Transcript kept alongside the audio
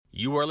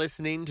You are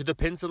listening to the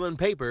Pencil and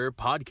Paper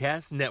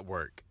Podcast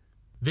Network.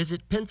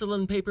 Visit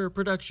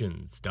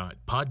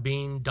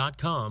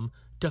pencilandpaperproductions.podbean.com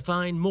to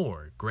find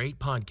more great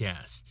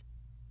podcasts.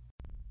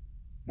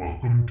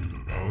 Welcome to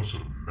the Palace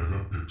of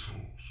Megapixels.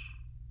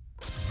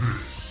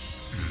 This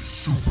is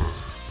Super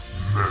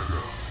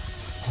Mega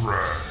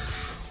Crash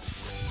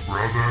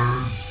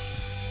Brothers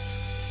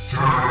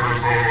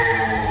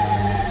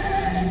Turbo!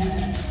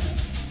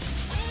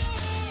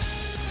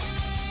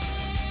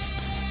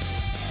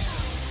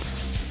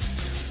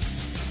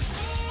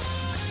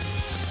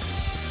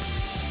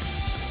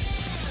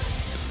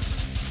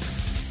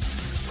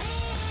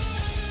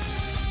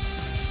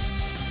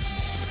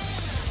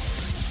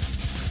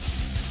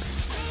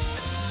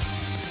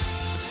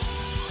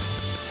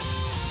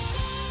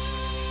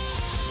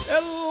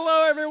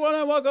 Hello, everyone,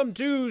 and welcome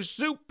to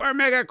Super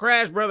Mega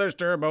Crash Brothers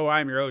Turbo.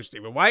 I'm your host,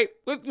 Stephen White.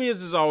 With me,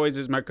 as always,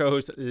 is my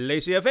co-host,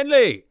 Lacey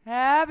Finley.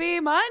 Happy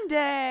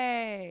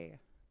Monday!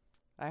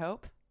 I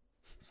hope.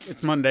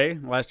 It's Monday.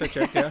 Last I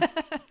checked,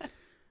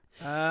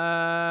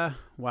 yeah.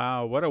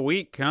 Wow, what a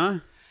week, huh?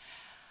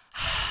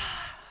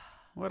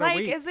 What a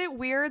week. Is it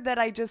weird that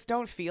I just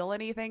don't feel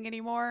anything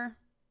anymore?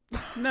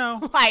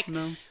 No.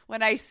 No.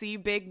 When I see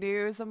big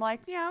news, I'm like,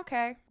 yeah,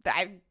 okay.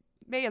 I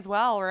may as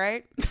well,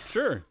 right?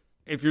 Sure.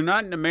 If you're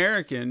not an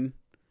American,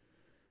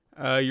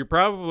 you're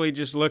probably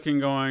just shaking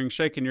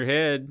your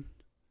head,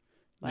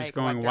 just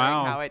going, wondering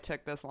wow. how it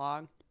took this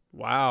long.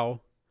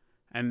 Wow.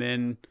 And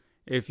then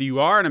if you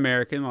are an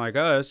American like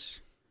us,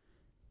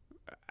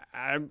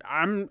 I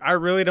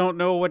really don't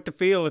know what to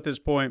feel at this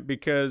point,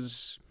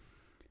 because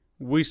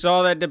we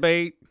saw that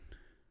debate.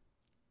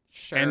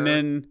 Sure. And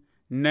then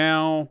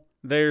now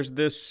there's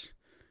this,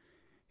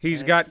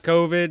 he's got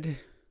COVID.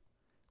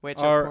 Which,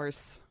 of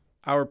course.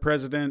 Our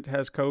president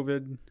has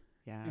COVID.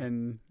 Yeah.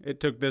 And it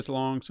took this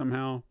long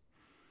somehow.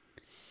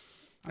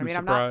 I'm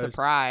not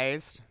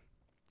surprised.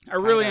 I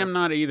really am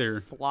not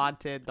either.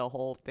 Flaunted the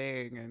whole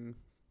thing and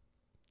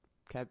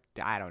kept,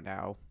 I don't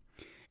know.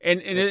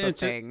 And it's a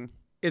thing.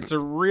 It's a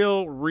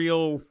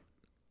real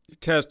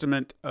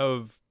testament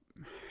of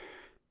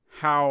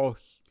how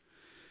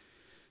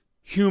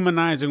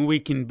humanizing we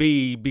can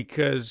be,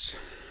 because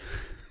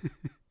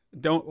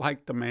don't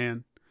like the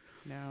man.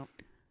 No.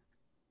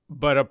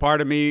 But a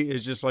part of me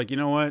is just like, you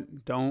know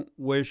what? Don't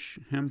wish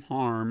him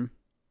harm.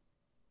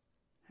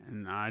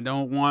 And I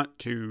don't want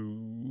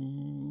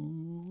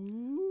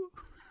to.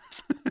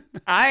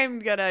 I'm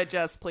going to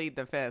just plead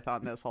the fifth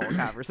on this whole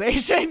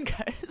conversation,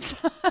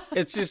 because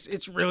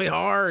it's really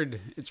hard.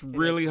 It's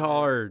really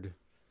hard.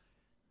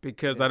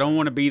 Because I don't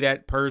want to be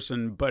that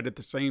person, but at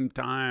the same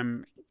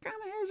time, it kind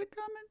of has it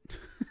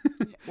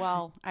coming.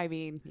 Well, I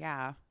mean,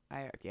 yeah.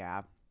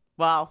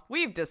 Well,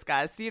 we've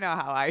discussed, you know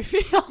how I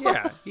feel.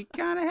 Yeah, he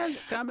kind of has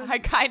it coming. I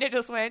kind of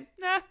just went,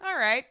 all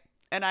right.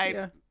 And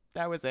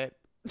that was it.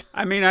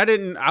 I mean,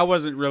 I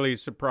wasn't really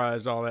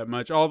surprised all that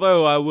much.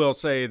 Although I will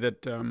say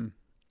that I'm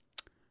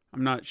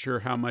not sure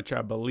how much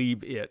I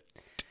believe it,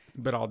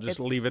 but I'll just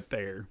leave it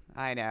there.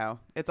 I know.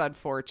 It's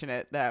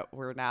unfortunate that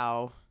we're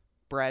now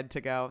bred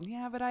to go,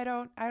 yeah, but I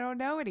don't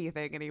know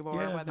anything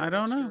anymore. Yeah, whether I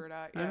don't know. True or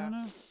not. Yeah. I don't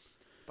know.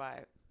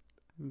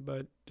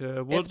 But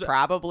it's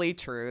probably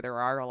true. There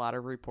are a lot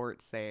of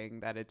reports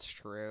saying that it's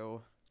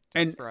true.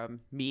 Just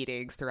from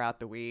meetings throughout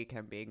the week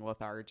and being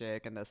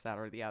lethargic and this, that,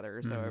 or the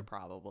other. So it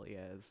probably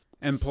is.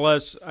 And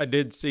plus, I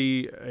did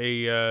see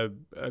a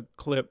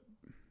clip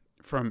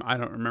from, I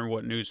don't remember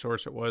what news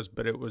source it was,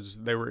 but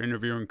they were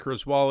interviewing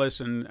Chris Wallace,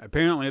 and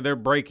apparently they're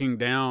breaking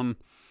down,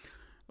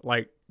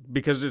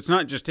 because it's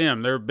not just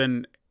him. There have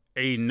been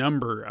a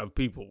number of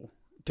people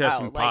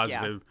testing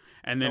positive. Yeah.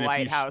 And then the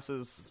White House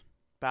is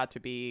about to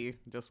be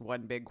just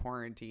one big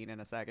quarantine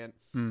in a second.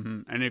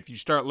 Mm-hmm. And if you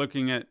start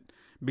looking at,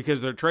 because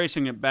they're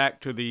tracing it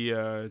back to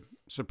the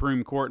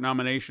Supreme Court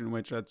nomination,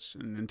 which that's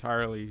an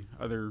entirely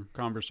other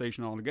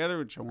conversation altogether,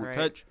 which I won't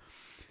touch.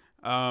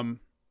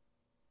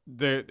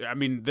 The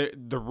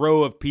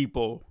row of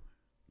people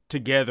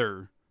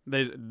together,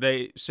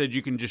 they said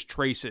you can just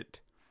trace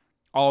it.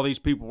 All these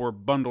people were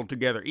bundled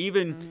together.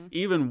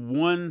 Even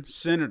one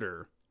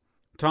senator,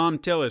 Tom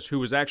Tillis, who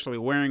was actually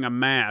wearing a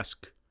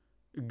mask,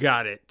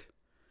 got it.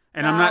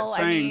 And I'm not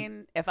saying, I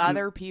mean, if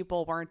other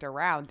people weren't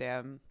around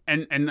him.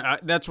 And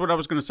that's what I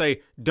was going to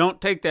say.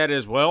 Don't take that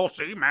as, well,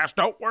 see, masks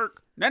don't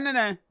work.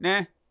 Nah.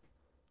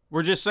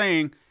 We're just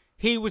saying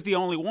he was the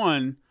only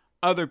one.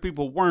 Other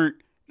people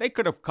weren't. They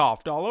could have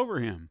coughed all over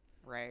him.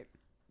 Right.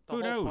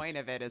 The whole point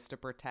of it is to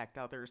protect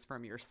others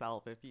from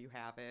yourself if you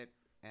have it,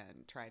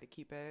 and try to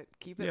keep it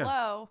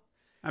low.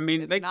 I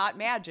mean, it's not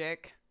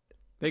magic.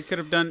 They could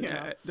have done.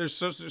 There's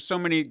so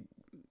many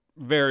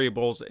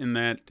variables in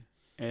that,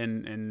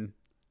 and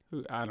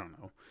I don't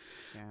know.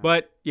 Yeah.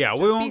 But yeah,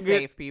 we won't be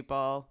safe,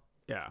 people.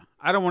 Yeah,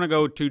 I don't want to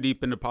go too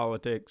deep into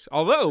politics.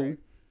 Although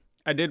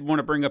I did want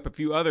to bring up a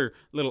few other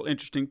little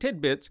interesting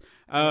tidbits.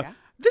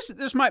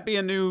 This might be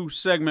a new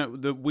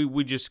segment that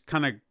we just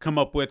kind of come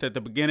up with at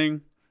the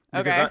beginning.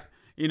 Okay.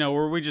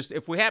 Where we just,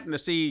 if we happen to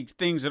see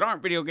things that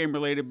aren't video game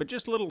related, but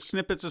just little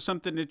snippets of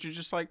something that you're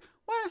just like,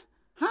 what?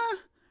 Huh?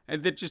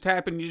 that just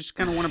happened you just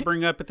kind of want to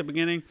bring up at the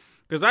beginning?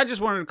 Because I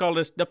just wanted to call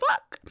this the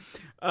fuck.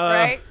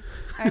 Right?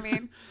 I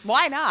mean,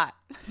 why not?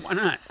 Why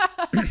not?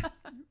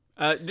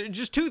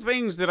 Just two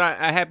things that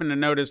I happened to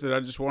notice that I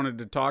just wanted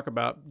to talk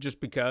about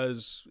just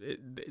because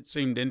it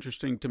seemed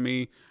interesting to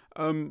me.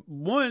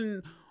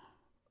 One,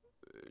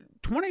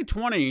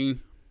 2020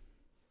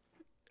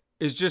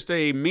 is just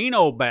a mean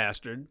old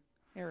bastard.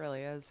 It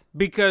really is.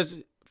 Because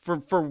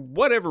for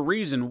whatever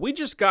reason, we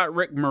just got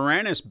Rick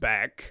Moranis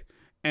back,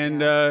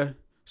 and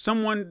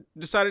someone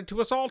decided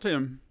to assault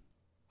him.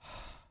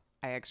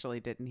 I actually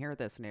didn't hear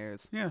this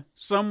news. Yeah,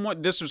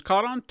 this was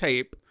caught on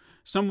tape.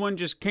 Someone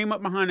just came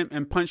up behind him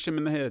and punched him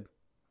in the head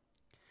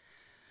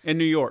in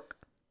New York.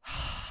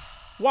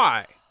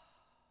 Why?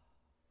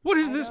 What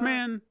has this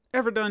man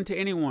ever done to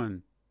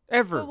anyone?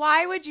 Ever? But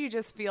why would you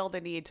just feel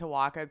the need to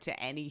walk up to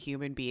any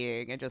human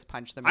being and just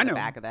punch them in the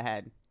back of the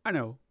head? I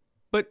know.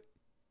 But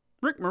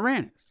Rick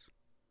Moranis.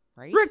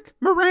 Right? Rick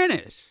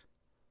Moranis.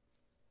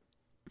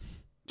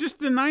 Just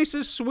the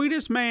nicest,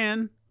 sweetest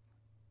man.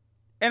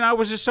 And I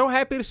was just so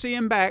happy to see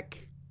him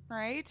back.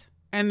 Right?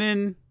 And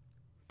then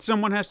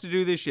someone has to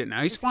do this shit.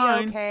 Now, he's He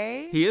fine.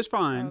 okay? He is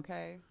fine.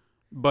 Okay.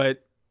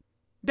 But,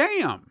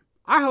 damn.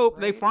 I hope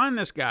they find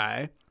this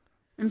guy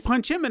and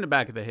punch him in the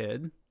back of the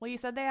head. Well, you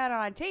said they had it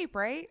on tape,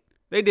 right?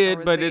 They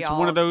did, but it's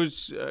one of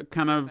those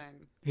kind of...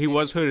 He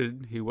was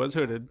hooded. He was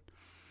hooded.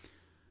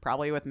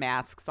 Probably with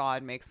masks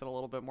on makes it a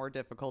little bit more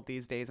difficult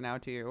these days now,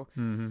 too.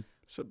 Mm-hmm.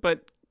 So,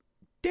 but,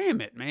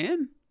 damn it,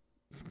 man.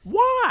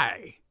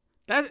 Why?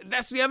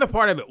 That's the other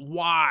part of it.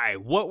 Why?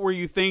 What were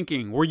you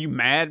thinking? Were you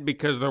mad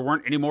because there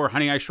weren't any more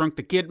Honey, I Shrunk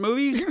the Kid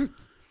movies?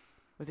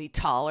 Was he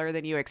taller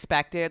than you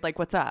expected? Like,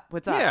 what's up?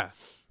 What's up? Yeah.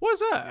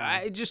 What's up?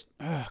 I just,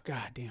 oh,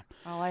 goddamn.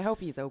 Well, I hope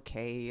he's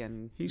okay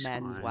and he's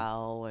mends fine.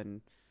 well.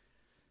 And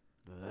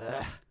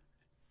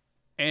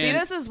And, see,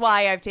 this is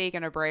why I've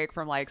taken a break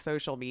from like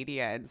social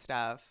media and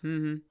stuff.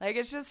 Mm-hmm. Like,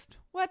 it's just,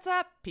 what's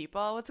up,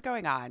 people? What's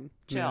going on?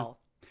 Chill.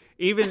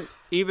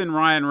 Even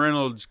Ryan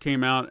Reynolds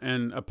came out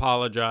and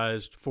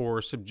apologized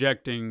for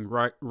subjecting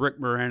Rick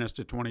Moranis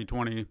to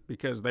 2020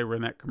 because they were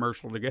in that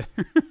commercial together.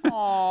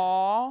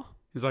 Aww.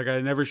 He's like, I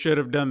never should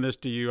have done this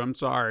to you. I'm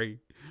sorry.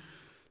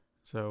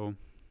 So,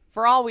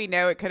 for all we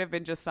know, it could have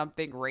been just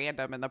something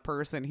random, and the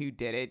person who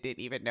did it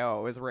didn't even know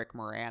it was Rick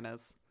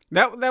Moranis.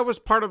 That was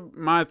part of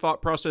my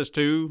thought process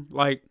too.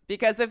 Like,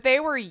 because if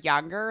they were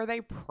younger, they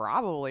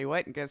probably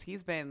wouldn't, because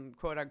he's been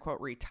quote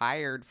unquote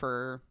retired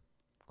for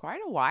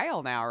quite a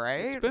while now,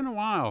 right? It's been a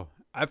while.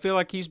 I feel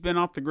like he's been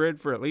off the grid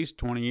for at least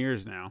 20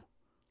 years now.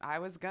 I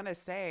was gonna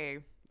say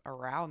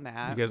around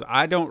that, because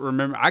I don't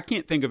remember. I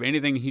can't think of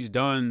anything he's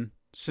done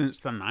since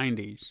the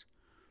 90s.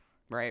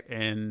 Right.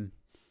 And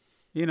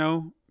you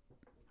know,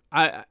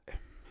 I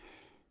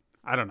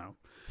don't know.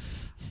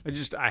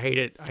 I hate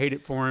it. I hate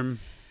it for him.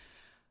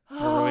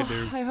 I really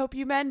do. I hope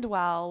you mend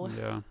well.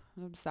 Yeah.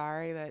 I'm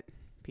sorry that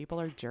people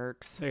are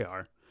jerks. They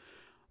are.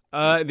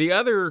 The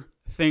other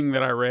thing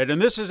that I read,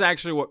 and this is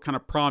actually what kind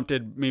of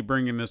prompted me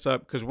bringing this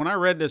up, because when I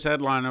read this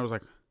headline, I was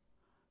like,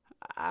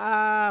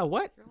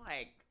 what? You're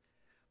like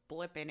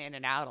blipping in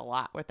and out a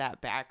lot with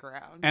that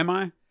background. Am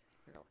I?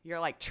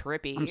 You're like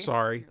trippy. I'm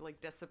sorry. You're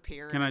like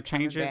disappearing. Can I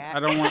change it? Back. I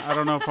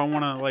don't know if I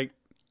want to like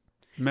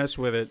mess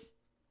with it.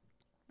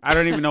 I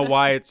don't even know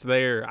why it's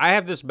there. I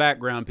have this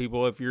background,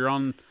 people. If you're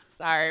on...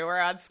 Sorry, we're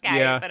on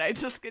Skype, but I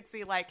just could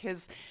see like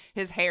his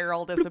hair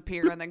will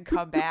disappear and then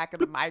come back,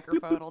 and the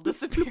microphone will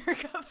disappear and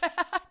come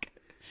back.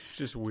 It's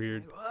just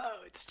weird. Like,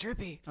 whoa, it's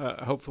trippy.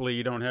 Hopefully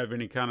you don't have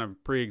any kind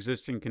of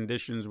pre-existing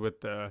conditions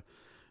with,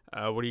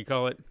 what do you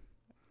call it?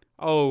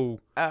 Oh,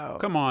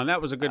 come on.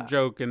 That was a good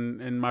joke,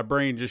 and my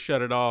brain just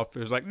shut it off. It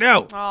was like,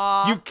 no,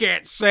 you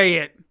can't say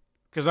it,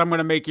 because I'm going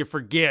to make you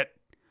forget.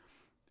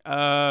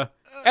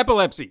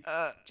 Epilepsy.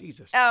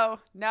 Jesus. Oh,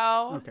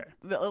 no. Okay.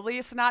 At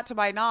least not to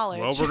my knowledge.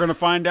 Well, we're going to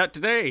find out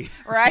today.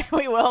 Right?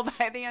 We will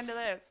by the end of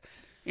this.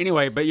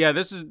 Anyway, but yeah,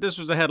 this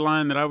was a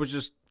headline that I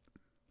was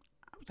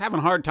having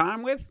a hard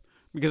time with,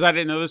 because I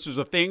didn't know this was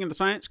a thing in the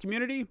science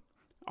community,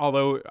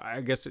 although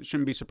I guess it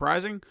shouldn't be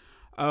surprising.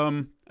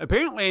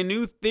 Apparently a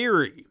new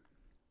theory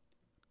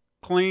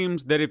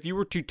claims that if you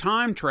were to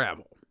time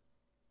travel,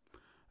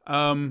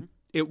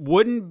 it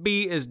wouldn't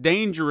be as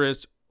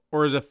dangerous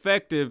or as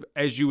effective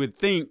as you would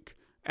think,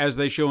 as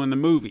they show in the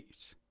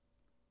movies.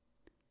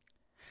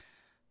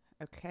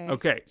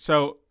 Okay.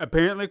 So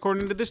apparently,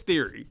 according to this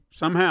theory,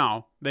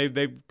 somehow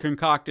they've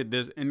concocted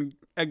this, and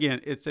again,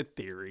 it's a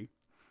theory.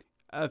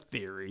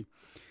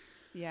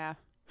 Yeah.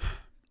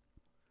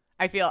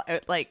 I feel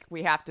like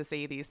we have to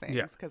say these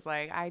things because,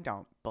 like, I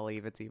don't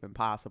believe it's even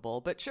possible.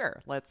 But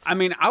sure, let's. I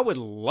mean, I would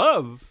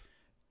love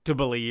to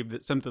believe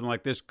that something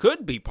like this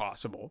could be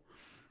possible,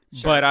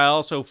 but I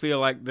also feel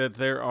like that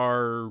there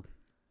are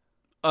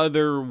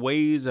other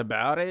ways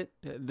about it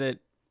that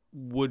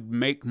would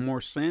make more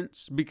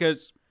sense,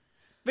 because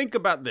think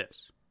about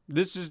this.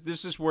 This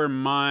is where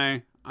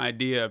my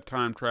idea of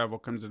time travel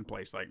comes in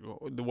place, like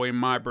the way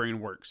my brain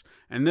works.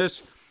 And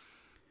this,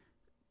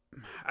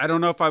 I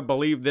don't know if I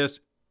believe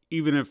this,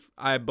 even if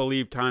I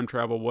believe time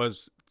travel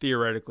was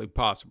theoretically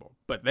possible.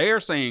 But they are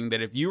saying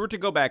that if you were to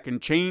go back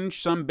and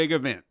change some big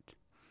event,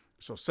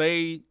 so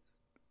say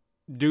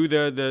do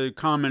the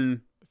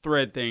common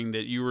thread thing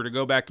that you were to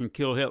go back and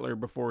kill Hitler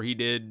before he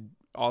did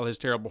all his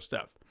terrible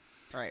stuff.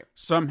 Right.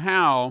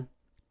 Somehow,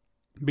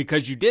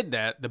 because you did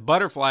that, the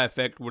butterfly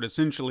effect would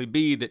essentially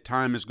be that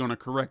time is going to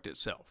correct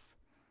itself.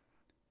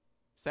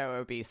 So it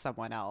would be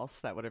someone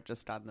else that would have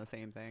just done the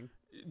same thing.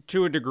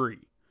 To a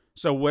degree.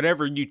 So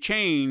whatever you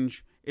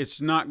change,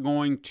 it's not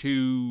going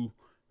to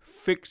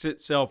fix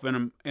itself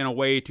in a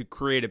way to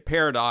create a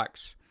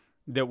paradox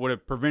that would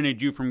have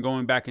prevented you from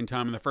going back in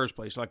time in the first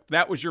place. Like,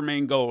 that was your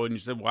main goal, and you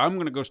said, well, I'm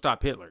going to go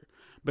stop Hitler.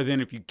 But then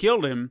if you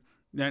killed him,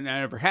 that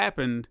never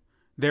happened,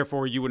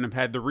 therefore you wouldn't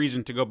have had the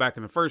reason to go back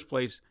in the first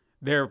place,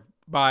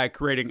 thereby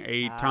creating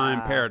a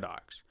time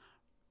paradox.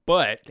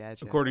 But,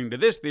 according to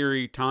this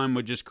theory, time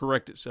would just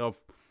correct itself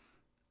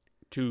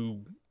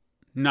to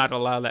not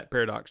allow that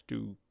paradox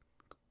to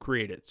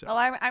create itself.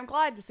 Well, I'm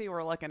glad to see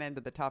we're looking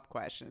into the tough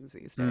questions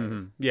these days.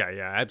 Mm-hmm.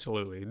 Yeah,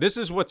 absolutely. This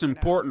is what's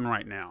important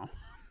right now.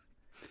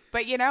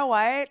 But you know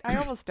what? I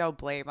almost don't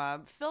blame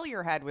them. Fill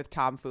your head with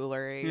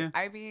tomfoolery. Yeah.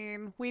 I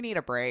mean, we need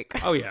a break.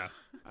 Oh, yeah.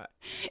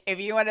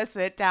 If you want to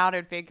sit down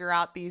and figure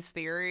out these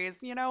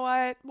theories, you know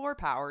what? More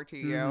power to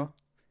you.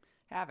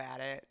 Mm-hmm. Have at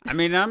it. I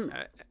mean,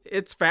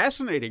 it's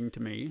fascinating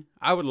to me.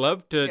 I would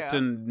love to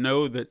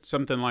know that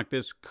something like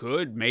this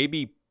could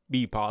maybe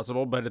be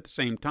possible, but at the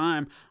same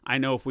time, I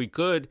know if we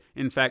could,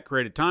 in fact,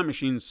 create a time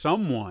machine,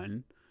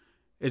 someone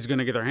is going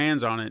to get their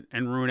hands on it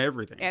and ruin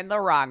everything. And the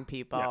wrong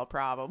people,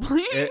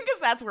 probably, because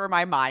that's where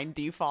my mind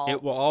defaults.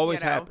 It will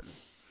always happen.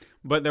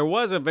 But there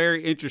was a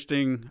very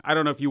interesting, I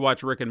don't know if you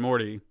watch Rick and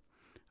Morty.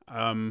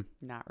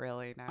 Not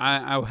really, no.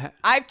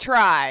 I've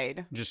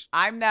tried.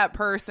 I'm that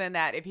person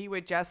that if he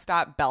would just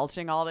stop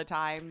belching all the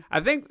time,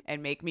 I think,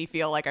 and make me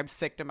feel like I'm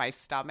sick to my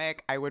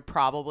stomach, I would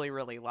probably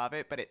really love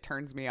it, but it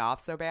turns me off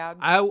so bad.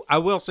 I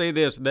will say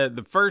this, that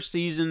the first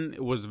season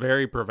was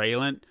very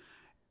prevalent.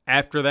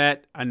 After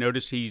that, I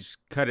noticed he's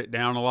cut it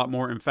down a lot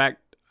more. In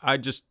fact, I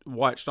just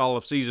watched all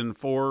of season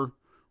 4,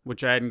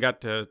 which I hadn't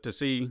got to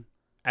see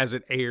as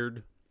it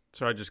aired.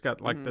 So I just got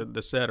like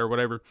the set or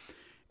whatever.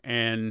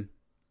 And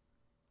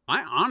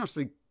I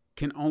honestly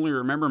can only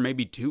remember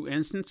maybe 2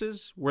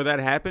 instances where that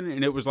happened,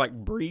 and it was like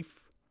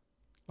brief.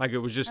 Like it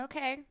was just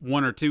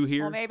 1 or 2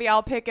 here. Well, maybe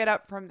I'll pick it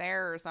up from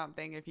there or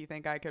something if you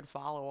think I could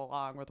follow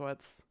along with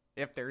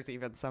if there's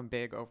even some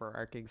big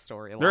overarching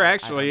storyline. There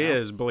actually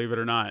is, believe it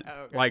or not.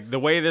 Oh, okay. Like the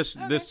way this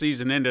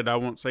season ended, I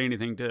won't say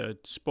anything to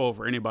spoil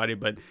for anybody,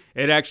 but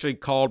it actually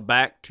called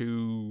back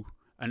to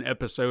an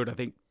episode, I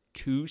think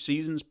 2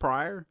 seasons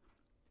prior.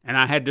 And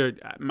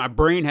my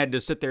brain had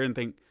to sit there and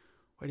think,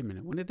 wait a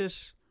minute, when did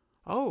this?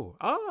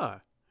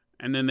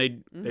 And then they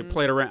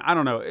played around. I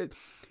don't know.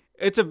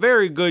 It's a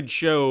very good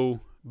show,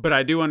 but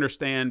I do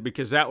understand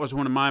because that was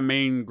one of my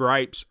main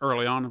gripes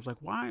early on. I was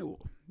like, why?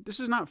 This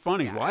is not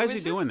funny. Yeah, why is he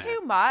doing that? It was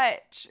too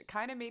much. It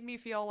kind of made me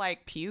feel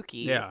like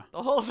pukey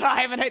the whole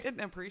time, and I didn't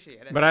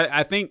appreciate it. But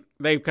I think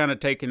they've kind of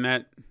taken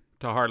that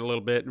to heart a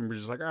little bit, and we're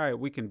just like, all right,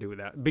 we can do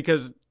that.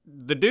 Because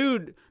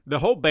the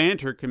whole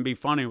banter can be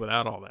funny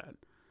without all that.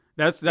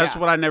 That's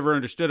what I never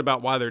understood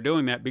about why they're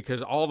doing that,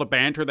 because all the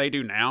banter they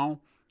do now,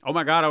 oh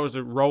my God, I was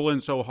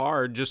rolling so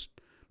hard just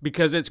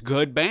because it's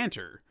good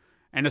banter.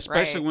 And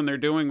especially when they're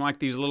doing like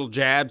these little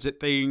jabs at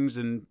things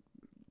and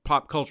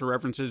pop culture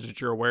references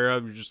that you're aware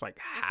of, you're just like,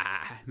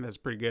 that's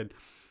pretty good.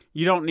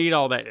 You don't need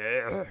all that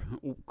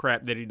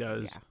crap that he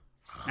does.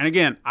 Yeah. And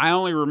again, I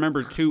only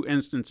remember 2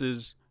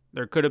 instances.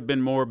 There could have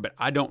been more, but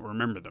I don't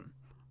remember them.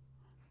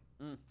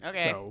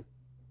 Okay. So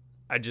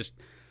I just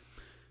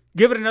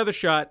give it another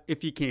shot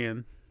if you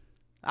can.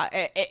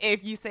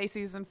 If you say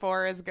season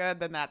 4 is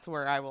good, then that's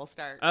where I will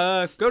start.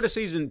 Go to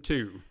season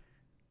 2.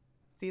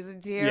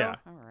 Season 2? Yeah.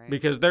 All right.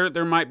 Because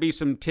there might be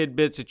some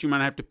tidbits that you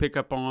might have to pick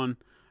up on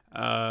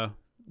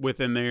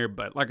within there.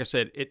 But like I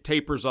said, it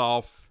tapers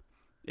off.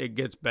 It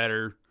gets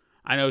better.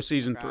 I know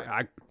season 3,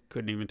 I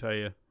couldn't even tell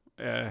you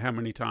how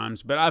many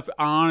times. But I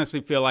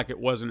honestly feel like it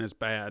wasn't as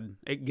bad.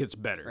 It gets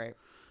better. Right.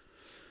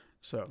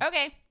 So.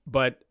 Okay.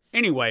 But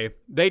anyway,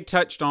 they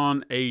touched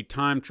on a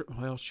time...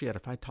 well, shit,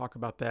 if I talk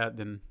about that,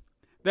 then...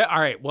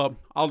 all right, well,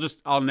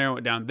 I'll narrow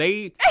it down.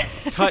 They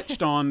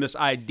touched on this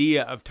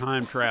idea of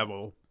time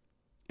travel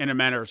in a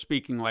manner of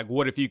speaking. Like,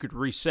 what if you could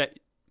reset,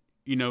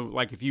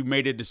 like if you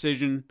made a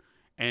decision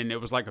and it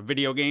was like a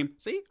video game.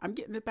 See, I'm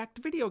getting it back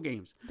to video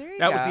games.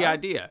 That was the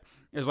idea.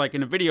 It was like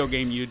in a video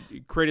game,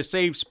 you'd create a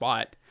save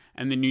spot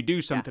and then you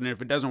do something. And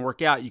if it doesn't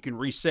work out, you can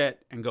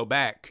reset and go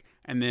back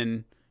and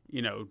then,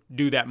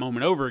 do that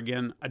moment over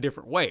again a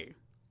different way.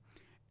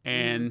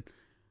 And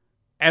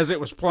as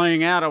it was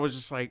playing out, I was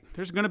just like,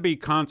 there's going to be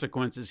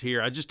consequences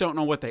here. I just don't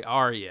know what they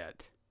are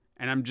yet.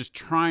 And I'm just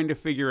trying to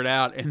figure it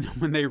out. And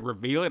when they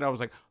reveal it, I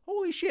was like,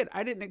 holy shit,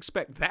 I didn't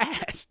expect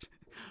that.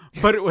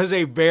 But it was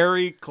a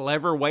very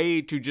clever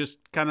way to just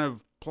kind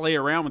of play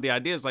around with the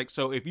ideas. Like,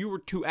 so if you were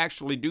to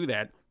actually do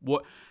that,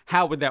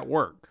 how would that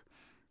work?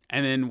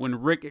 And then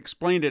when Rick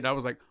explained it, I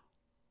was like,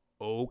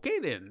 okay,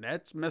 then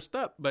that's messed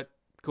up, but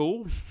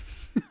cool.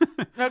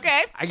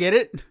 Okay. I get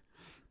it.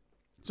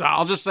 So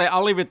I'll just say,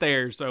 I'll leave it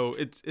there. So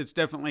it's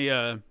definitely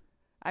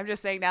I'm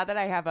just saying, now that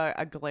I have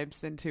a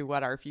glimpse into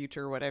what our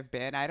future would have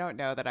been, I don't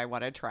know that I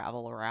want to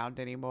travel around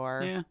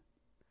anymore. Yeah.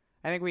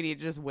 I think we need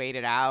to just wait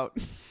it out.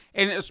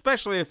 And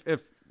especially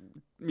if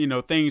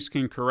things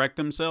can correct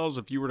themselves,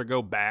 if you were to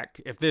go back,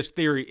 if this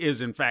theory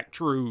is in fact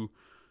true,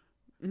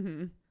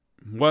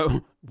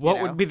 what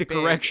would be the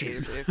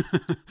correction?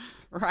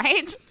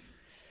 Right?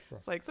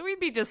 It's like, so we'd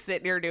be just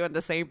sitting here doing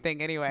the same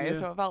thing anyway. Yeah.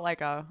 So it felt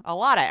like a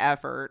lot of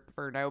effort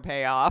for no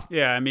payoff.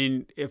 Yeah, I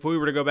mean, if we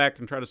were to go back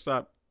and try to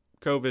stop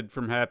COVID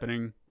from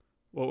happening,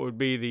 what would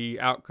be the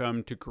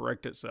outcome to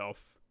correct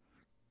itself?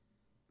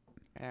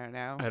 I don't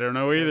know. I don't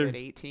know either.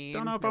 COVID-18.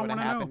 Don't know if I want to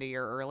know. Happened a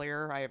year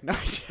earlier. I have no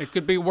idea. It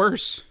could be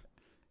worse.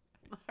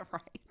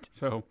 Right.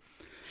 So,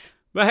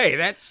 but hey,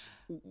 that's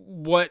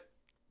what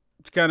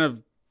kind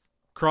of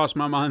crossed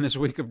my mind this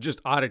week of just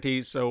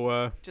oddities.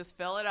 So, just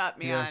fill it up,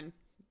 man. Yeah.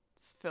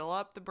 Just fill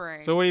up the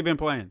brain. So, what have you been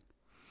playing?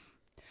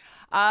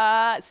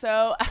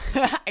 So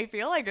I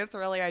feel like it's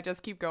really, I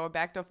just keep going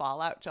back to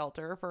Fallout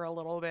Shelter for a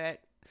little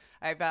bit.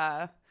 I've,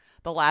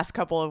 the last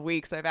couple of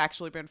weeks, I've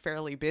actually been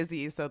fairly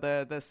busy. So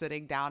the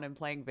sitting down and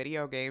playing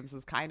video games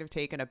has kind of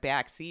taken a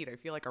back seat. I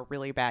feel like a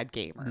really bad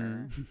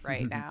gamer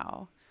right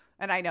now.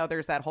 And I know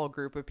there's that whole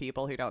group of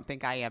people who don't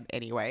think I am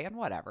anyway, and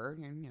whatever,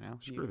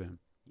 Screw them.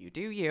 You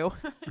do you.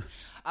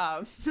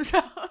 But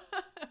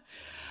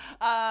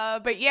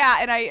yeah,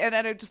 and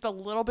then just a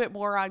little bit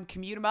more on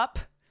Commute 'em Up,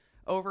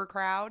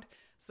 Overcrowd.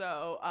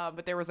 So,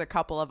 but there was a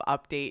couple of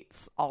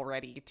updates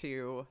already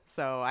too.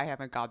 So I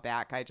haven't gone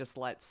back. I just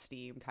let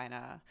Steam kind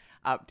of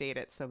update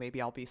it. So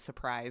maybe I'll be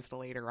surprised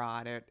later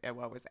on at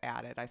what was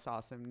added. I saw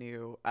some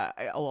new,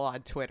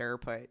 on Twitter,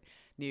 put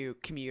new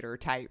commuter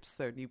types.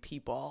 So new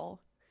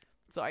people.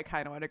 So I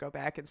kind of want to go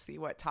back and see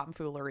what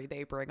tomfoolery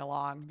they bring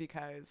along,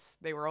 because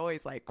they were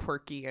always like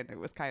quirky and it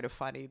was kind of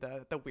funny,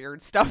 the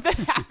weird stuff that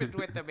happened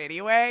with them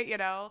anyway,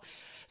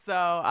 So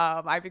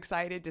I'm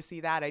excited to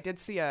see that. I did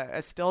see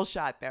a still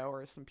shot though,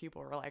 where some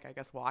people were like, I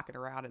guess, walking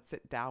around and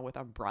sitting down with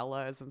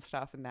umbrellas and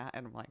stuff and that.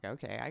 And I'm like,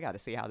 okay, I got to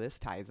see how this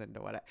ties into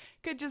what it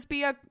could just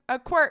be a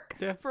quirk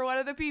for one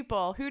of the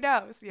people. Who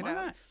knows,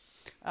 Why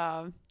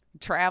not?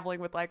 Traveling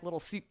with like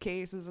little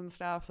suitcases and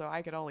stuff, so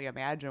I could only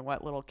imagine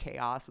what little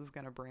chaos is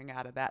going to bring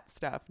out of that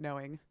stuff,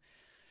 knowing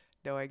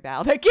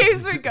how that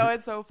game's been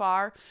going so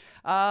far.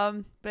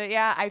 But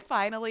yeah, I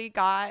finally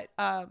got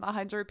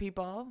 100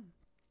 people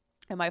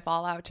in my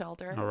Fallout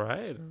Shelter. All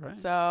right.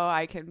 So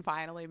I can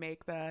finally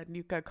make the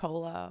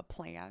Nuka-Cola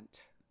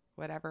plant,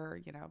 whatever,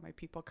 my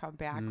people come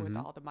back with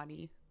all the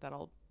money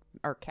that'll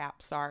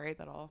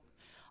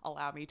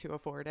allow me to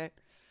afford it.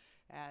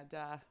 And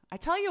I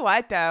tell you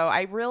what, though,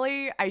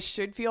 I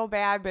should feel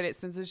bad, but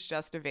since it's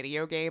just a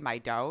video game, I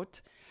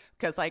don't.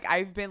 Because, like,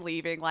 I've been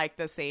leaving, like,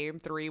 the same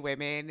 3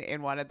 women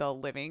in one of the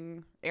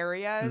living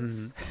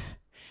areas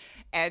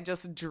and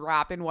just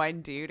dropping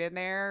one dude in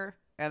there.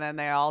 And then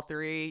they all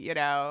 3,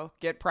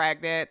 get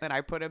pregnant. Then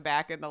I put them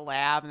back in the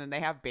lab, and then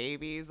they have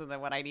babies. And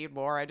then when I need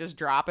more, I just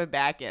drop them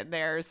back in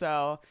there.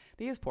 So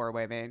these poor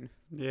women.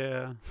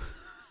 Yeah.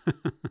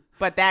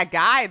 But that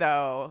guy,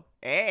 though,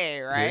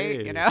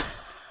 right? Hey.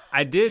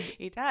 I did.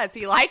 He does.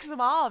 He likes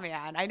them all,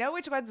 man. I know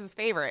which one's his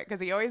favorite because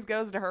he always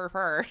goes to her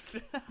first.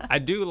 I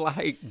do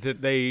like that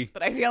they...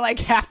 But I feel like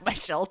half my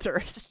shelter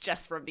is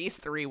just from these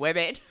 3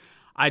 women.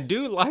 I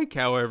do like,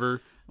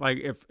 however, like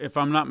if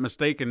I'm not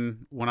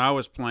mistaken, when I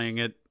was playing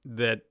it,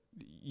 that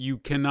you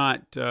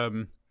cannot...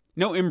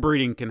 no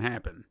inbreeding can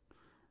happen.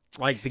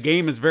 Like, the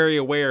game is very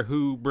aware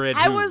who bred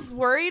who. I was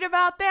worried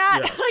about that.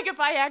 Yeah. Like, if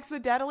I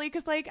accidentally...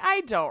 Because, like,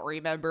 I don't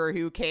remember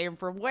who came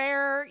from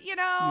where,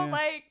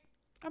 like...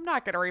 I'm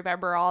not going to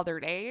remember all their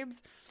names,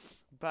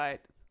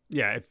 but...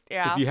 Yeah,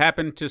 if you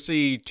happen to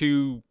see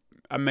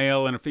a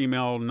male and a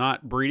female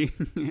not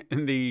breeding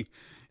in the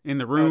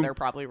room... they're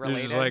probably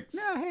related. It's like,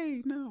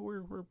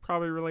 we're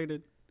probably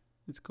related.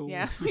 It's cool.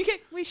 Yeah,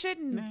 we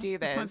shouldn't do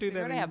this. Let's not do that.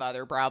 We're going to have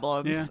other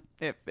problems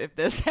if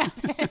this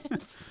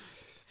happens.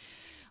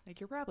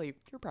 Like, you're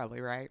probably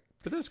right.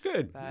 But that's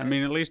good. But, I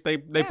mean, at least they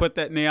put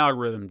that in the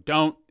algorithm.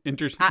 Don't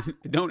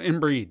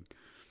inbreed.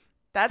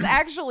 That's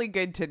actually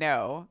good to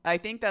know. I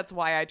think that's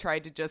why I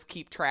tried to just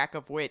keep track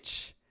of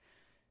which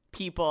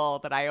people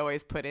that I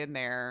always put in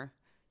there,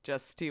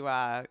 just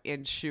to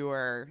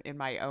ensure in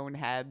my own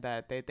head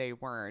that they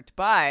weren't.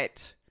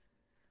 But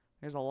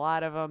there's a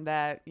lot of them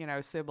that,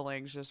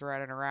 siblings just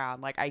running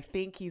around. Like, I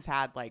think he's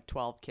had like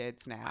 12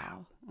 kids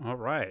now. All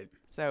right.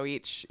 So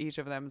each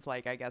of them's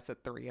like, I guess,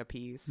 at 3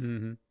 apiece.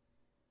 Mm-hmm.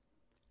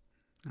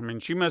 I mean,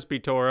 she must be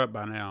tore up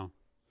by now.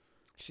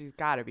 She's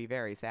got to be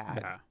very sad.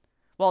 Yeah.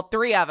 Well,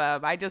 3 of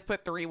them. I just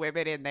put 3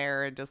 women in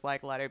there and just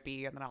like let it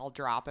be, and then I'll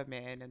drop them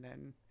in and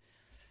then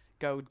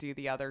go do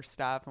the other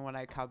stuff. And when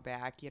I come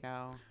back,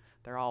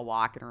 they're all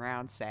walking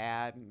around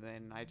sad, and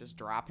then I just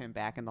drop him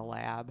back in the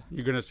lab.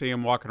 You're gonna see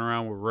him walking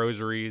around with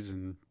rosaries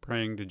and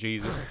praying to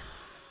Jesus.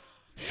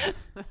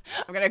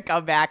 I'm gonna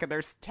come back and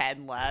there's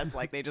 10 less.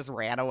 Like, they just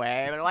ran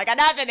away. They're like,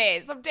 enough of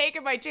this. I'm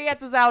taking my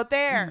chances out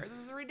there. This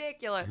is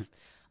ridiculous.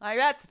 Like,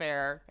 that's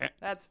fair.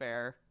 That's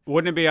fair.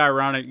 Wouldn't it be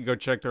ironic you go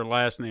check their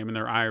last name and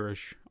they're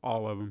Irish,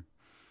 all of them?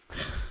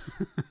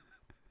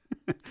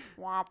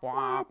 Womp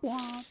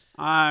womp.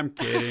 I'm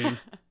kidding.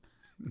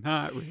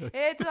 Not really.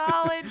 It's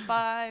all in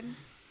fun.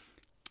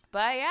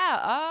 But yeah,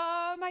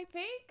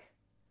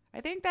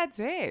 I think that's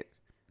it.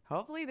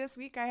 Hopefully this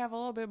week I have a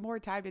little bit more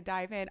time to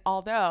dive in.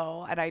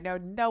 Although, and I know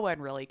no one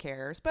really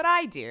cares, but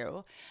I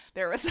do.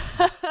 There was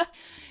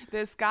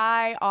this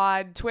guy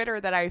on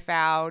Twitter that I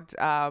found.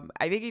 I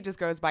think he just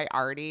goes by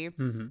Artie.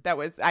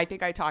 I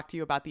think I talked to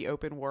you about the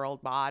open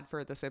world mod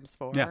for The Sims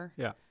 4.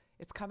 Yeah.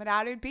 It's coming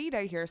out in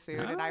beta here soon,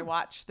 and I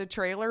watched the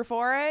trailer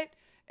for it,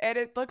 and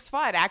it looks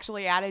fun.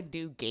 Actually added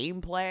new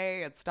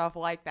gameplay and stuff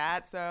like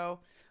that, so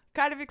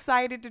kind of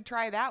excited to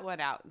try that one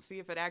out and see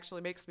if it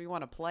actually makes me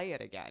want to play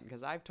it again,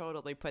 because I've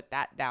totally put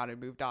that down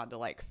and moved on to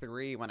like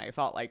 3 when I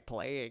felt like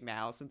playing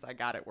now since I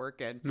got it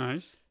working.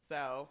 Nice.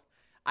 So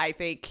I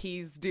think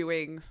he's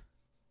doing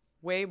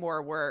way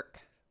more work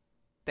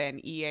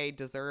than EA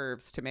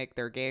deserves to make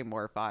their game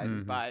more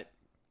fun, but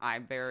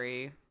I'm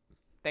very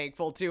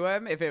thankful to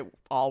him if it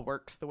all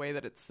works the way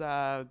that it's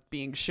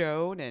being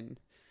shown, and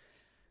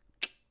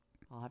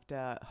I'll have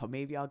to,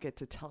 maybe I'll get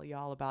to tell you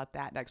all about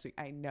that next week.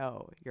 I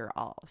know you're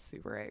all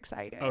super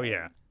excited. Oh,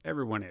 yeah.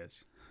 Everyone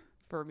is.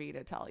 For me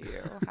to tell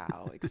you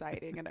how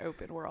exciting an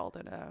open world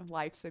and a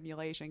life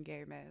simulation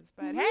game is.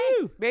 But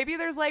hey, maybe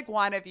there's like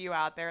one of you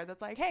out there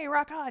that's like, hey,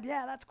 rock on.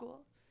 Yeah, that's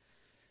cool.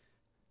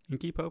 And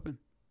keep hoping.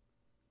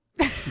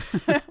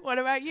 What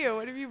about you?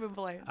 What have you been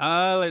playing?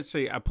 Let's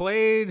see. I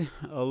played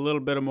a little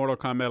bit of Mortal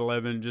Kombat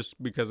 11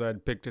 just because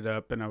I'd picked it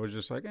up and I was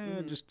just like,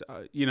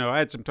 I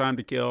had some time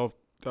to kill.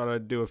 Thought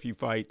I'd do a few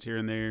fights here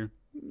and there.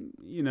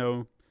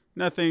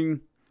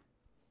 Nothing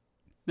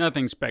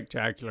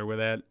spectacular with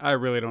that. I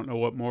really don't know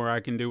what more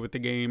I can do with the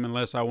game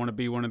unless I want to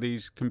be one of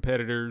these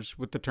competitors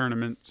with the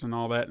tournaments and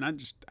all that. And I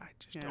just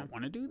don't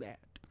want to do that.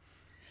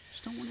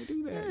 Just don't want to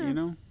do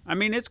that, I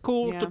mean, it's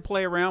cool to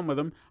play around with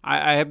them.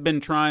 I have been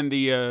trying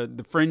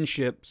the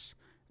friendships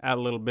out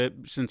a little bit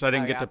since I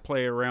didn't get to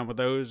play around with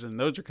those, and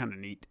those are kind of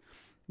neat.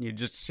 You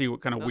just see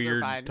what kind of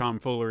weird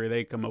tomfoolery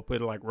they come up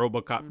with, like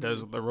RoboCop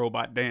does the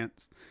robot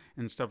dance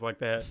and stuff like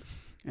that.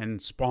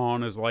 And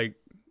Spawn is like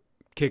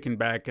kicking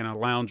back in a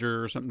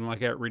lounger or something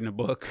like that, reading a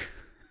book.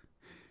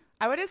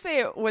 I would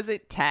say, was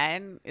it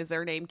 10? Is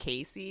their name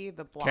Casey,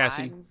 the blonde?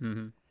 Cassie.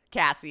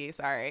 Cassie,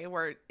 sorry.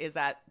 Is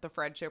that the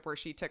friendship where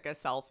she took a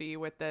selfie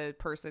with the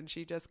person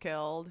she just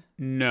killed?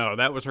 No,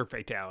 that was her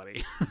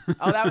fatality.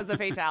 Oh, that was the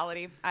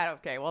fatality?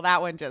 Okay, well,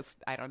 that one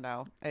just, I don't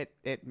know.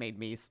 It made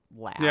me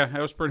laugh. Yeah, that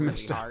was pretty really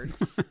messed up. Hard.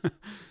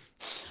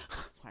 It's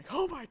like,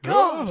 oh my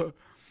God.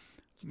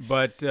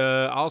 But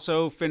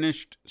also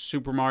finished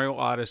Super Mario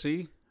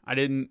Odyssey.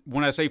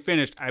 When I say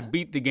finished, I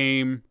beat the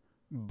game,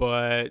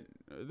 but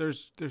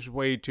there's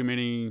way too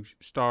many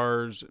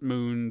stars,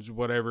 moons,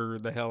 whatever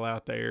the hell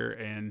out there,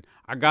 and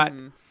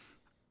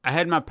I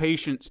had my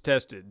patience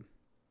tested.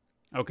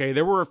 Okay,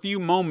 there were a few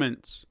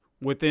moments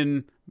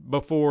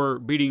before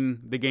beating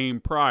the game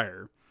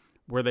prior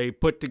where they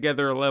put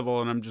together a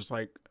level, and I'm just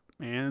like,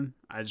 man,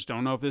 I just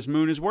don't know if this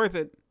moon is worth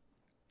it.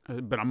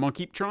 But I'm gonna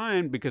keep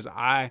trying because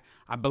I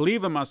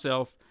believe in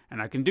myself and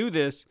I can do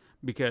this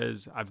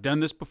because I've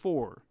done this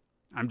before.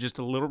 I'm just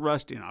a little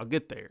rusty and I'll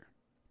get there.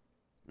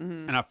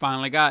 And I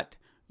finally got,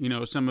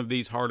 some of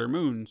these harder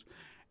moons.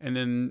 And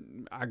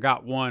then I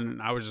got one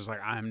and I was just like,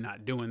 I'm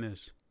not doing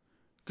this.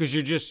 Because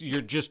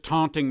you're just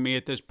taunting me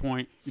at this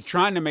point. You're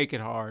trying to make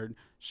it hard.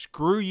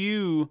 Screw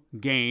you,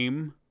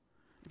 game.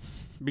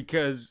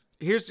 Because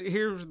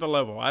here's the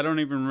level. I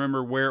don't even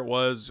remember where it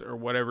was or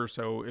whatever.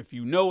 So if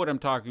you know what I'm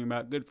talking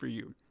about, good for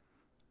you.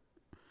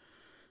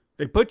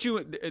 They put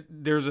you.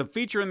 There's a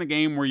feature in the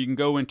game where you can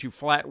go into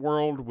Flat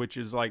World, which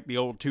is like the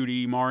old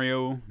 2D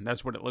Mario.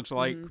 That's what it looks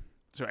like.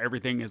 So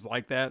everything is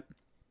like that.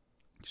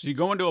 So you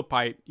go into a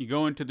pipe, you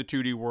go into the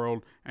 2D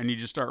world, and you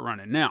just start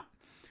running. Now,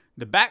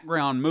 the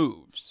background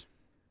moves,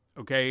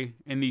 okay,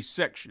 in these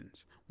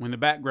sections. When the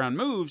background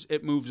moves,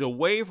 it moves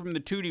away from the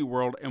 2D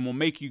world and will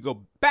make you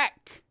go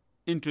back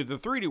into the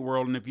 3D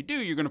world. And if you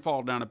do, you're going to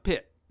fall down a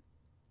pit.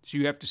 So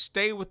you have to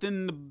stay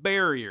within the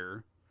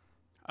barrier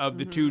of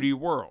the 2D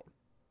world.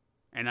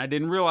 And I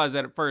didn't realize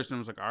that at first. And I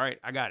was like, all right,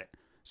 I got it.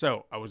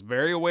 So I was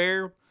very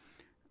aware.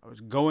 I was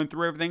going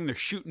through everything. They're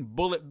shooting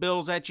bullet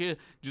bills at you.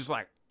 Just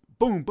like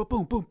boom, boom,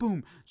 boom, boom,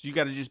 boom. So you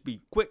got to just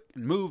be quick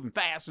and move and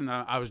fast. And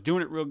I was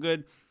doing it real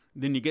good.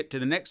 Then you get to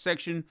the next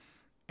section.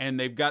 And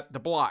they've got the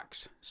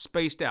blocks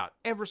spaced out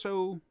ever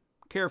so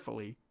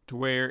carefully to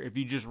where if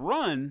you just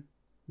run,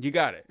 you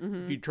got it.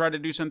 If you try to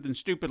do something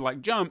stupid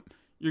like jump,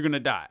 you're going to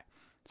die.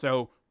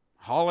 So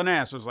hauling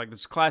ass was like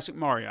this classic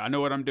Mario. I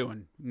know what I'm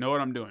doing.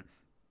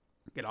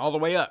 Get all the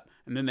way up.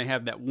 And then they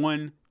have that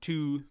 1,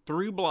 2,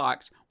 3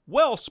 blocks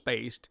well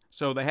spaced.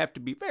 So they have to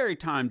be very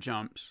timed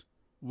jumps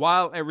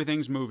while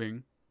everything's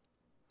moving.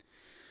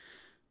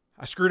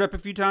 I screwed up a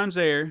few times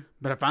there,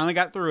 but I finally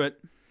got through it.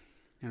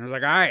 And I was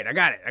like, all right, I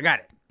got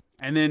it.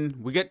 And then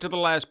we get to the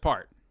last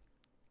part.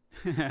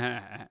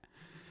 Uh-oh.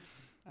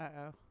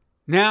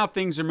 Now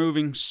things are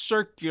moving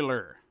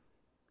circular.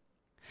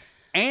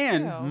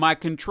 And Ew. my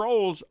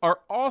controls are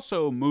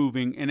also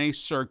moving in a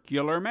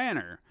circular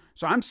manner.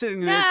 So I'm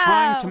sitting there No.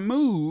 trying to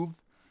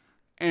move,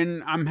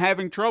 and I'm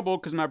having trouble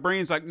because my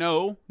brain's like,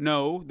 no,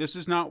 this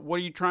is not, what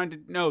are you trying to,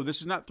 no,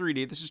 this is not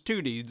 3D, this is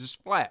 2D, this is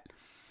flat.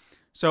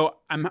 So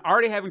I'm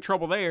already having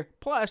trouble there.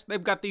 Plus,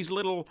 they've got these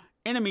little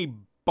enemy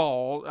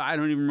balls. I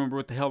don't even remember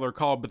what the hell they're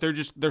called, but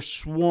they're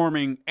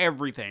swarming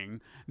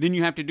everything. Then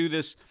you have to do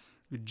this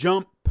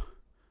jump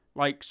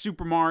like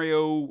Super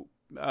Mario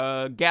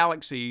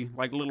Galaxy,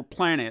 like little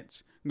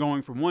planets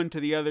going from one to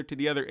the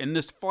other in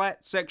this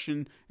flat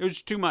section. It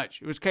was too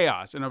much. It was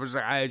chaos, and I was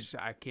like,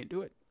 I can't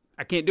do it.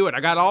 I can't do it. I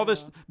got all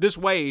this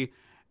way,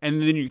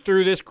 and then you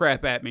threw this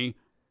crap at me.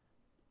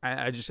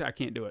 I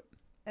can't do it.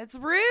 It's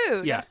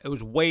rude. Yeah, it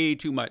was way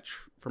too much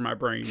for my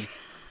brain,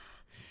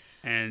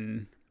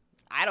 and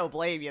I don't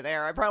blame you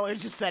there. I probably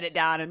just set it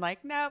down and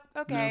like, nope,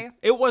 okay. no,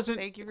 it wasn't.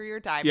 Thank you for your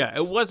time. Yeah,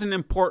 it wasn't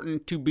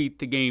important to beat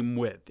the game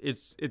with.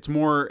 It's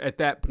more at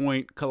that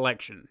point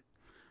collection.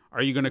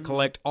 Are you going to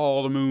collect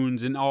all the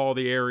moons in all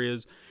the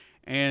areas?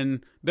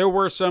 And there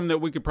were some that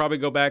we could probably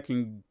go back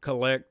and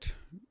collect,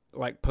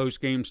 like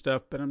post-game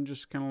stuff, but I'm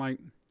just kind of like,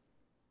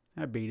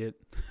 I beat it.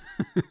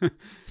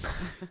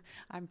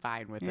 I'm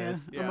fine with Yeah,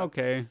 this. I'm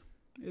okay.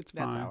 It's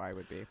fine. That's how I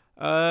would be.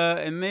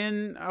 And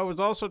then I was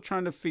also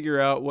trying to figure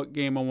out what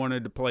game I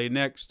wanted to play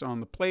next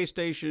on the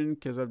PlayStation,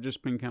 because I've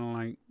just been kind of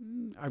like,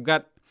 I've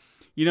got,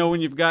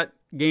 when you've got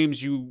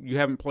games you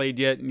haven't played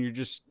yet and you're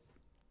just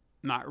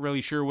not really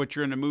sure what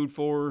you're in the mood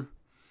for.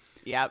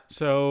 Yep.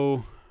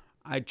 So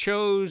I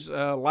chose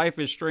Life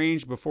is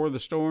Strange Before the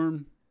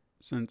Storm,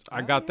 since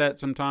I got that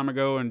some time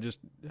ago and just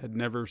had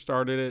never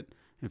started it,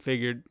 and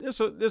figured this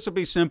will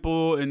be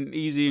simple and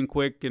easy and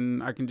quick,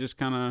 and I can just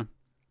kind of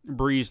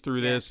breeze through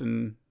this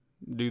and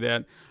do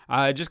that.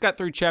 I just got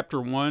through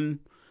chapter 1.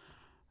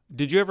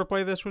 Did you ever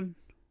play this one?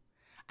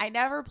 I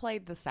never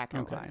played the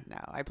second one. No,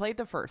 I played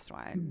the first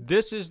one.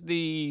 This is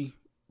the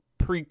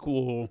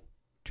prequel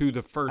to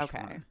the first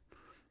one.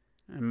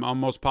 I'm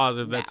almost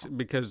positive that's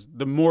because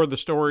the more the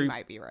story You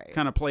might be right.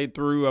 kind of played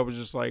through, I was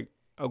just like,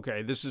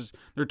 okay,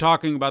 they're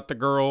talking about the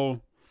girl,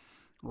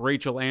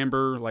 Rachel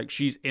Amber, like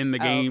she's in the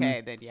game.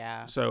 Okay, then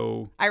yeah.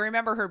 So I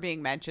remember her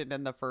being mentioned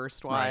in the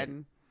first one, Right.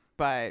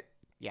 but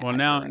yeah. well,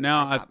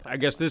 now I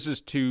guess this is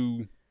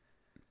to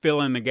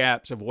fill in the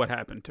gaps of what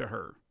happened to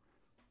her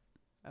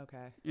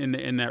Okay.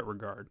 in that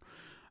regard.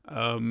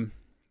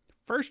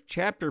 First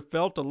chapter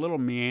felt a little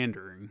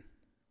meandering.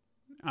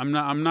 I'm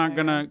not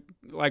gonna,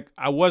 like,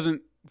 I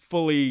wasn't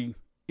fully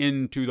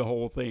into the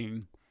whole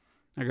thing.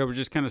 Like, I was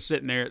just kind of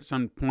sitting there at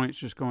some points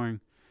just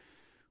going,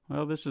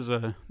 well, this is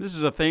a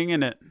thing,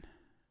 isn't it?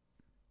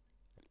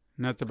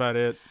 And that's about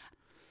it.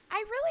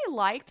 I really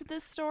liked the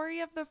story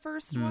of the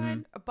first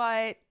one,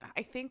 but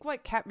I think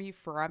what kept me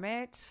from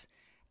it,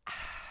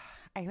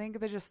 I think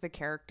that just the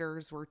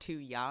characters were too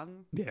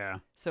young. Yeah.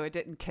 So it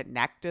didn't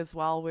connect as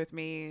well with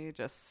me,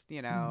 just,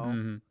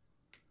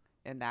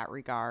 in that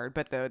regard.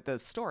 But the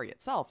story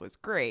itself was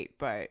great.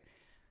 But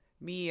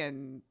me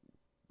and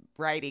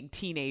writing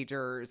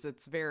teenagers,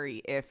 it's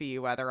very iffy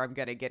whether I'm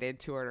going to get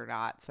into it or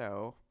not.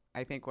 So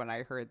I think when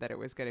I heard that it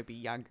was going to be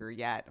younger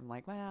yet, I'm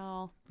like,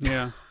 well,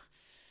 Yeah.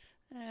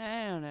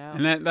 I don't know.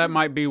 And that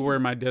might be where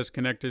my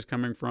disconnect is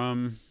coming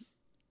from,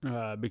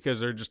 because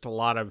there's just a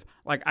lot of,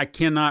 like, I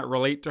cannot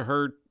relate to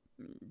her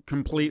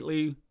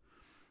completely,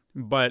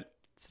 but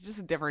It's just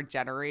a different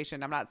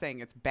generation. I'm not saying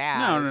it's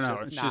bad. No.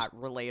 It's just not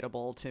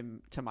relatable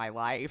to my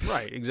life.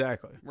 right,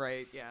 exactly.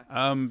 Right.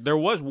 Yeah. There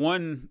was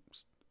one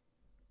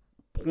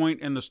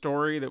point in the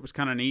story that was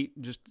kind of neat,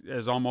 just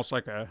as almost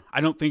like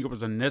I don't think it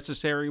was a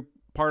necessary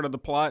part of the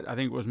plot. I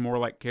think it was more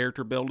like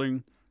character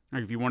building.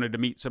 Like if you wanted to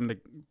meet some of the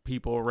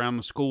people around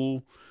the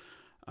school,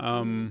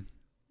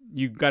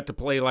 you got to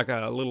play like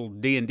a little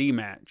D&D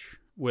match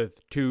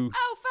with two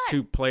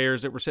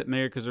players that were sitting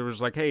there, because it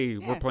was like, hey,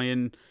 we're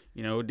playing,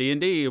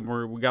 D&D,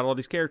 and we got all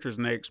these characters,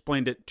 and they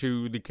explained it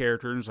to the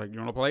character, and it's like, you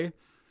want to play?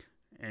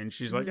 And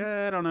she's like,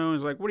 I don't know.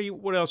 It's like,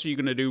 what else are you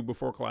going to do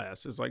before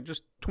class? It's like,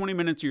 just 20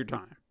 minutes of your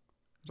time.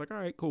 It's like, all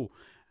right, cool.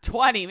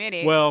 20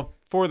 minutes. Well,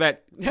 for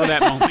that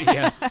moment,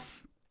 yeah.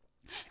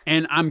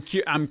 And I'm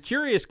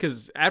curious,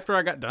 because after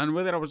I got done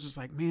with it, I was just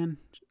like, man,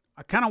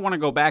 I kind of want to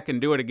go back and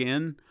do it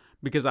again,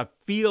 because I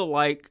feel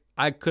like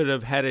I could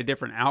have had a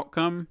different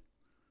outcome,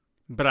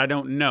 but I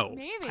don't know.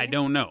 Maybe. I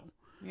don't know.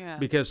 Yeah.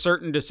 Because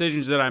certain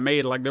decisions that I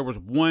made, like there was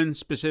one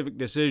specific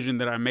decision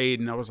that I made,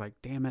 and I was like,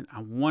 damn it,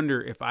 I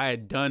wonder if I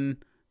had done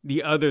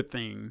the other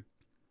thing,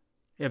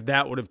 if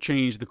that would have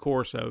changed the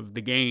course of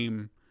the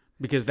game,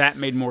 because that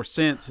made more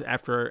sense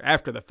after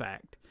the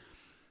fact.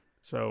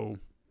 So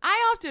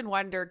I often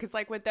wonder, because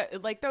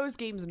with those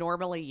games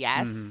normally,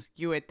 yes,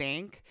 you would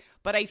think,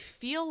 but I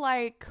feel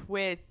like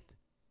with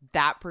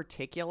that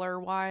particular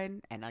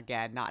one, and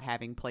again, not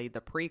having played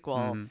the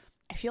prequel,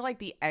 I feel like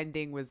the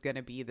ending was going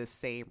to be the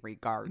same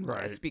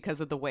regardless, because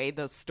of the way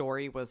the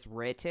story was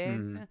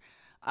written.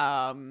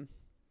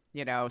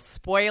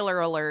 Spoiler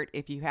alert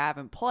if you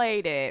haven't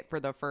played it for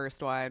the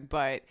first one,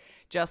 but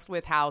just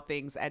with how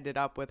things ended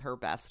up with her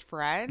best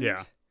friend.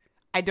 Yeah.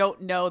 I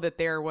don't know that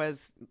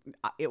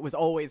it was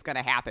always going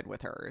to happen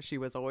with her. She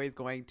was always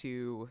going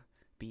to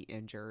be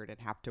injured and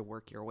have to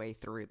work your way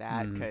through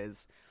that,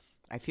 because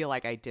I feel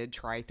like I did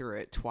try through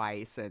it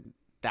twice and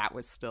that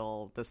was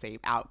still the same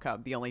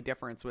outcome. The only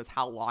difference was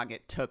how long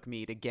it took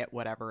me to get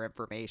whatever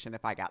information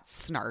if I got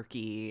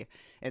snarky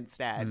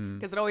instead,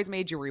 because it always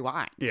made you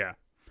rewind. Yeah.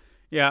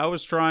 Yeah, I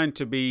was trying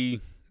to be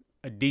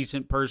a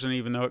decent person,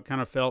 even though it kind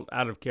of felt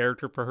out of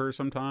character for her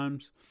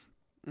sometimes.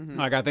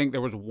 Like, I think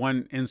there was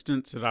one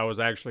instance that I was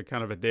actually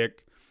kind of a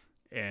dick,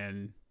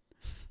 and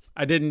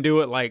I didn't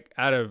do it like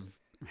out of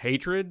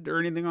hatred or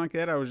anything like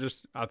that.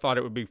 I thought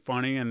it would be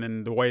funny, and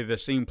then the way the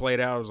scene played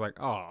out, I was like,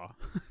 oh,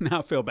 now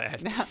I feel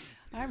bad.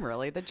 I'm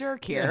really the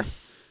jerk here. Yeah.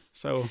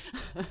 So,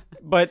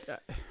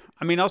 but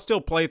I mean, I'll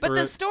still play through But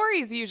the it.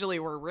 stories usually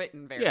were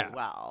written very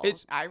well.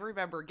 It's- I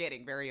remember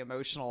getting very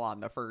emotional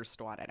on the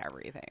first one and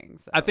everything.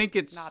 So I think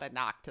it's not a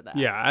knock to that.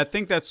 Yeah, I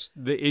think that's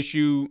the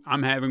issue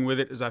I'm having with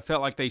it, is I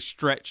felt like they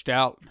stretched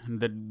out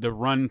the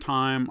run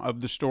time of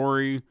the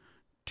story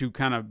to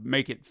kind of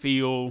make it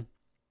feel,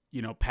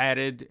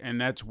 padded, and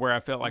that's where I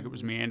felt like it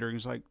was meandering.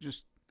 It's like,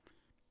 just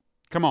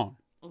come on.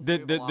 Let's The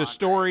move the along,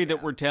 story right? that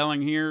Yeah. we're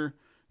telling here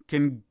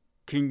can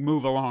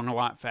move along a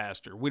lot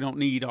faster. We don't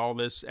need all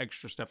this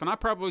extra stuff. And I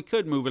probably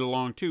could move it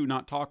along too,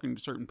 not talking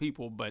to certain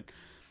people, but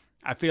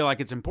I feel like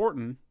it's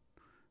important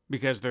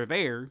because they're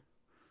there.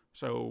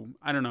 So,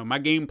 I don't know. My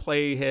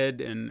gameplay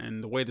head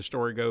and the way the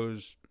story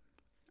goes,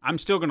 I'm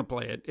still going to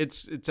play it.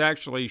 It's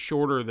actually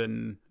shorter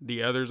than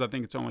the others. I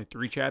think it's only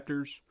 3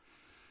 chapters.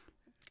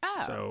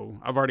 Oh. So,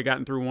 I've already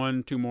gotten through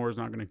 1. 2 more is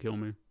not going to kill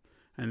me.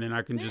 And then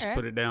I can just Alright.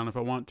 put it down if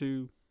I want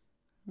to.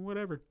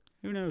 Whatever.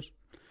 Who knows?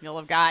 You'll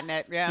have gotten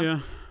it. Yeah. Yeah.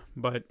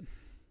 But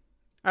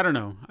I don't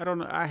know.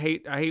 I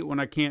hate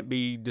when I can't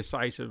be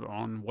decisive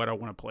on what I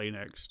want to play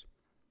next.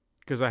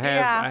 Because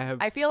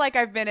I feel like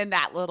I've been in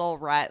that little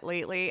rut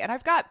lately, and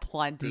I've got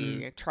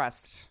plenty.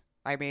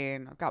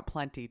 I've got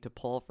plenty to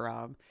pull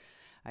from.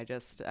 I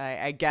guess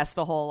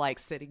the whole like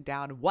sitting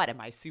down, what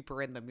am I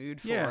super in the mood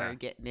for, and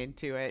getting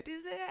into it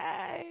is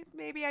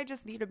maybe I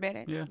just need a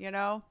minute.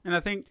 Yeah. And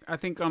I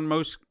think on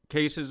most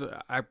cases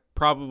I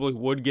probably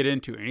would get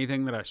into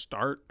anything that I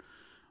start,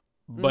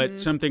 but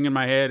something in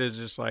my head is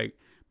just like,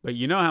 but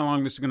you know how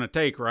long this is going to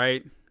take,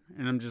 right?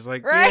 And I'm just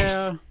like,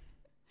 Right.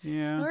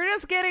 yeah. We're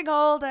just getting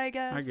old, I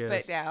guess. guess.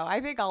 But no, I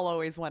think I'll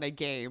always want a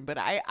game. But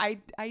I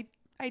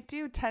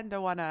do tend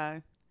to want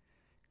to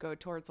go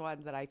towards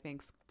one that I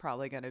think's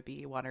probably going to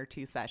be 1 or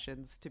 2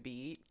 sessions to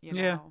beat. You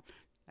know, Yeah.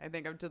 I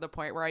think I'm to the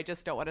point where I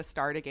just don't want to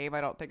start a game I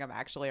don't think I'm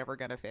actually ever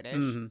going to finish.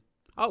 Mhm.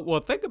 Oh, well,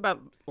 think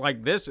about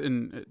like this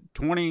in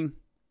 20,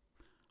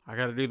 I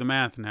got to do the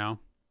math now.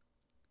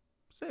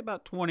 Say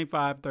about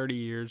 25, 30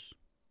 years,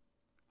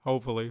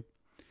 hopefully.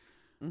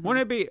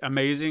 Wouldn't it be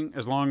amazing,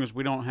 as long as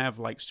we don't have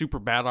like super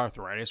bad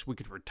arthritis, we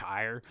could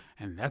retire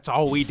and that's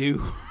all we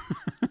do?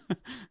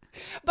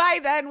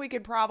 By then, we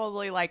could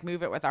probably like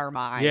move it with our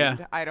mind. Yeah.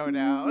 I don't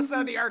know.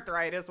 So the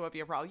arthritis won't be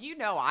a problem.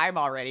 I'm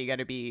already going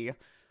to be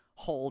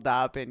holed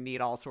up and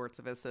need all sorts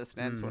of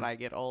assistance when I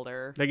get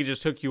older. They could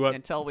just hook you up.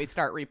 Until we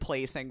start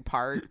replacing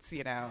parts,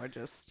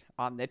 just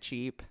on the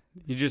cheap.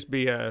 You just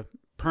be a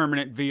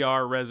permanent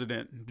VR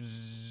resident.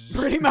 Bzzz.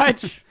 Pretty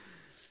much.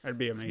 That'd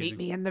be amazing. Meet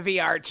me in the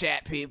VR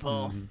chat,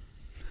 people.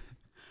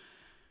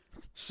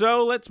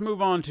 So let's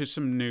move on to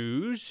some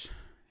news.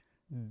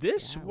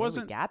 This What do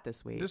wasn't we got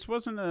this week? This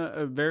wasn't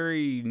a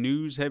very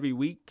news-heavy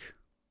week.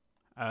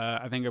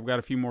 I think I've got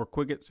a few more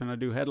quickets than I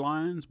do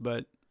headlines,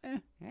 but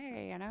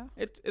Hey,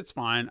 it's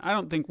fine. I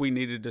don't think we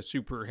needed a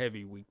super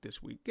heavy week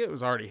this week. It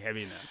was already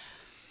heavy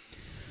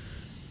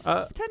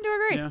enough. Tend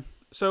to agree. Yeah.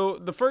 So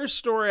the first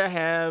story I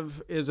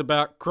have is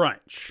about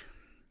crunch,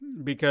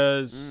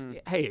 because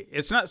hey,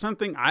 it's not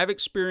something I've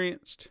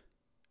experienced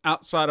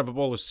outside of a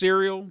bowl of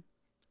cereal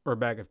or a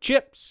bag of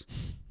chips.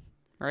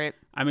 Right.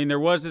 I mean, there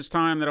was this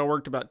time that I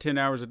worked about 10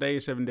 hours a day,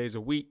 7 days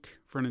a week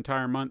for an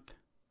entire month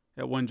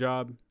at one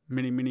job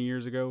many, many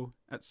years ago.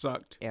 That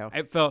sucked. Ew.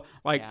 It felt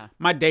like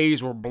my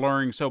days were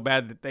blurring so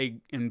bad that they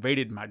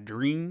invaded my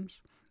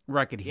dreams, where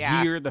I could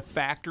hear the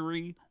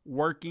factory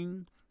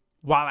working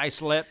while I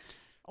slept.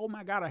 Oh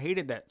my God, I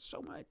hated that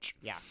so much.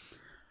 Yeah.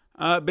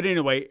 But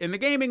anyway, in the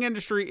gaming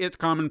industry, it's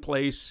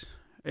commonplace,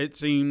 it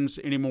seems,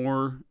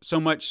 anymore. So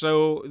much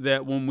so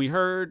that when we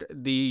heard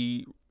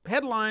the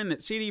headline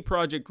that CD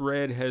Projekt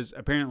Red has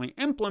apparently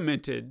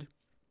implemented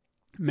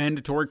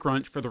mandatory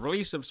crunch for the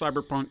release of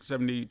Cyberpunk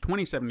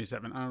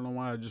 2077. I don't know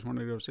why I just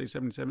wanted to go say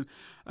 77.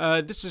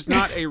 This is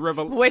not a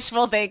revelation.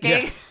 Wishful thinking.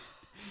 Yeah.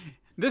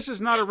 This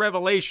is not a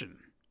revelation.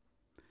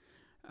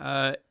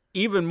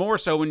 Even more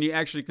so when you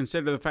actually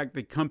consider the fact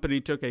the company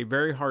took a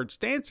very hard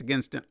stance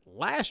against it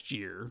last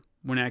year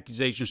when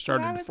accusations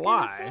started to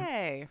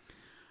fly.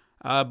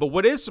 But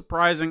what is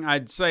surprising,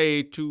 I'd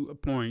say, to a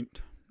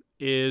point,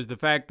 is the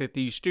fact that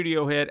the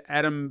studio head,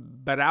 Adam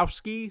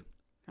Badowski,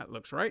 that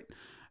looks right,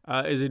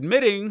 is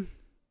admitting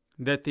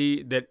that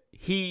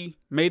he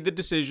made the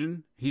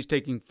decision. He's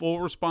taking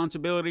full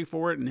responsibility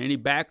for it and any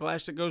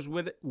backlash that goes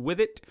with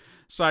it,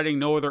 citing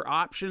no other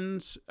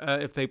options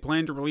if they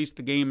plan to release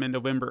the game in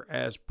November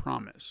as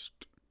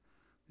promised.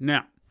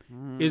 Now,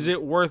 is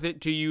it worth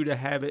it to you to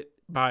have it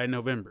by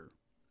November?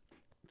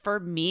 For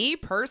me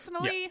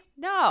personally,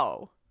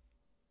 no.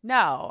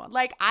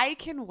 Like, I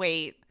can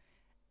wait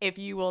if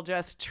you will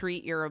just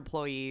treat your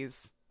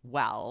employees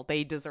well.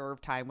 They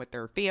deserve time with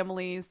their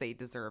families. They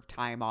deserve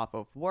time off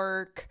of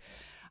work.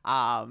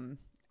 I'm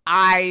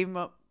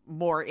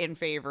more in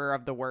favor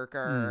of the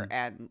worker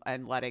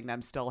and letting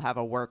them still have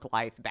a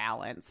work-life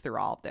balance through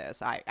all of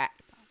this.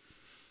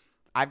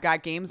 I've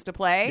got games to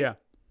play. Yeah.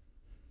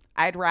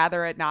 I'd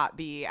rather it not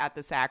be at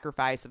the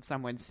sacrifice of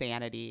someone's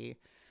sanity.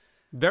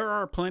 There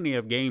are plenty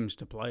of games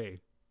to play.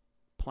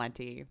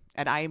 Plenty.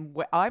 And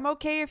I'm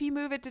okay if you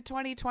move it to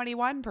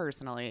 2021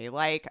 personally.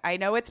 Like, I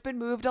know it's been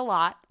moved a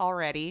lot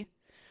already.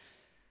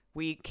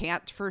 We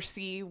can't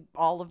foresee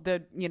all of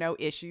the,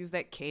 issues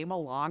that came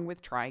along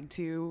with trying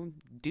to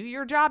do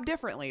your job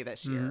differently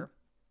this year.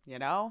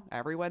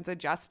 Everyone's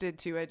adjusted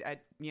to it,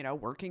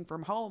 working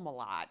from home a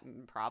lot,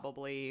 and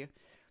probably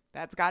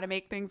that's got to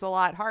make things a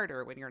lot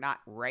harder when you're not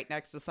right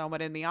next to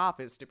someone in the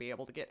office to be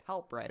able to get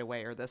help right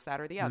away or this,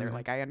 that, or the other.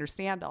 Like, I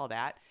understand all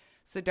that.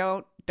 So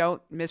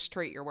don't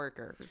mistreat your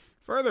workers.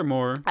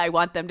 Furthermore, I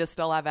want them to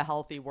still have a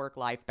healthy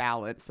work-life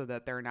balance so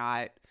that they're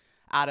not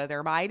out of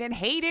their mind and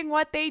hating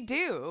what they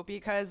do,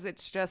 because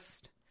it's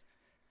just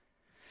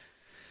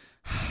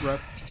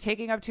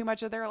taking up too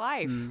much of their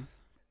life.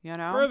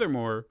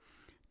 Furthermore,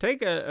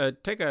 take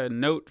a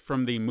note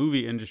from the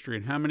movie industry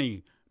and how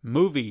many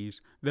movies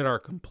that are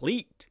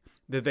complete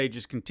that they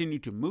just continue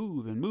to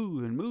move and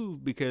move and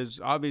move, because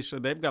obviously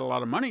they've got a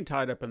lot of money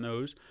tied up in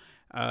those.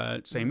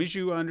 Same as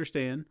you, I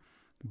understand.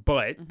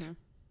 But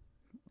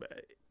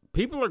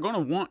people are going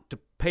to want to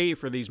pay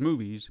for these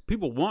movies.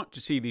 People want to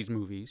see these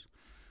movies.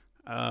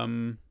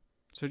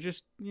 So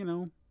just,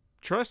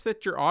 trust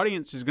that your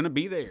audience is going to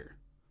be there.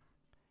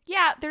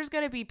 Yeah, there's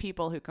going to be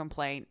people who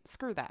complain.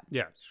 Screw them.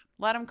 Yes.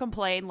 Let them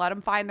complain. Let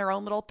them find their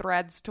own little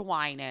threads to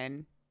whine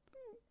in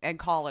and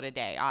call it a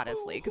day,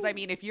 honestly. Because, I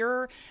mean, if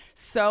you're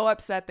so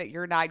upset that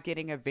you're not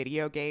getting a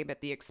video game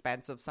at the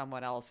expense of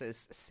someone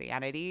else's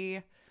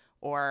sanity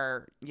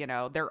or,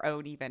 their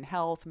own even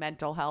health,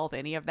 mental health,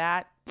 any of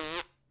that.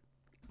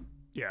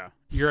 Yeah.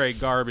 You're a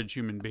garbage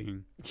human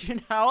being.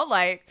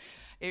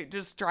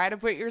 Just try to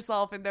put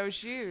yourself in those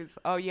shoes.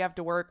 Oh, you have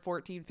to work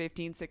 14,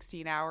 15,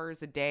 16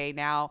 hours a day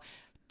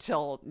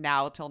till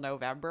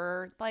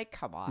November. Like,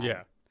 come on.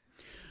 Yeah.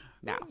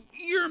 No.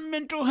 Your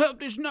mental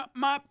health is not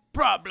my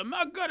problem.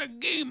 I got a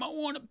game I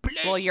want to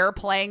play. Well, you're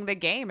playing the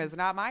game is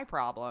not my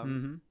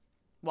problem.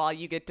 While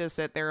you get to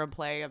sit there and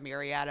play a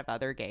myriad of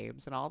other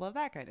games and all of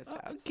that kind of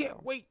stuff. I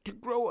can't wait to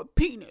grow a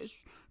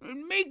penis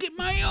and make it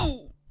my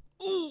own.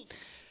 Ooh.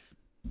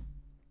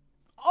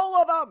 All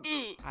of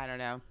them. I don't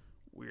know.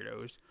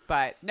 Weirdos.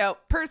 But no,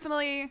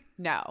 personally,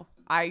 no.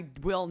 I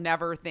will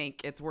never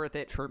think it's worth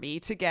it for me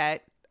to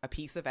get a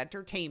piece of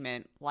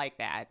entertainment like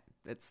that.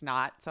 It's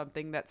not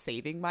something that's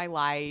saving my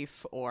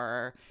life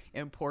or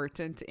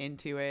important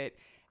into it.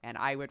 And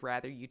I would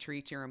rather you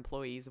treat your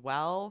employees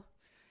well.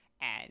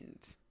 And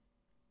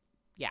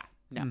yeah,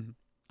 no.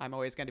 I'm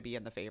always going to be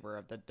in the favor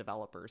of the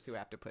developers who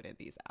have to put in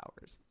these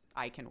hours.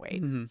 I can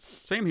wait.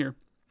 Same here.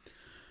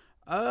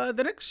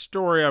 The next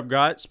story I've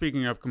got,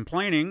 speaking of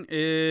complaining,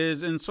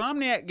 is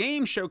Insomniac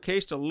Games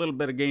showcased a little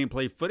bit of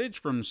gameplay footage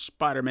from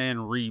Spider-Man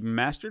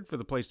Remastered for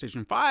the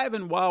PlayStation 5,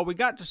 and while we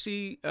got to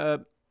see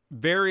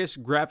various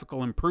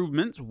graphical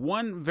improvements,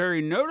 one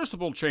very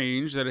noticeable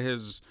change that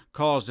has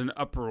caused an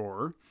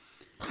uproar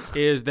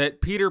is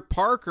that Peter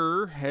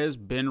Parker has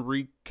been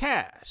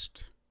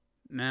recast.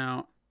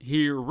 Now,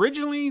 he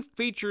originally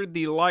featured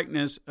the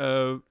likeness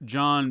of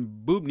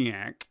John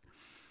Bubniak.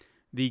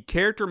 The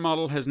character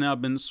model has now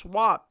been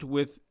swapped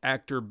with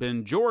actor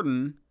Ben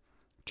Jordan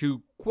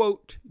to,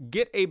 quote,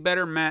 get a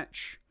better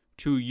match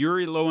to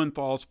Yuri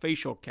Lowenthal's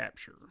facial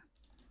capture.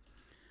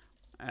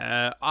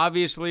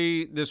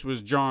 Obviously, this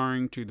was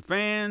jarring to the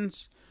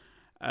fans.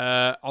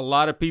 A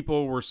lot of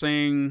people were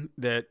saying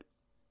that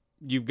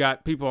you've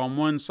got people on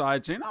one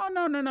side saying, oh,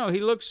 no, he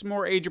looks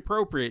more age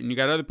appropriate. And you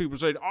got other people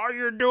saying, all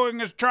you're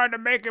doing is trying to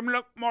make him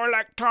look more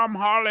like Tom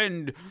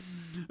Holland.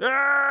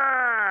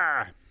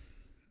 Ah!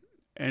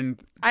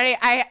 And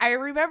I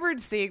remembered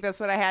seeing this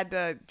when I had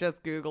to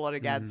just Google it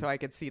again so I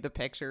could see the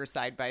picture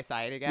side by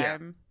side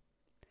again.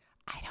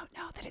 Yeah. I don't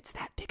know that it's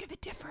that big of a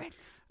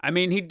difference. I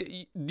mean,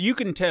 you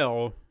can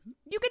tell.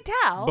 You can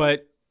tell.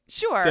 But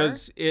sure.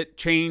 Does it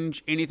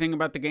change anything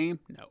about the game?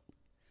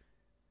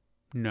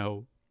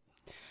 No.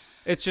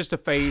 It's just a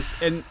face.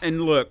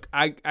 And look,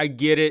 I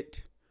get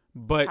it.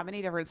 But how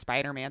many different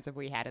Spider-Mans have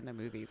we had in the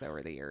movies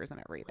over the years and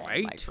everything?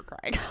 Right? Like, for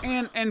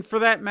crying. and for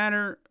that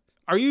matter,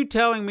 are you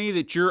telling me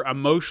that you're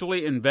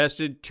emotionally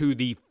invested to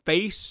the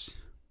face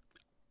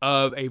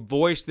of a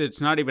voice that's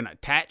not even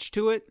attached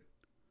to it?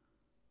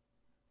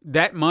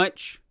 That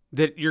much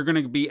that you're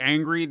going to be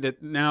angry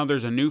that now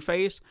there's a new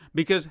face?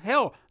 Because,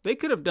 hell, they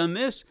could have done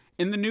this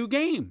in the new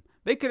game.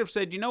 They could have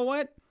said, you know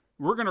what?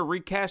 We're going to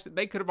recast it.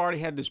 They could have already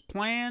had this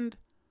planned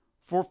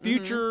for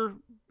future.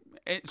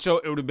 So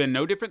it would have been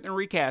no different than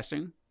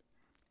recasting.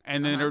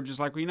 And then they're just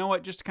like, well, you know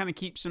what? Just to kind of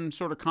keep some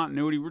sort of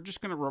continuity, we're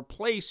just going to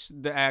replace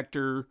the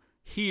actor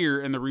here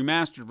in the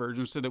remastered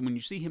version so that when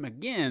you see him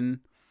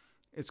again,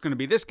 it's going to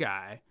be this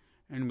guy.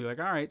 And be like,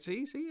 all right,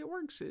 see, it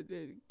works. It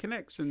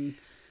connects. And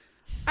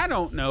I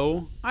don't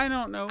know. I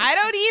don't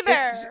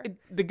either.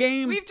 The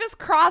game. We've just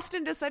crossed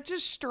into such a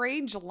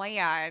strange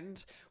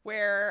land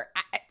where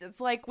it's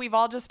like we've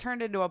all just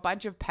turned into a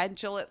bunch of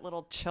petulant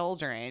little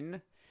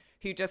children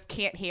who just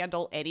can't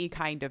handle any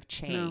kind of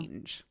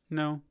change.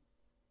 No.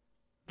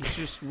 It's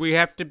just we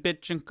have to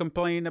bitch and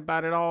complain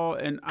about it all,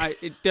 and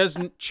it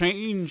doesn't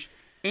change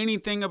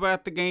anything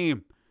about the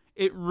game.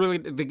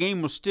 The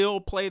game will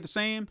still play the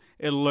same.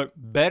 It'll look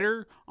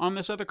better on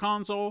this other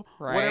console,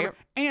 right? Whatever.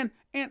 And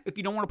if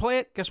you don't want to play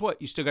it, guess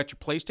what? You still got your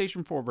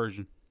PlayStation 4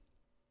 version.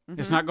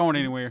 It's not going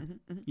anywhere.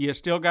 You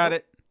still got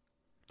it.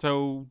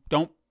 So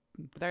don't.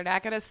 They're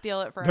not going to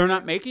steal it from They're you.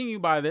 not making you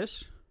buy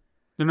this.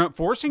 They're not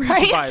forcing you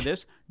to buy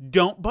this.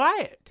 Don't buy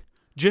it.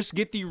 Just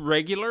get the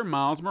regular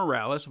Miles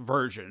Morales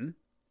version.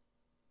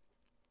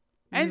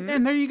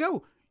 And there you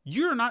go.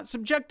 You're not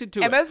subjected to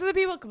it. And most of the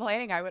people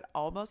complaining, I would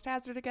almost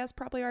hazard a guess,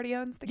 probably already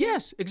owns the game.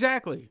 Yes,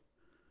 exactly.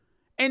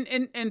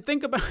 And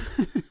think about.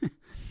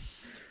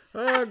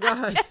 Oh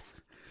God.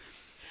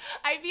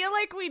 I feel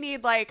like we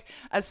need like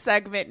a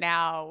segment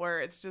now where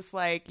it's just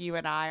like you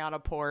and I on a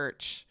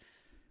porch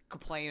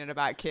complaining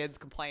about kids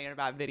complaining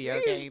about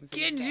video games.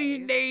 Kids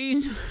these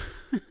days.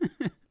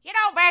 You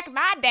know, back in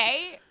my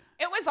day,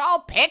 it was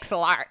all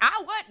pixel art. I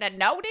wouldn't have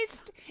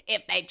noticed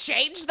if they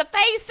changed the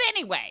face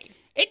anyway.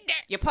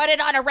 You put it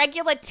on a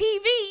regular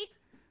TV,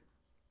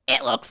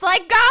 it looks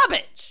like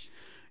garbage.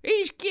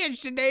 These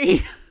kids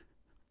today,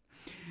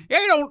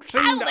 they don't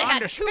seem I to only had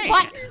understand. 2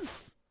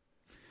 buttons.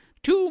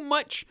 Too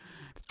much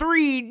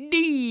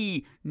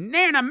 3D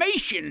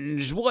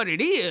animation's what it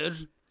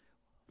is.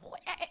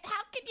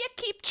 How can you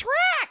keep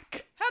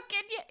track? How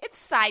can you? It's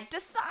side to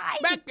side.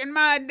 Back in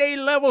my day,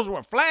 levels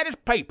were flat as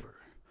paper.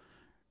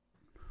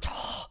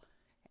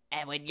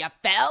 And when you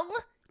fell,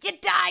 you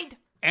died.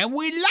 And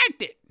we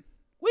liked it.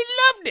 We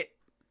loved it.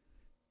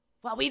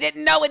 Well, we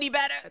didn't know any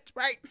better. That's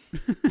right.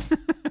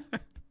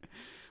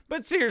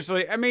 But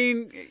seriously, I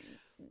mean,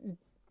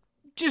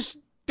 just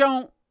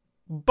don't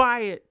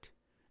buy it.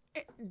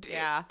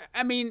 Yeah.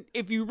 I mean,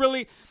 if you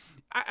really,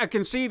 I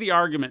can see the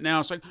argument now.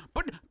 It's like,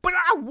 but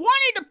I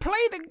wanted to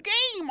play the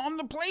game on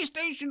the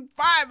PlayStation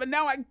 5 and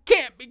now I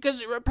can't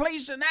because it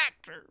replaced an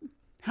actor.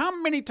 How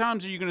many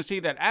times are you going to see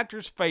that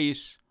actor's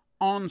face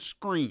on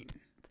screen?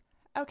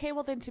 Okay,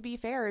 well then to be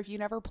fair, if you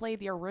never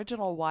played the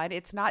original one,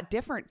 it's not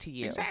different to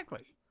you.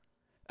 Exactly.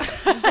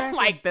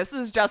 Like this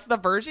is just the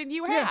version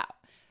you have.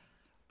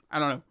 I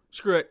don't know.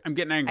 Screw it. I'm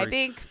getting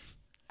angry.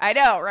 I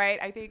know, right?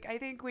 I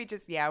think we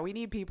just we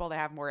need people to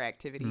have more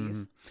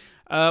activities.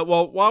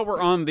 Well, while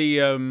we're on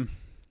the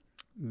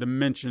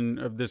mention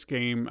of this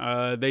game,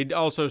 they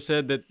also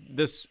said that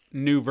this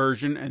new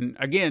version, and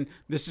again,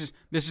 this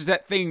is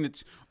that thing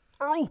that's,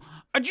 I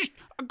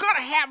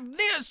gotta have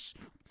this,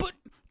 but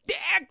the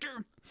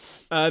actor.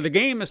 The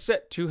game is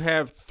set to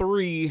have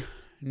 3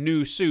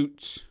 new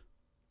suits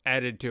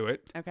added to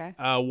it. Okay.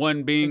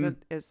 One being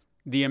is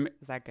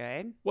that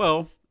good?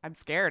 Well, I'm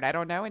scared. I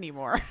don't know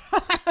anymore.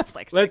 It's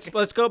like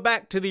let's go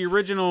back to the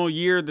original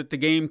year that the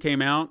game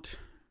came out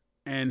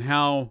and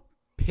how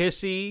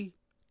pissy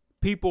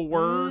people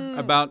were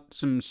about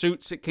some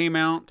suits that came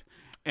out,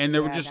 and they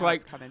were just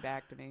like, it's coming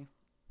back to me.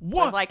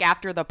 What? It was like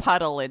after the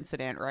puddle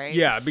incident, right?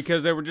 Yeah,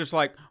 because they were just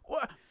like,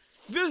 what?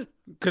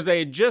 Because they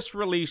had just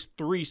released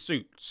 3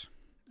 suits.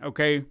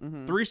 Okay,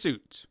 3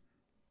 suits,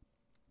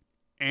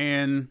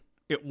 and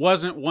it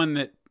wasn't one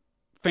that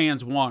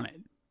fans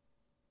wanted.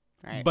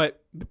 Right.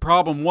 But the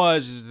problem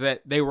is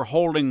that they were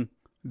holding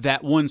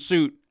that one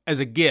suit as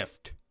a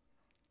gift.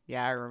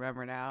 Yeah, I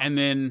remember now. And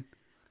then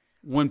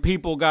when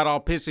people got all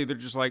pissy, they're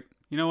just like,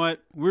 you know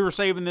what? We were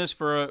saving this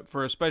for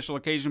a special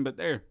occasion, but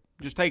there,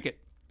 just take it.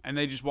 And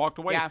they just walked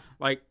away. Yeah.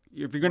 Like,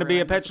 if you're going to be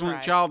a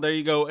petulant child, there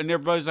you go. And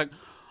everybody's like,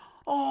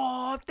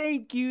 oh,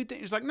 thank you.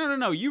 It's like,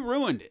 no, you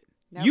ruined it.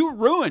 Nope. You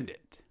ruined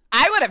it.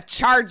 I would have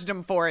charged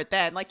them for it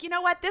then. Like, you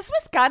know what? This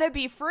was going to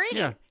be free.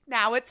 Yeah.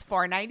 Now it's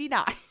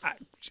 $4.99.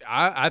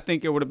 I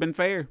think it would have been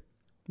fair.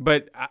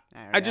 But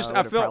I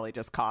felt probably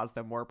just caused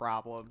them more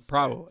problems.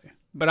 Probably.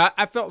 But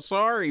I felt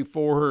sorry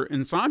for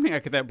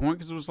Insomniac at that point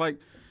because it was like,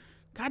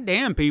 God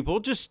damn, people,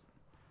 just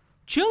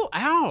chill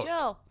out.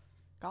 Chill.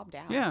 Calm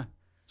down. Yeah.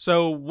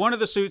 So one of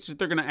the suits that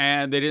they're going to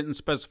add, they didn't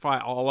specify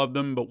all of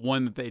them, but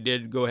one that they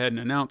did go ahead and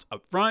announce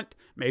up front,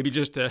 maybe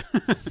just to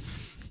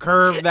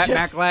curve that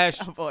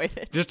backlash. Avoid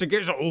it. Just to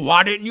get, so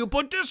why didn't you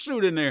put this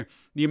suit in there?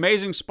 The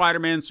Amazing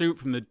Spider-Man suit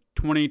from the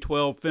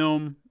 2012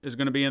 film is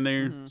going to be in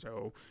there. Mm-hmm.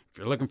 So if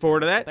you're looking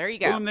forward to that, there you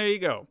go. Boom, there you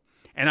go.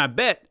 And I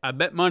bet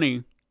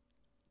money,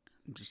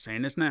 I'm just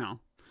saying this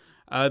now,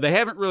 they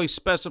haven't really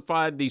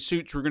specified the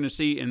suits we're going to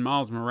see in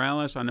Miles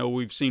Morales. I know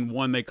we've seen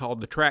one they called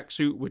the track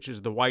suit, which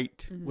is the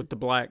white with the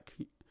black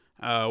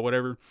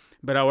whatever.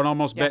 But I would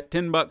almost bet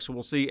 $10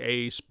 we'll see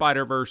a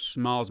Spider-Verse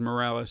Miles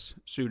Morales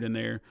suit in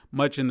there,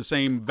 much in the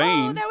same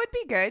vein. Oh, that would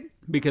be good.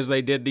 Because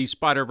they did the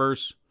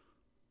Spider-Verse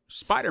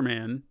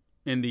Spider-Man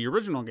in the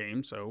original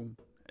game, so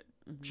it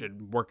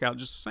should work out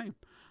just the same.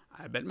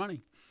 I bet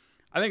money.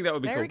 I think that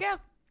would be cool. There we go.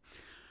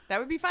 That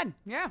would be fun.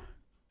 Yeah.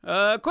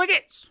 Quick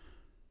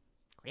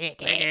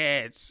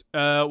Hits.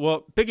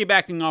 Well,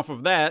 piggybacking off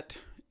of that,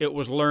 it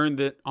was learned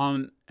that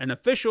on an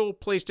official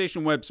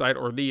PlayStation website,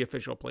 or the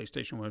official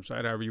PlayStation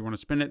website, however you want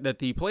to spin it, that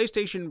the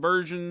PlayStation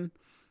version,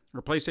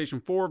 or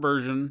PlayStation 4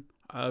 version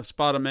of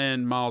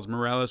Spider-Man Miles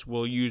Morales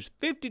will use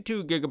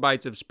 52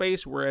 gigabytes of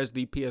space, whereas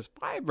the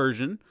PS5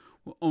 version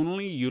will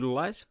only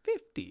utilize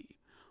 50.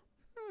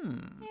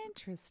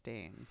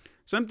 Interesting.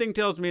 Something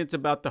tells me it's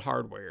about the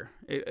hardware.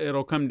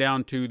 It'll come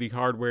down to the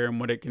hardware and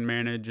what it can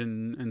manage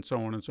and so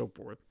on and so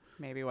forth.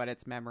 Maybe what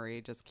its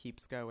memory just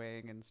keeps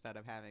going instead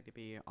of having to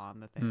be on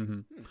the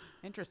thing.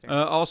 Interesting.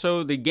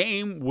 Also, the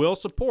game will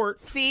support...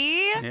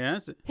 See?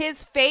 Yes.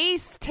 His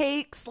face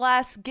takes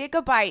less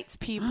gigabytes,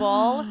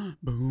 people.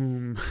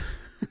 Boom.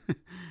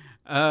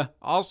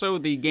 Also,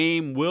 the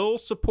game will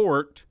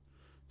support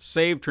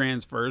save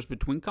transfers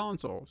between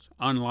consoles,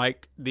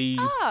 unlike the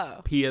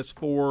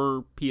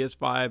PS4,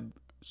 PS5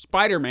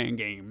 Spider-Man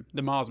game.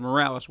 The Miles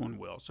Morales one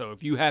will. So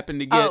if you happen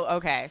to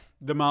get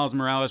the Miles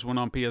Morales one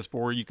on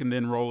PS4, you can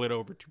then roll it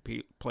over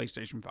to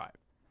PlayStation 5.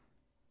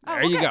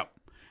 There you go.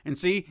 And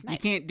see, you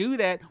can't do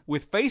that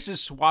with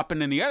faces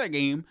swapping in the other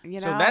game. You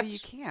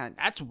can't.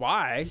 That's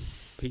why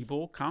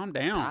people calm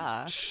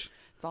down. It's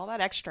all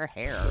that extra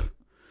hair.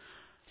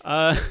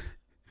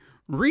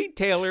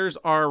 Retailers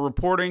are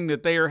reporting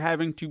that they are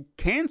having to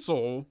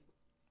cancel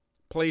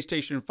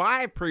PlayStation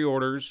 5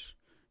 pre-orders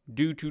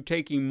due to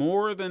taking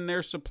more than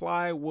their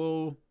supply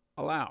will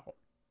allow.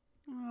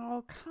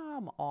 Oh,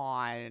 come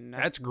on.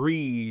 That's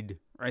greed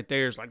right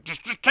there. It's like,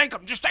 just take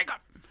them, just take them.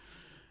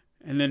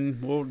 And then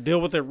we'll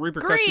deal with the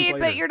repercussions later.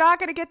 But you're not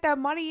going to get that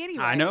money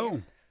anyway. I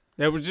know.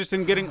 That was just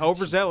in getting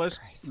overzealous.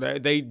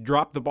 They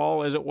dropped the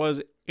ball as it was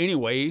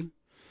anyway.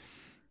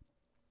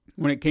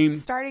 When it came...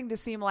 It's starting to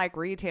seem like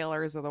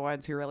retailers are the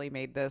ones who really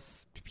made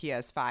this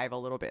PS5 a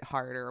little bit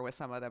harder, with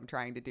some of them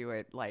trying to do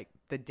it like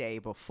the day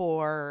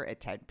before at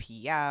 10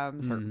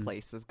 p.m. Certain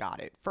places got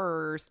it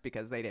first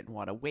because they didn't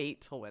want to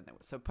wait till when it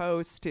was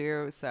supposed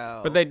to.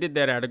 But they did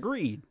that out of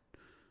greed.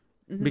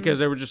 Because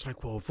they were just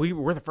like, well, if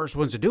we're the first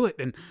ones to do it,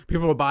 then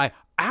people will buy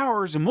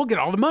ours and we'll get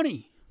all the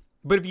money.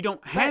 But if you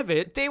don't have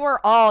it... They were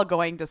all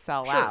going to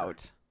sell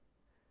out.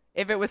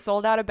 If it was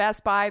sold out of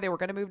Best Buy, they were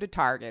going to move to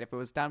Target. If it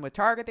was done with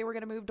Target, they were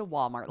going to move to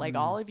Walmart. Like,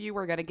 all of you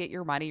were going to get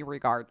your money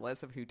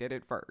regardless of who did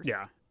it first.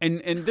 Yeah. And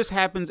this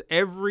happens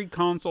every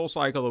console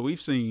cycle that we've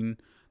seen.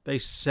 They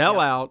sell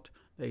out.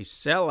 They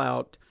sell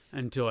out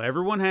until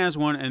everyone has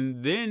one.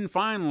 And then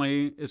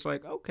finally, it's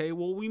like, okay,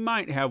 well, we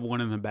might have one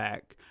in the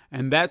back.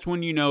 And that's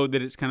when you know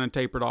that it's kind of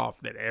tapered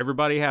off, that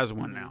everybody has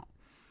one now.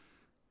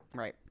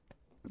 Right.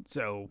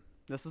 So...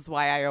 This is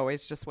why I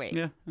always just wait.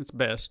 Yeah, it's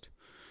best.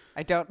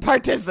 I don't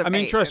participate. I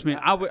mean, trust me,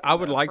 I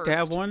would like to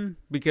have one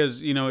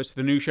because, you know, it's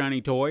the new shiny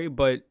toy,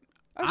 but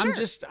I'm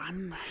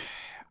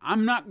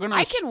not going to...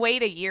 I can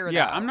wait a year, though.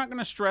 Yeah, I'm not going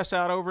to stress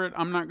out over it.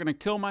 I'm not going to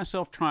kill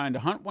myself trying to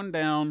hunt one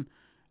down.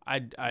 I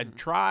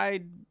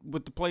tried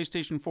with the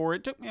PlayStation 4.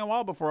 It took me a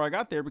while before I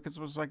got there because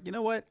I was like, you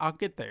know what? I'll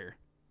get there.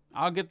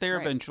 I'll get there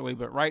eventually,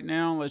 but right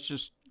now,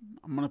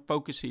 I'm going to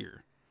focus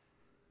here.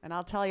 And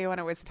I'll tell you, when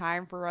it was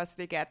time for us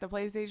to get the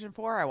PlayStation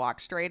 4, I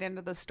walked straight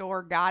into the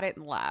store, got it,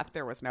 and left.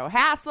 There was no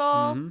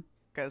hassle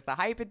because the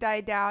hype had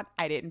died down.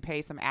 I didn't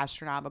pay some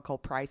astronomical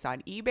price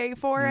on eBay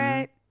for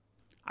it.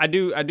 I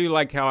do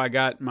like how I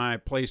got my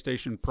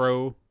PlayStation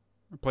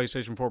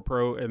 4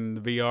 Pro and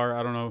the VR.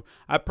 I don't know.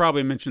 I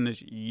probably mentioned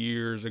this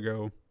years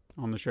ago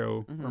on the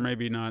show, or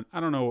maybe not. I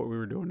don't know what we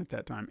were doing at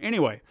that time.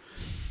 Anyway,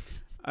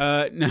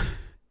 no,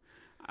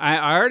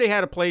 I already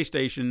had a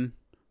PlayStation,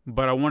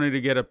 but I wanted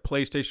to get a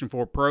PlayStation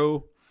 4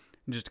 Pro,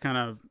 just to kind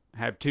of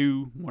have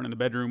two, one in the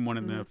bedroom, one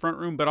in the front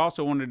room, but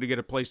also wanted to get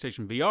a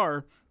PlayStation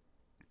VR.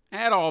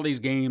 Add all these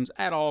games,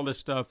 add all this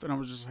stuff, and I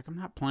was just like, I'm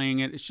not playing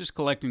it. It's just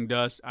collecting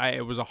dust.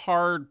 It was a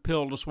hard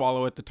pill to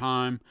swallow at the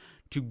time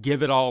to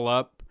give it all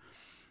up.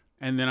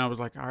 And then I was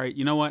like, all right,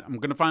 you know what? I'm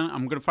gonna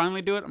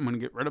finally do it. I'm gonna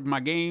get rid of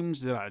my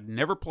games that I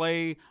never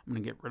play. I'm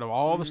gonna get rid of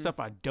all the stuff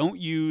I don't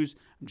use.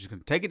 I'm just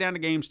gonna take it down to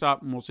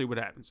GameStop and we'll see what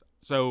happens.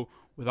 So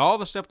with all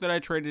the stuff that I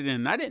traded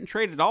in, I didn't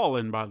trade it all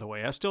in, by the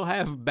way. I still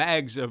have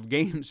bags of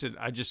games that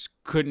I just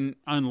couldn't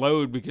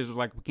unload because it was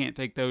like, we can't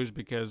take those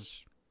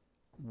because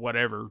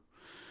whatever.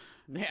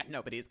 Yeah,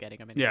 nobody's getting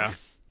them anyway. Yeah.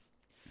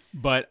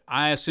 But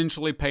I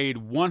essentially paid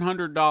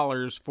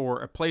 $100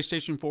 for a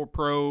PlayStation 4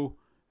 Pro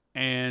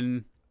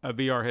and a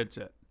VR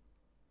headset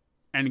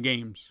and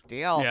games.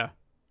 Deal. Yeah.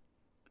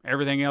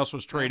 Everything else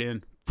was trade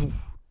in.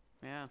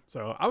 Yeah.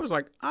 So I was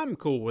like, I'm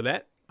cool with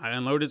that. I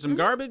unloaded some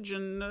garbage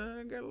and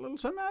got a little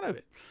something out of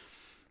it.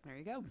 There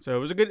you go. So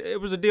it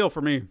was a deal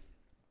for me.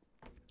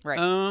 Right.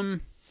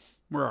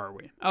 Where are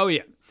we? Oh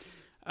yeah.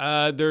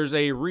 There's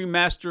a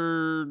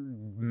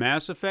remastered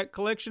Mass Effect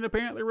collection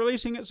apparently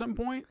releasing at some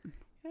point.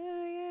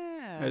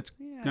 Yeah. It's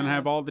going to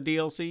have all the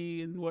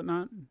DLC and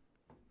whatnot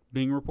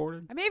being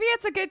reported. Maybe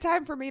it's a good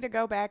time for me to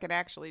go back and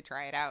actually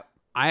try it out.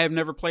 I have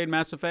never played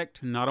Mass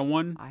Effect, not a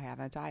one. I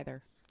haven't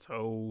either.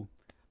 So,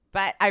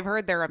 But I've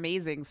heard they're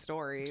amazing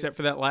stories. except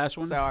for that last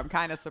one. So I'm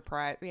kind of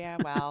surprised. Yeah,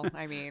 well,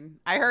 I mean,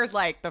 I heard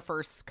like the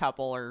first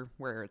couple are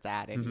where it's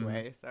at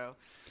anyway. So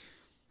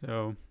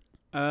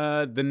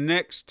The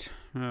next,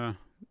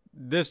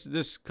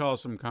 this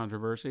caused some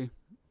controversy.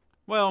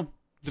 Well,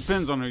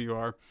 depends on who you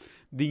are.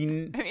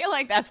 I feel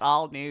like that's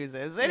all news,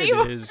 isn't it?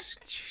 It is.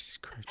 Jesus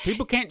Christ.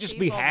 People can't just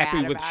be People happy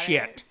mad with about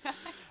shit.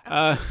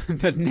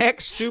 The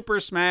next Super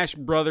Smash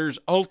Brothers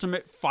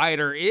Ultimate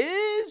Fighter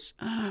is,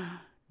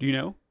 do you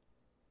know?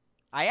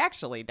 I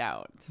actually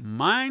don't.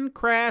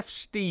 Minecraft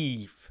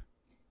Steve.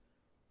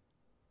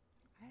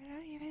 I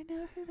don't even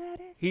know who that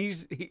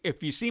is.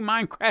 If you see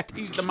Minecraft,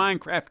 he's the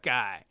Minecraft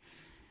guy.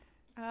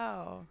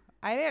 Oh,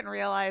 I didn't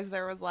realize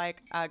there was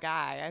like a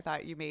guy. I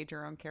thought you made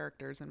your own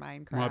characters in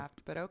Minecraft, Well,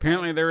 but okay.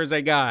 Apparently there is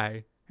a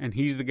guy, and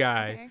he's the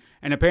guy. Okay.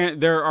 And apparently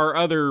there are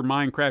other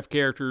Minecraft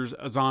characters,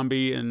 a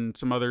zombie and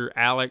some other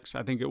Alex,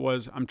 I think it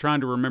was. I'm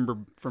trying to remember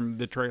from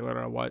the trailer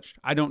that I watched.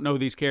 I don't know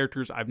these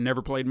characters. I've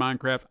never played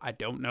Minecraft. I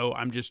don't know.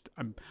 I'm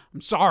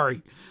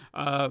sorry.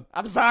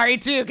 I'm sorry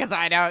too, because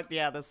I don't.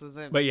 Yeah, this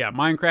isn't. But yeah,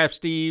 Minecraft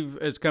Steve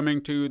is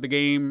coming to the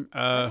game,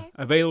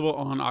 available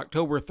on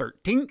October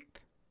 13th.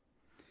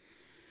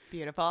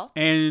 Beautiful.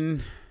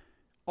 And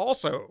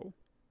also,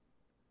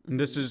 and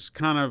this is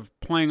kind of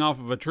playing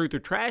off of a Truth or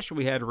Trash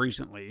we had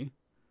recently.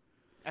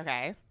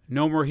 Okay.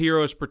 No More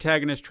Heroes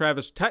protagonist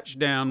Travis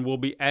Touchdown will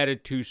be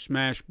added to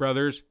Smash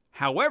Brothers.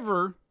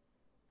 However,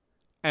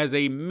 as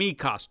a Mii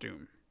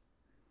costume,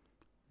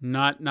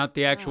 not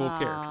the actual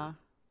character.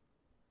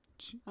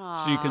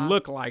 So you can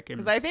look like him.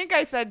 Because I think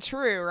I said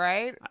true,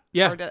 right?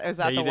 Yeah. Or is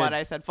that Yeah, the you one did.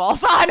 I said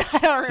false on? I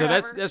don't So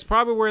remember. that's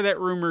probably where that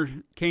rumor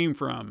came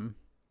from.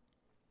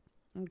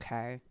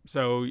 Okay.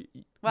 So you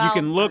Well,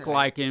 can look alright.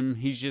 like him.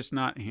 He's just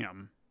not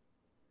him.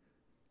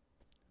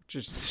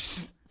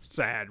 Just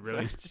sad,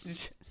 really. So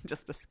it's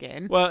just a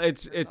skin. Well,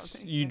 it's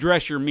something, you yeah.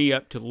 dress your me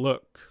up to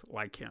look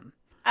like him.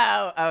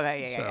 Oh,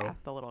 okay, yeah. So-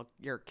 The little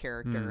your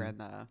character and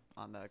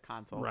on the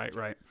console.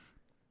 Right.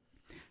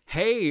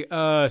 Hey,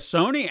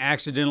 Sony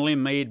accidentally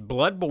made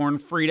Bloodborne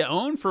free to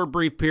own for a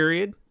brief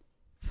period.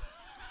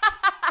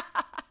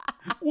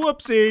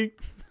 Whoopsie.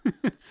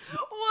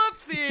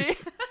 Whoopsie.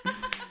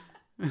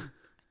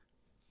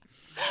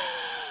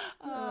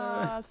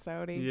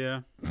 Sony.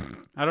 Yeah.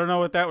 I don't know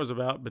what that was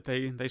about, but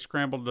they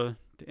scrambled to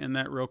end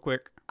that real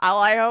quick.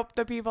 I hope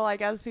the people, I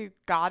guess, who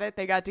got it,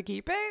 they got to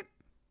keep it.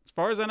 As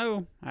far as I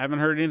know, I haven't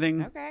heard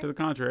anything Okay. to the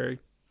contrary.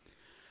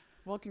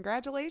 Well,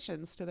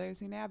 congratulations to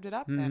those who nabbed it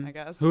up then, I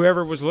guess.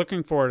 Whoever was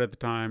looking for it at the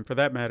time, for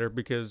that matter,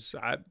 because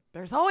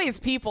There's always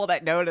people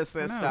that notice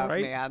this I know, stuff,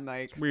 right? man.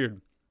 Like, weird.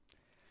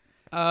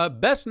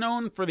 Best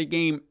known for the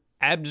game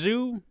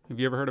Abzu. Have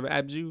you ever heard of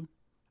Abzu?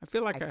 I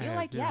feel like I I feel have,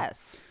 like yeah.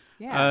 yes.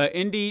 Yeah.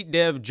 Indie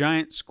dev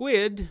Giant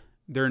Squid,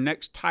 their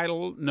next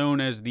title,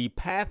 known as The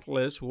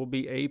Pathless, will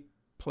be a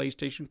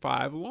PlayStation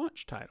 5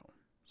 launch title.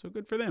 So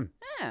good for them.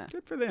 Yeah.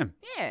 Good for them.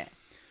 Yeah.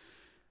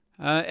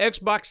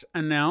 Xbox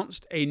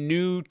announced a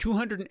new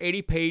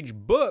 280-page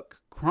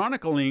book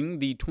chronicling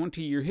the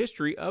 20-year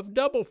history of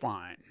Double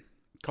Fine,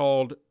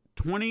 called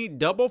 20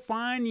 Double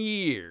Fine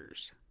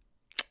Years.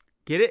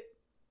 Get it?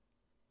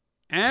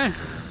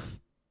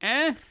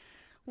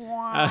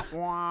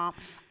 Womp,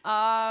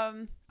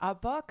 womp. A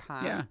book,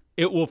 huh? Yeah.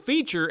 It will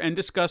feature and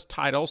discuss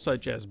titles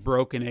such as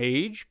Broken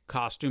Age,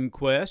 Costume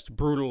Quest,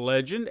 Brutal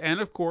Legend, and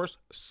of course,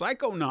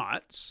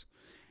 Psychonauts.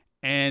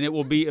 And it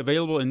will be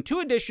available in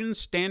 2 editions,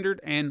 Standard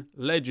and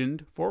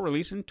Legend, for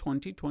release in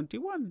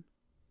 2021.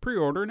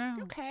 Pre-order now.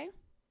 Okay.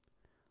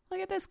 Look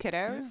at this,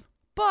 kiddos.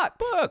 Books.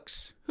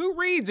 Books. Who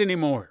reads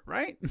anymore,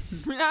 right?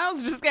 I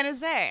was just gonna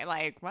say,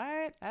 like,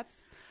 what?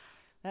 That's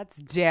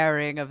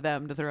daring of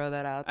them to throw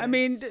that out there. I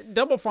mean,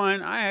 Double Fine,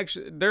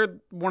 they're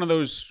one of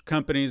those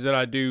companies that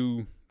I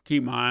do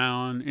keep my eye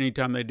on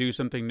anytime they do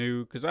something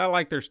new, because I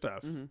like their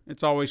stuff.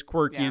 It's always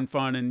quirky Yeah. and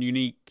fun and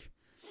unique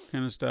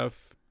kind of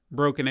stuff.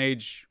 Broken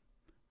Age,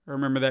 I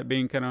remember that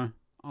being kind of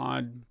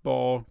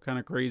oddball, kind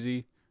of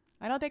crazy.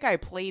 I don't think I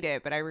played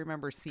it, but I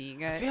remember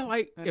seeing it. I feel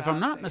like, if enough, I'm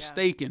not but yeah.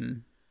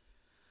 mistaken,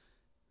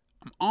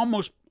 I'm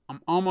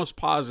almost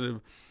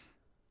positive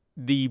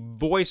the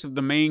voice of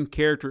the main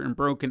character in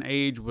Broken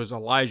Age was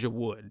Elijah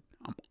Wood.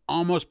 I'm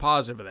almost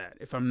positive of that,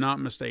 if I'm not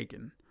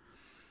mistaken.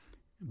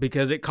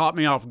 Because it caught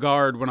me off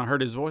guard when I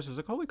heard his voice. I was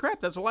like, holy crap,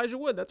 that's Elijah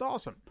Wood. That's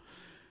awesome.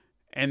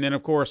 And then,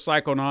 of course,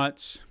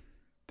 Psychonauts.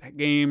 That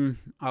game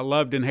I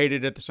loved and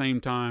hated at the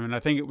same time. And I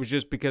think it was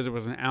just because it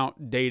was an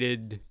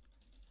outdated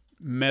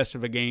mess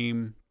of a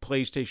game.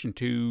 PlayStation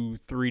 2,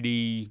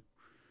 3D,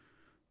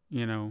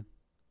 you know.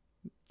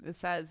 It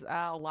says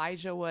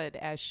Elijah Wood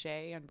as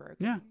Shay and Broken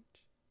Yeah. Age.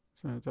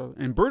 So it's all,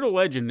 and Brutal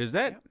Legend, is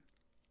that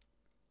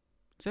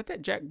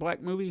that Jack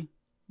Black movie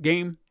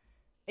game?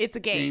 It's a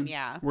game,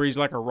 yeah. Where he's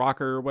like a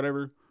rocker or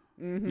whatever.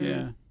 Mm-hmm.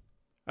 Yeah.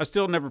 I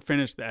still never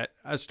finished that.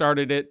 I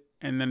started it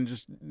and then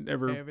just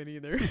never. I haven't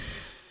either.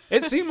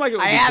 It seemed like it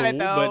would I be have it cool,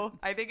 though.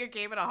 I think it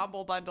came in a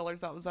Humble Bundle or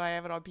something, so I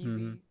have it on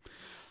PC.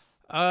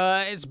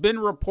 but it's been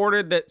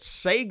reported that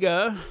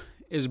Sega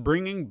is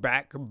bringing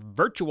back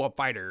Virtua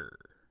Fighter.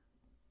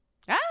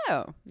 Oh,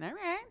 all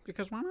right.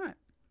 Because why not?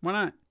 Why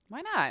not?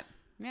 Why not?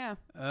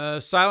 Yeah.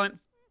 Silent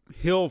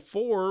Hill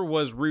 4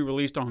 was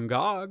re-released on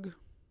GOG.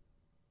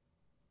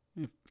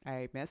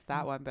 I missed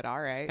that one, but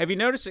all right. Have you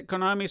noticed that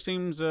Konami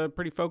seems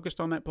pretty focused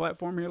on that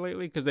platform here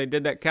lately? Because they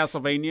did that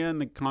Castlevania and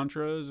the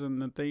Contras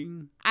and the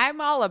thing. I'm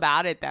all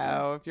about it,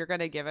 though. If you're going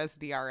to give us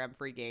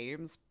DRM-free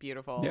games,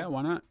 beautiful. Yeah,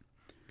 why not?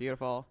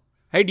 Beautiful.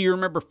 Hey, do you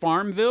remember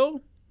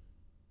Farmville?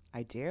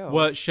 I do.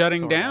 Well,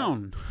 shutting Sort of.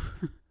 down.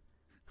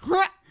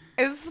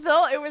 It was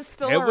still It was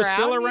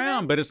still around,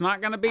 even? but it's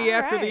not going to be All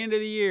after the right. end of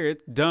the year.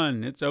 It's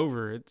done. It's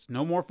over. It's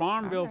no more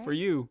Farmville right. for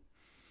you.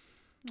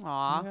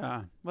 Aw.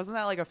 Yeah, Wasn't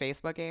that like a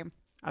Facebook game?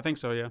 I think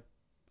so, yeah.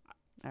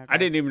 Okay. I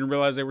didn't even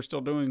realize they were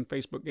still doing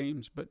Facebook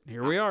games, but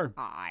here we are.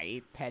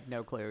 I had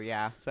no clue.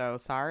 Yeah. So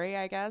sorry,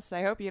 I guess.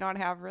 I hope you don't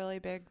have really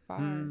big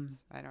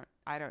farms.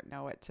 I don't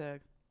know what to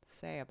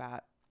say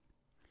about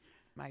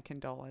my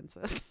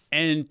condolences.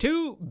 And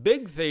two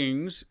big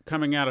things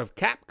coming out of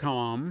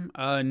Capcom.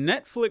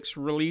 Netflix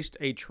released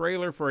a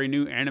trailer for a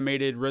new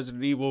animated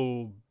Resident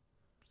Evil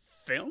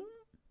film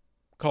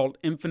called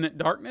Infinite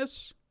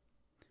Darkness.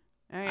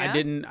 Oh,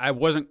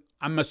 yeah?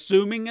 I'm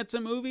assuming it's a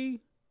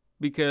movie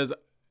because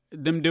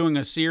them doing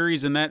a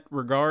series in that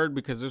regard,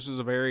 because this was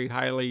a very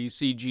highly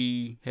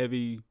CG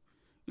heavy,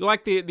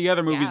 like the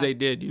other movies Yeah. they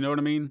did, you know what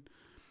I mean?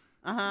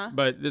 Uh-huh.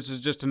 But this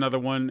is just another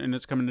one, and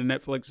it's coming to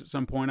Netflix at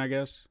some point, I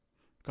guess.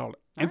 Called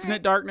Infinite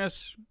right.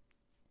 Darkness.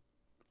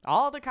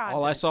 All the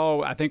content.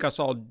 I think I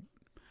saw,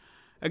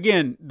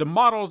 again, the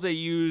models they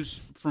use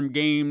from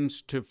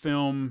games to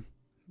film,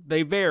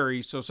 they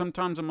vary. So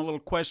sometimes I'm a little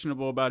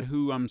questionable about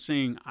who I'm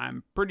seeing.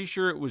 I'm pretty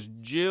sure it was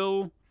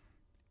Jill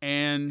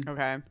and...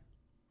 Okay.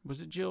 Was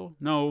it Jill?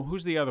 No,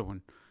 who's the other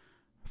one?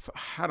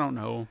 I don't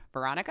know.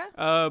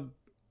 Veronica?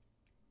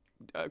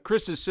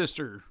 Chris's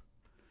sister.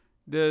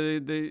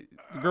 The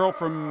girl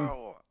from...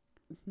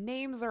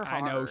 Names are I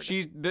hard. know.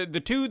 She's the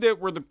two that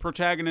were the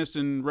protagonists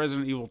in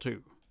Resident Evil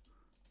 2.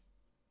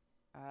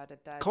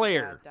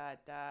 Claire.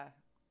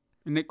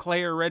 Isn't it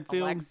Claire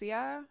Redfield?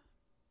 Alexia?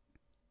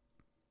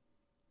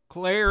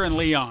 Claire and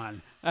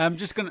Leon.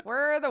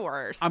 We're the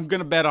worst. I'm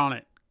gonna bet on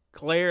it.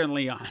 Claire and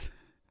Leon.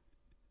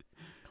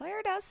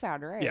 Claire does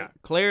sound right. Yeah,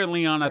 Claire and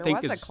Leon. I There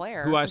think was a is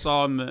Claire. who I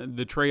saw in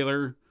the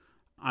trailer.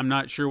 I'm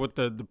not sure what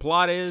the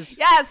plot is.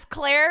 Yes,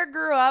 Claire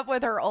grew up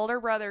with her older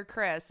brother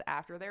Chris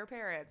after their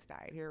parents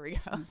died. Here we go.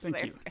 Thank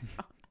there you. we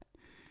go.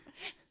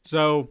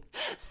 So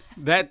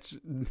that's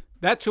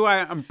who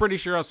I'm pretty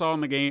sure I saw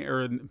in the game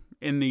or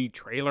in the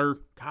trailer.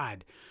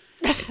 God.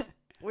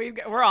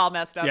 We're all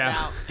messed up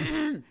Yeah.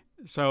 now.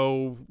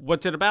 So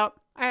what's it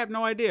about? I have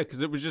no idea,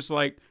 because it was just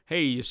like,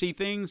 hey, you see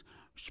things?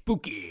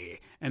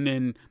 Spooky. And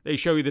then they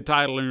show you the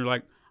title and you're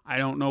like, I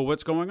don't know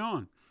what's going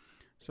on.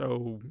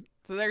 So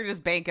they're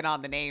just banking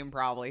on the name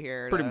probably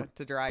here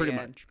to draw you pretty in.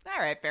 much. All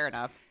right, fair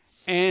enough.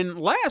 And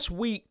last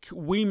week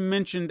we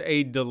mentioned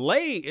a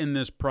delay in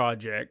this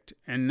project,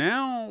 and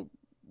now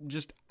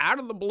just out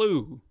of the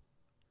blue,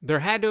 there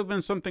had to have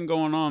been something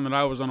going on that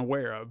I was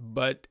unaware of,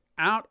 but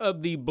out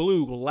of the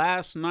blue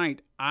last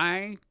night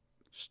I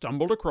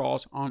stumbled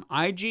across, on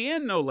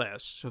IGN no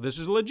less, so this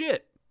is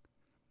legit,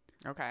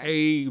 Okay.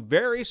 a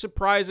very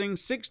surprising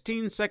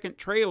 16-second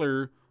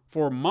trailer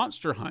for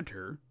Monster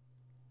Hunter.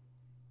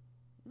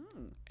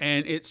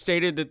 And it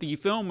stated that the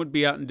film would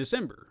be out in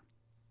December,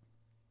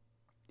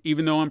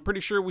 even though I'm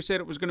pretty sure we said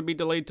it was going to be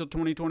delayed till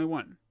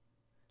 2021.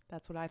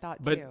 That's what I thought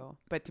But- too.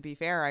 But to be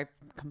fair, I've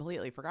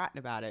completely forgotten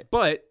about it.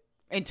 But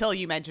Until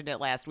you mentioned it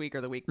last week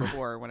or the week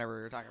before, whenever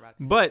we were talking about it.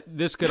 But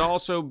this could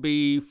also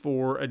be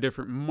for a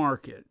different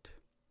market.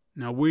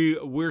 Now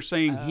we're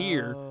saying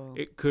here Oh.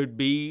 it could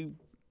be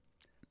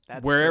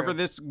That's wherever true.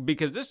 this,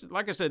 because this,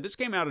 like I said, this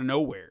came out of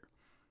nowhere.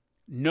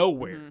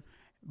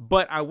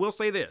 But I will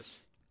say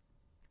this: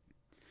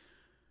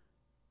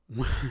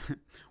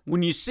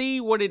 when you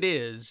see what it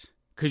is,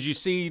 because you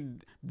see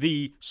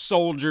the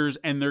soldiers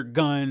and their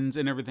guns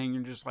and everything,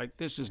 you're just like,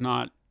 this is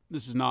not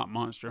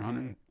Monster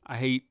Hunter. I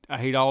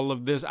hate all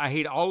of this. I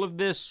hate all of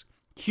this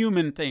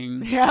human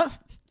thing. Yeah.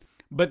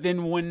 But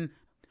then when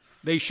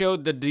they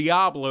showed the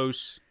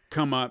Diablos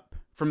come up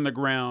from the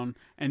ground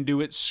and do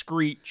its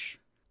screech,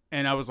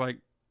 and I was like,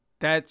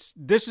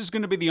 this is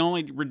going to be the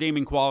only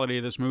redeeming quality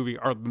of this movie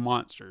are the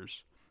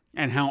monsters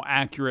and how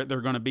accurate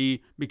they're going to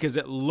be, because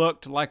it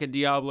looked like a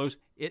Diablos.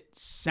 It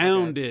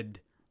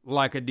sounded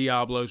like a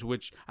Diablos,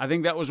 which I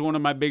think that was one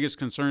of my biggest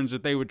concerns,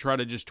 that they would try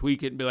to just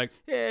tweak it and be like,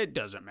 it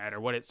doesn't matter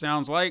what it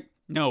sounds like.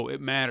 No, it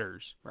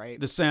matters. Right.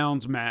 The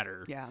sounds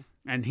matter. Yeah.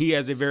 And he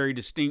has a very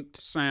distinct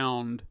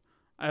sound.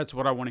 That's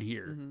what I want to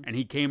hear. And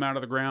he came out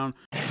of the ground.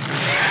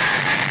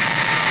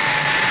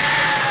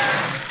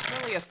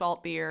 Really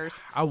assault the ears.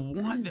 I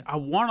want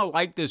to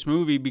like this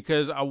movie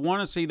because I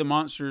want to see the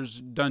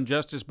monsters done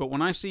justice. But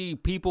when I see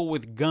people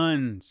with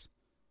guns,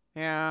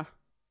 Yeah.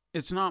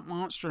 it's not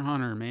Monster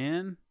Hunter,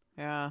 man.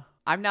 Yeah.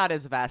 I'm not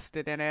as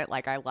vested in it.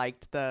 Like, I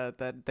liked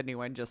the new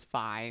one just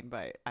fine,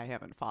 but I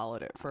haven't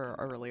followed it for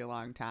a really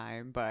long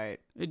time. But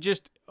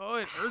It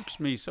irks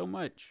me so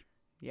much.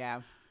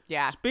 yeah.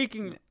 Yeah.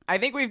 Speaking, I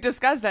think we've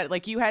discussed that.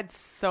 Like, you had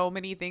so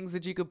many things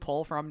that you could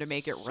pull from to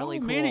make it So really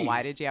cool. many.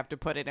 Why did you have to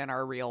put it in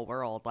our real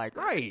world? Like,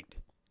 right?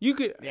 You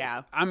could.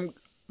 Yeah. I'm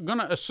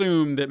gonna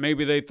assume that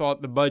maybe they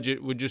thought the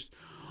budget would just.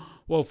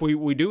 Well, if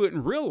we do it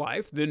in real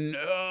life, then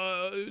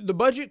the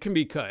budget can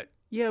be cut.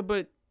 Yeah,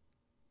 but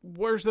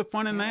where's the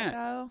fun in that?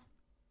 though?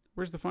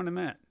 Where's the fun in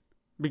that?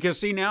 Because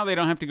see, now they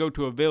don't have to go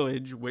to a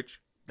village, which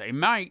they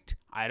might.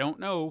 I don't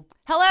know.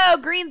 Hello,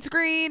 green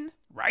screen.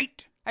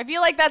 Right? I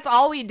feel like that's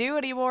all we do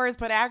anymore is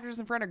put actors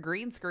in front of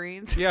green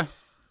screens. Yeah.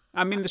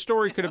 I mean, the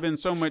story could have been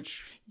so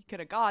much You could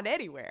have gone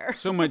anywhere.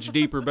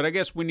 deeper, but I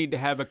guess we need to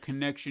have a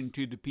connection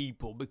to the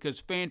people because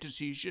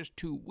fantasy is just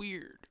too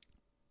weird.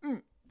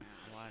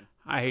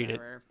 I hate it.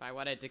 If I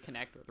wanted to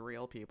connect with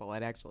real people,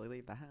 I'd actually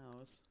leave the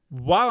house.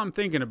 While I'm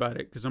thinking about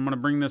it, because I'm going to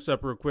bring this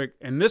up real quick,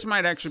 and this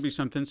might actually be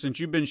something since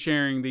you've been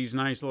sharing these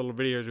nice little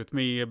videos with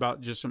me about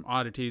just some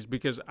oddities,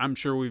 because I'm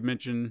sure we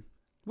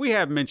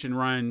have mentioned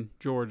Ryan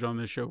George on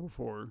this show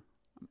before.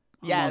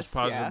 Yes,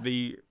 Positive.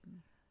 yeah.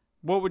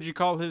 What would you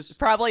call his?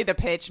 Probably the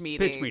pitch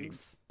meetings,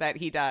 meetings. that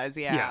he does,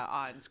 Yeah.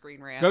 on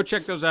Screen Rant. Go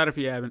check those out if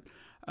you haven't.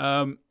 But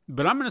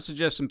I'm going to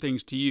suggest some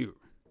things to you.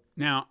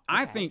 Now,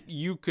 I think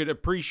you could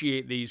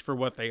appreciate these for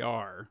what they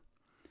are.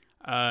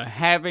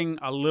 Having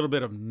a little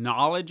bit of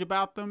knowledge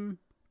about them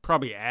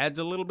probably adds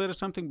a little bit of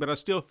something, but I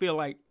still feel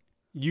like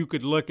you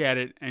could look at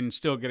it and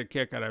still get a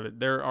kick out of it.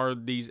 There are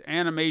these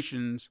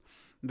animations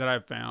that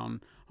I've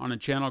found on a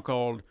channel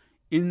called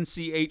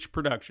NCH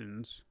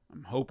Productions.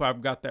 I hope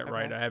I've got that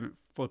right. I haven't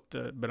flipped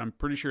it, but I'm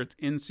pretty sure it's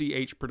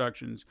NCH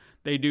Productions.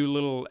 They do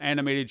little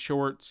animated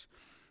shorts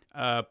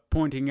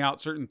pointing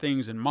out certain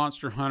things in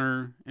Monster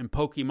Hunter and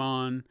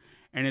Pokemon,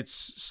 and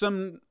it's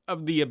some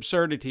of the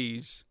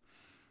absurdities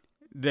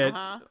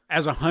that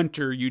as a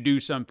hunter you do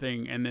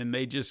something and then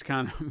they just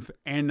kind of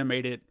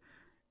animate it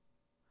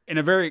in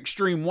a very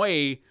extreme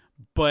way,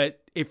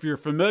 but if you're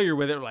familiar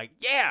with it, like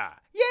yeah,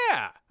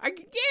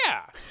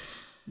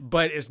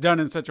 but it's done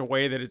in such a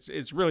way that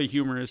it's really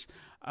humorous.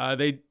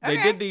 They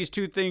did these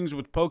two things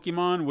with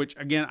Pokemon, which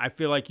again I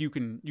feel like you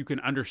can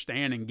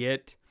understand and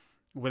get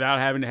without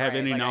having to have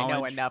any knowledge. I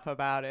know enough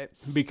about it.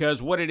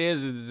 Because what it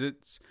is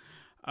it's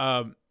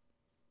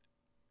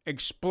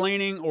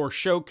explaining or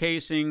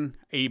showcasing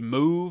a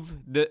move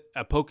that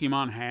a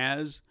Pokemon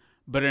has,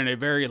 but in a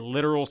very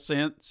literal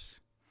sense.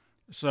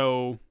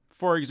 So,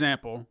 for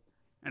example,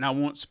 and I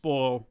won't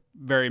spoil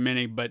very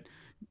many, but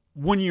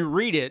when you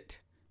read it,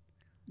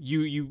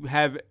 you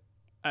have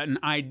an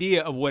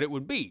idea of what it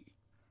would be.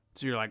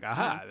 So you're like,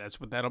 aha, that's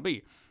what that'll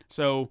be.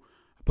 So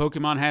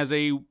Pokemon has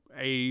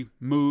a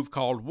move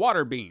called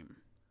Water Beam.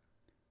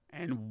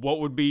 And what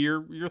would be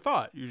your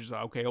thought? You're just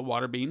like, okay, a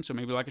water beam, so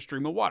maybe like a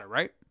stream of water,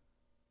 right?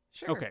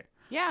 Sure. Okay.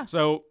 Yeah.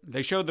 So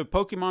they show the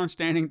Pokemon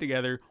standing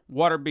together,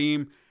 Water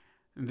Beam.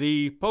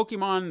 The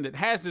Pokemon that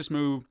has this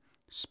move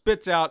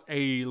spits out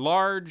a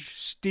large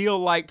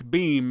steel-like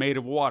beam made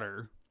of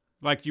water,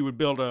 like you would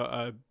build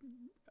a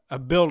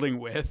building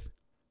with.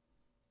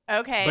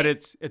 Okay. But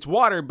it's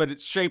water, but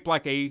it's shaped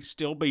like a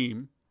steel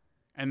beam.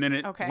 And then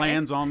it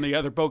lands on the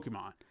other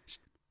Pokemon.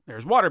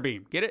 There's Water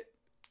Beam. Get it?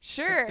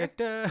 Sure.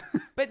 Da-da.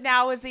 But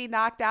now is he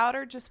knocked out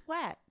or just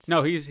wet?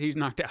 No, he's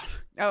knocked out.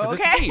 Oh, 'Cause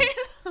it's a okay.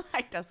 beam.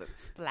 Like, does it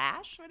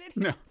splash when it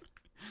No.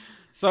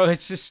 So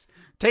it's just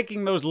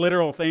taking those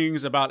literal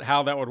things about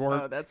how that would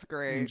work. Oh, that's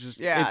great. and just-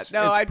 Yeah, it's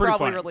I'd pretty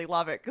probably funny. really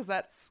love it because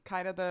that's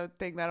kind of the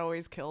thing that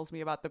always kills me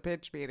about the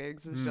pitch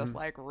meetings is Mm-hmm. just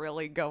like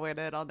really going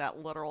in on that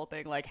literal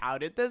thing. Like, how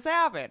did this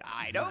happen?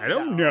 I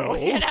don't know.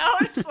 You know,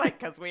 it's like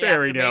because we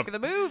Fair have to enough. make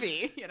the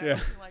movie. You know, Yeah.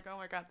 You're like, oh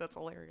my god, that's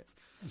hilarious.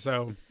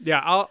 So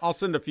yeah, I'll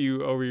send a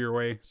few over your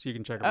way so you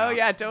can check them out. Oh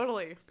yeah,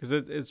 totally. Because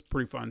it's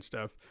pretty fun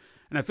stuff.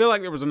 And I feel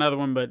like there was another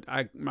one, but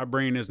my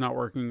brain is not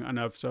working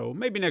enough. So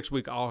maybe next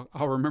week I'll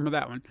remember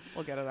that one.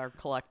 We'll get it our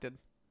collected.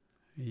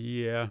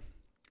 Yeah.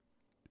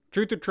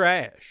 Truth or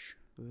trash?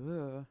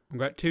 Ooh, I've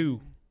got two.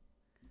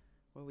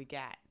 what we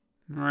got?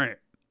 All right.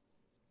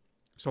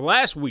 So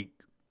last week,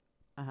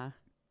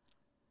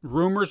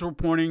 rumors were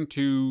pointing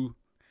to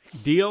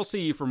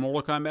DLC for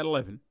Mortal Kombat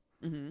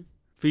 11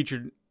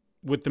 featured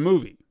with the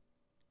movie.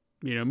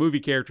 You know, movie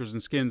characters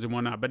and skins and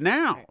whatnot. But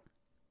now,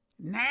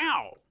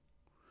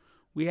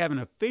 we have an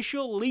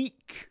official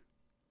leak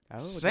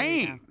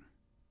saying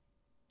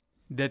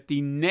that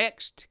the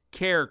next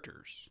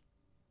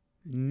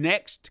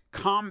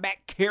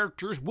combat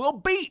characters will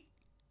be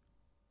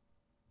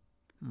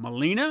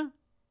Melina,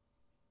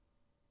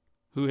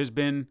 who has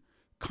been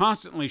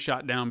constantly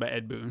shot down by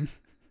Ed Boon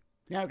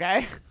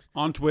Okay.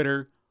 on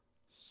Twitter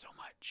so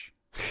much.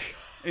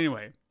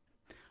 Anyway,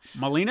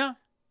 Melina,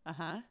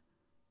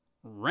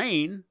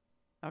 Rain,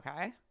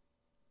 Okay.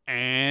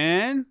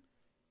 and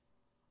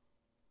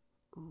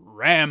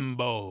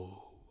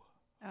Rambo.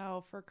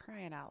 Oh, for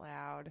crying out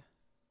loud.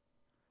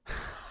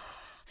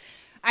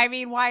 I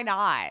mean, why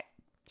not?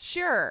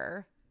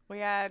 Sure.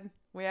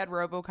 We had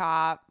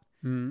RoboCop.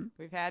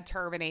 We've had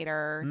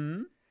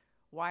Terminator.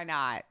 Why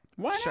not?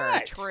 Why sure,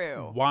 not?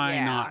 True. Why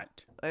Yeah.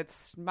 not?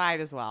 It's might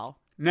as well.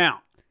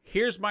 Now,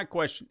 here's my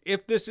question.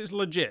 If this is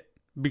legit,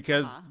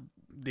 because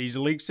these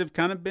leaks have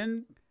kind of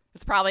been,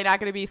 It's probably not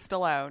going to be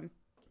Stallone.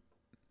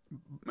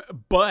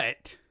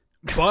 but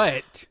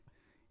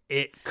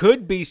it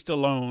could be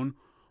Stallone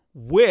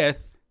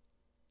with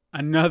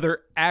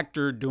another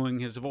actor doing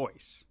his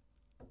voice.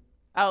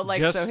 Oh,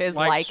 like Just so his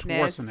like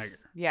likeness. Schwarzenegger.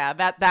 Yeah,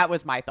 that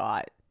was my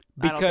thought.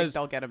 I don't think Because-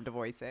 they'll get him to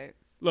voice it.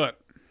 Look,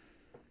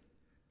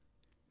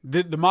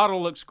 the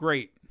model looks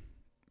great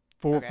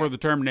for Okay. the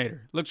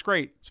Terminator. Looks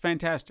great. It's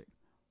fantastic.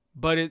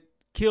 But it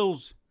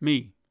kills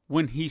me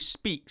when he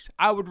speaks.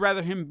 I would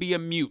rather him be a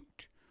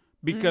mute.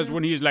 Because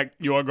when he's like,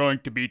 "You are going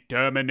to be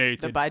terminated."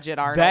 The budget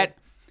Arnold.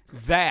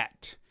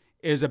 That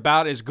is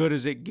about as good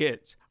as it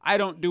gets. I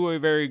don't do a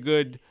very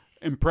good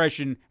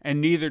impression,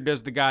 and neither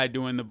does the guy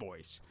doing the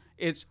voice.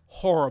 It's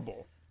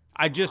horrible.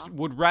 I just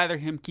would rather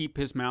him keep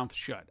his mouth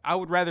shut. I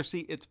would rather see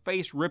its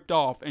face ripped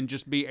off and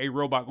just be a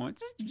robot going,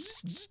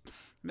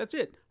 that's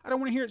it. I don't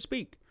want to hear it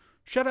speak.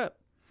 Shut up.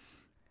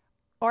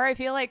 Or I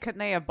feel like couldn't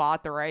they have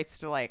bought the rights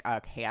to like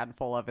a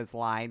handful of his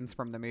lines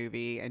from the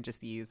movie and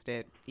just used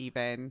it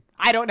even?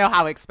 I don't know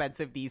how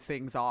expensive these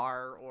things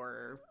are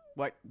or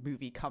what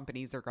movie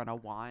companies are going to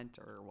want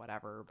or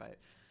whatever, but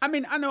I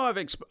mean, I know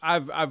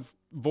I've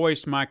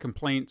voiced my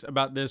complaints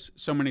about this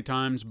so many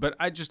times, but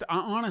I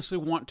honestly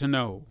want to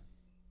know,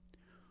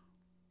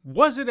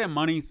 was it a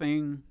money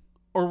thing?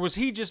 Or was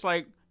he just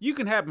like, you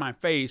can have my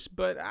face,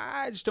 but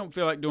I just don't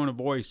feel like doing a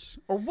voice?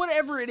 Or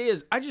whatever it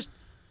is.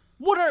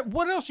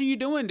 What else are you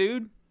doing,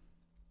 dude?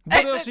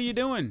 What else are you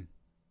doing?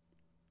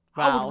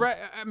 Wow.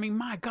 I mean,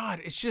 my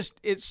God,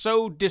 it's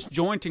so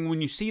disjointing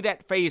when you see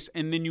that face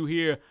and then you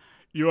hear,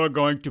 "You are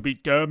going to be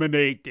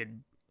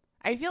terminated."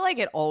 I feel like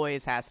it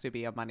always has to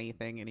be a money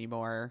thing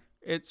anymore.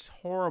 It's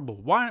horrible.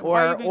 Why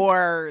even-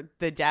 Or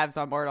the devs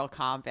on Mortal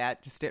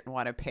Kombat just didn't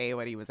want to pay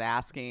what he was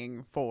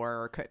asking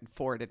for or couldn't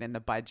afford it in the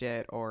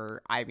budget.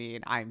 Or, I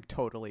mean, I'm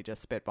totally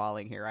just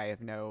spitballing here. I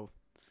have no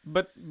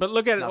But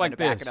look at it nothing like to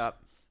this. back it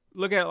up.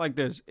 Look at it like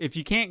this. If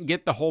you can't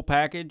get the whole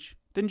package,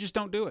 then just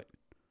don't do it.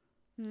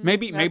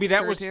 Maybe that That's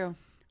true, was. too.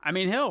 I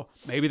mean, hell,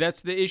 maybe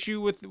that's the issue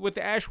with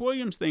the Ash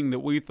Williams thing that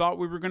we thought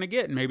we were going to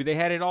get. And maybe they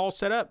had it all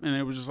set up, and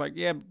it was just like,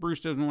 yeah,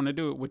 Bruce doesn't want to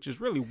do it, which is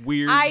really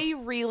weird. I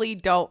really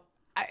don't.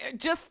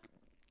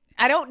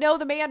 I don't know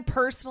the man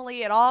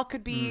personally. It all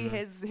could be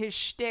his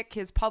shtick,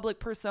 his public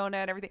persona,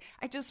 and everything.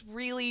 I just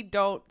really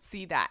don't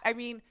see that. I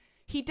mean,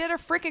 he did a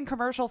freaking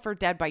commercial for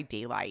Dead by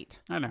Daylight.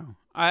 I know.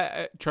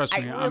 I trust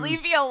me. I really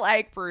feel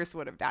like Bruce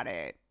would have done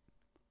it.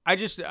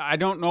 I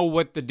don't know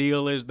what the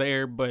deal is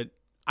there, but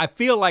I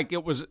feel like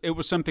it was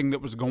something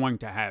that was going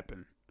to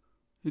happen.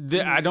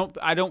 I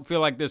don't feel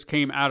like this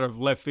came out of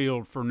left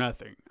field for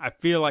nothing. I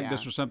feel like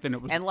this was something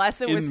that was Unless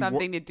it was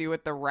something to do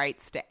with the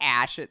rights to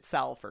Ash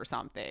itself or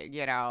something,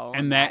 you know.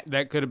 and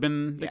that could have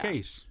been the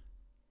case.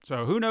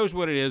 So who knows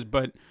what it is,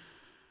 but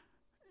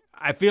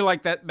I feel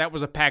like that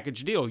was a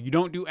package deal. You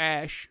don't do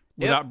Ash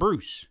without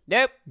Bruce.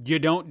 Nope. You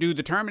don't do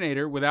the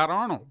Terminator without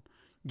Arnold.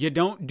 You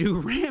don't do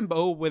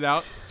Rambo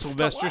without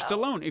Sylvester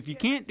Stallone. If you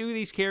can't do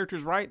these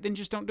characters right, then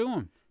just don't do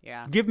them.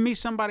 Yeah. Give me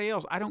somebody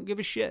else. I don't give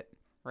a shit.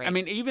 Right. I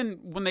mean, even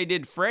when they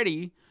did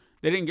Freddy,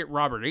 they didn't get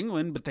Robert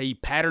Englund, but they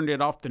patterned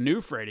it off the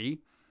new Freddy,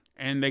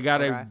 and they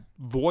got a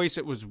voice.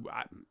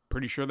 I'm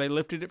pretty sure they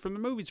lifted it from the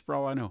movies for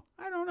all I know.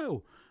 I don't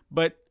know.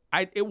 But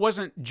it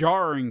wasn't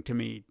jarring to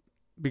me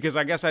because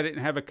I guess I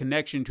didn't have a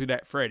connection to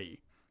that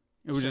Freddy.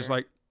 It was just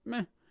like,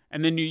 meh.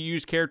 And then you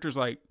use characters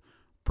like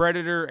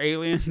Predator,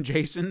 Alien,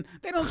 Jason.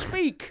 They don't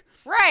speak.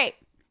 Right.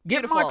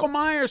 Get Beautiful. Michael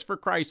Myers, for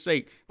Christ's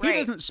sake. He Right.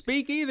 doesn't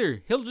speak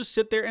either. He'll just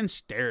sit there and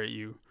stare at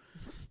you.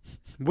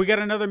 We got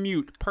another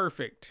mute.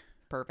 Perfect.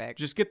 Perfect.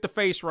 Just get the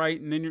face right,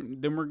 and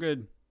then we're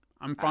good.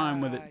 I'm fine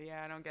with it.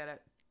 Yeah, I don't get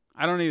it.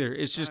 I don't either.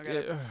 It's just, get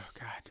it. oh,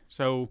 God.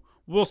 So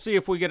we'll see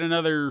if we get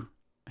another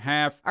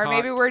half. Or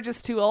maybe we're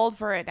just too old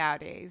for it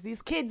nowadays.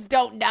 These kids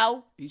don't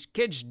know. These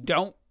kids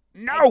don't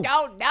They know.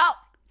 don't know.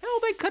 Hell,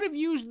 they could have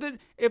used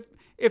if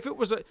it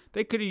was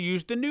they could have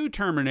used the new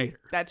Terminator.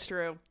 That's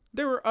true.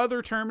 There were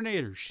other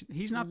Terminators.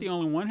 He's not the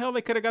only one. Hell,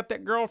 they could have got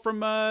that girl from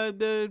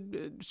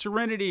the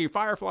Serenity,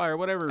 Firefly, or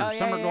whatever, Oh, yeah,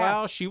 Summer yeah,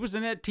 Glau. She was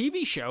in that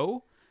TV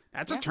show.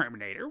 That's a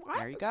Terminator. What?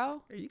 There you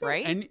go. There you go.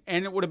 Right?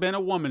 And it would have been a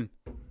woman.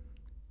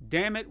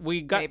 Damn it,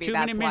 we got Maybe too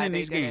many that's men why in they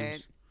these did games.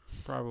 it.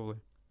 Probably.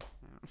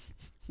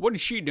 What is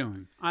she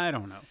doing? I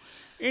don't know.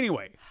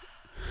 Anyway,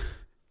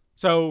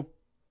 so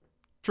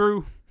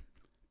true.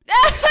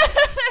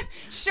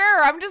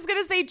 Sure, I'm just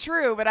gonna say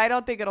true, but I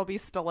don't think it'll be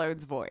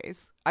Stallone's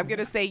voice. I'm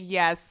gonna say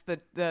yes. That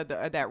To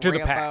the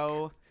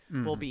Rambo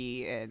will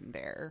be in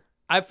there.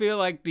 I feel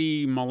like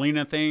the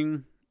Molina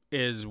thing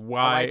is Oh,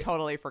 why I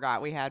totally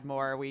forgot we had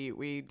more.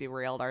 We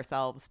derailed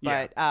ourselves,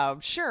 Yeah.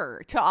 but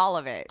sure to all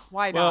of it.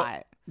 Why Well,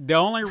 not? the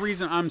only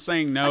reason I'm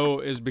saying no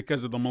is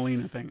because of the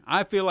Molina thing.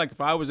 I feel like if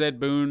I was Ed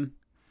Boon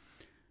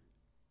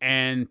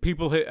and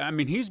people,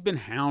 he's been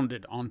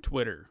hounded on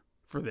Twitter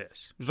for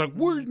this. It's like,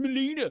 where's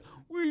Melina?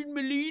 Where's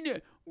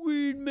Melina?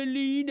 Where's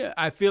Melina?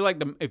 I feel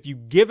like if you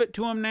give it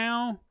to him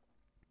now,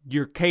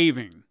 you're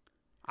caving.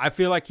 I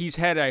feel like he's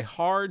had a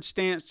hard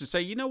stance to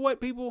say, you know what,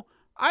 people?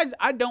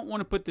 I don't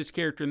want to put this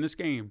character in this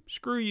game.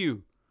 Screw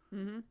you.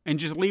 And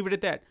just leave it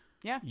at that.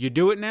 Yeah. You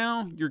do it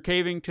now, you're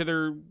caving to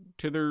their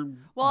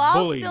Well,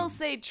 I'll bullying. still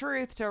say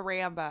truth to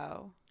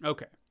Rambo.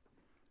 Okay.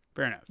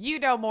 Fair enough. You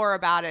know more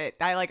about it.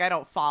 I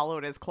don't follow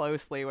it as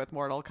closely with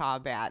Mortal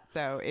Kombat.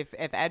 So if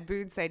Ed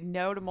Boon said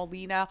no to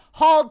Molina,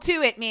 hold to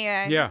it,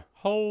 man. Yeah.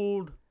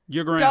 Hold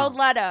your ground. Don't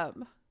let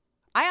him.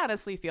 I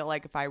honestly feel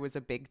like if I was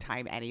a big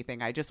time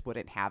anything, I just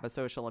wouldn't have a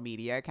social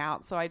media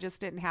account. So I just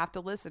didn't have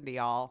to listen to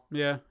y'all.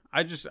 Yeah.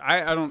 I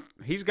don't,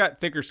 he's got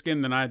thicker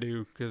skin than I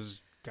do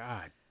because,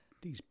 God,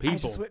 these people. I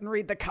just wouldn't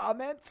read the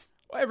comments.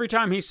 Every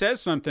time he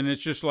says something,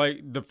 it's just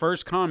like the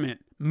first comment,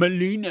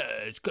 Melina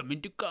is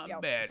coming to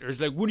combat. Yep. Or it's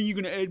like, when are you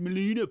going to add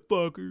Melina,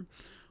 fucker?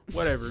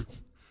 Whatever.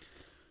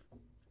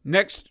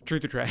 Next,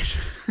 truth or trash.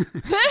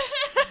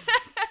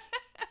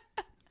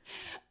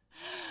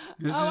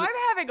 I'm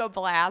having a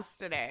blast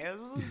today.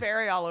 This is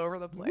very all over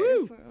the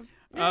place.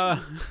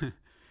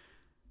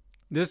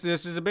 This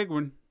is a big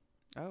one.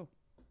 Oh.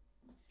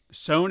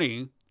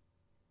 Sony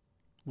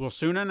will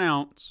soon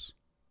announce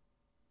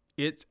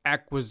its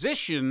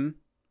acquisition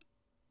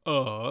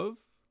of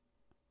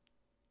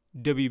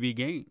WB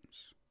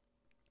Games.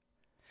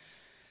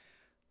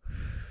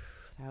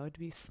 That would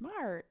be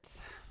smart.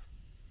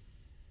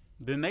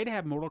 Then they'd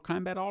have Mortal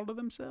Kombat all to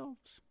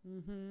themselves.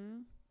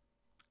 Mm-hmm.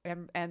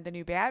 And the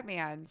new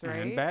Batmans,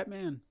 right? And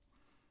Batman.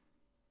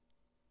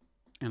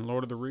 And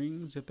Lord of the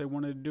Rings, if they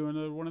wanted to do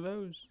another one of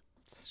those.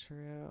 It's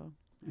true.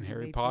 And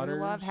Harry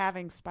Potter. I love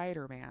having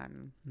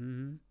Spider-Man.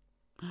 Mm-hmm.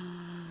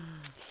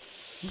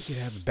 We could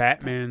have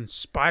Batman,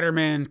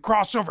 Spider-Man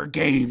crossover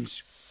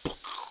games.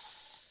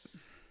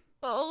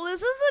 Oh,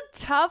 this is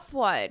a tough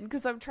one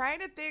because I'm trying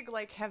to think,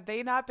 like, have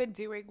they not been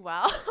doing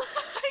well?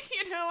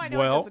 I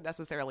know it doesn't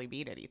necessarily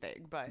mean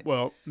anything, but...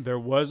 Well, there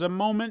was a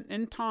moment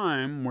in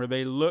time where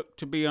they looked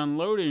to be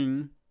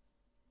unloading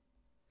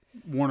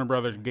Warner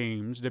Brothers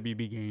games,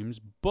 WB games,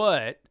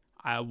 but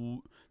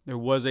there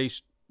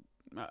was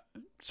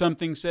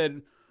something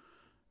said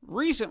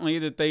recently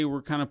that they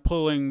were kind of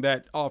pulling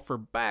that offer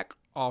back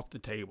off the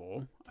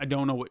table. I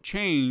don't know what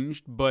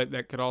changed, but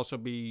that could also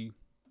be...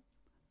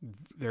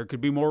 There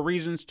could be more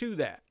reasons to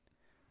that.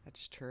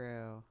 That's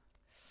true.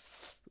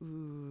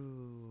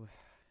 Ooh,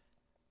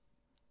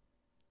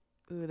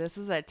 this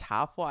is a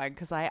tough one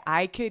because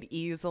I could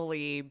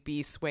easily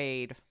be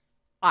swayed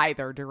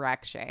either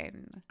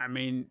direction. I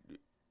mean,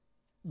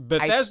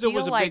 Bethesda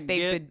was a big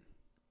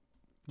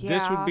get.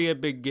 This would be a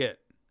big get.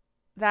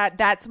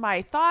 That's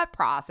my thought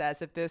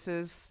process. If this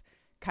is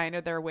kind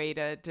of their way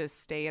to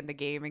stay in the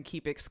game and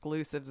keep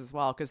exclusives as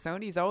well, because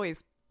Sony's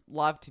always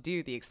loved to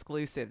do the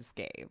exclusives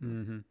game.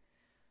 Mm-hmm.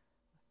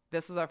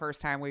 This is the first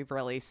time we've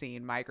really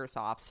seen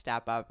Microsoft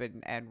step up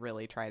and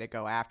really try to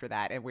go after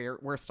that. And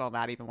we're still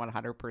not even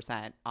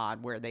 100%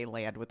 on where they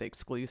land with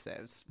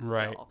exclusives.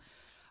 Right. Still.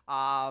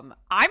 I'm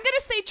going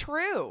to say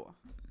true.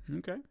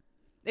 Okay.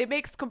 It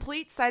makes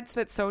complete sense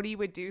that Sony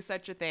would do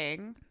such a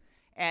thing.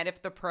 And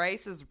if the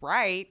price is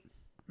right.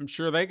 I'm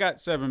sure they got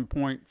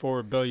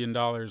 $7.4 billion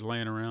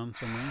laying around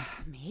somewhere.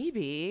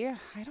 Maybe.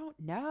 I don't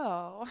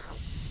know.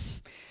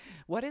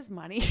 What is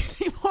money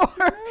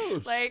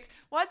anymore? Like,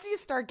 once you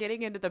start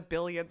getting into the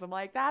billions, I'm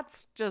like,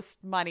 that's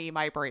just money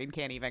my brain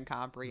can't even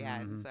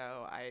comprehend. Mm-hmm.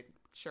 So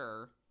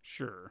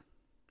Sure.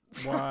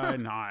 Why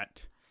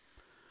not?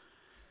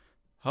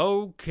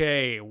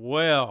 Okay,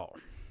 well,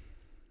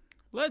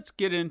 let's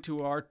get into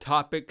our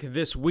topic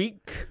this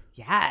week.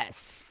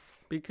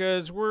 Yes.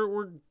 Because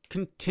we're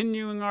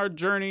continuing our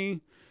journey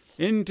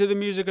into the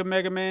music of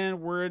Mega Man.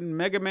 We're in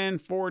Mega Man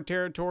 4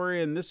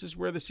 territory, and this is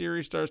where the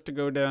series starts to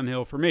go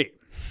downhill for me.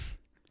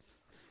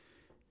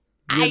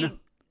 I'm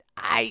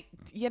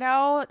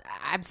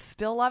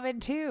still loving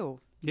 2.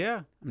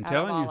 Yeah, I'm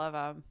telling you. All of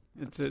them.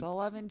 I'm still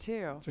loving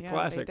 2. It's a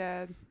classic.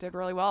 They did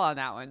really well on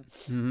that one.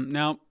 Mm-hmm.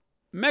 Now,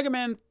 Mega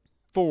Man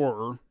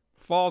 4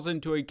 falls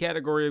into a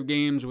category of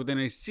games within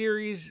a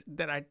series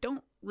that I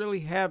don't really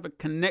have a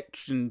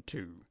connection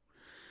to.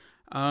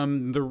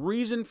 The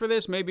reason for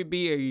this maybe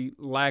be a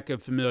lack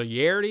of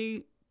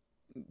familiarity,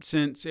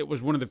 since it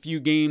was one of the few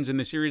games in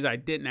the series I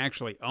didn't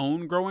actually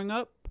own growing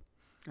up,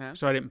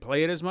 so I didn't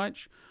play it as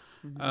much.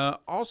 Mm-hmm.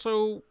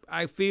 Also,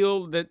 I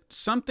feel that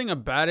something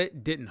about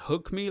it didn't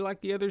hook me like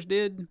the others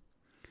did.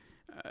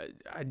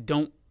 I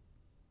don't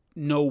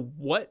know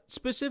what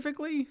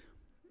specifically.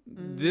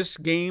 This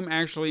game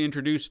actually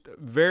introduced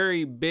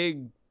very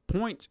big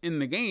points in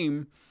the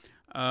game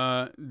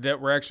that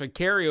were actually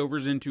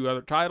carryovers into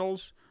other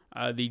titles.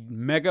 The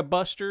Mega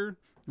Buster,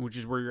 which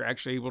is where you're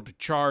actually able to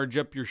charge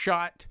up your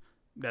shot.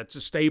 That's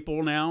a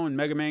staple now in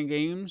Mega Man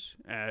games.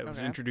 It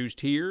was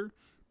introduced here.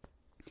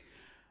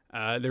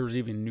 There was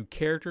even a new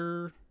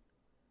character,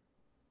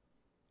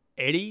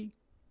 Eddie.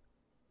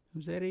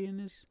 Who's Eddie in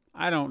this?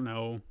 I don't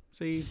know.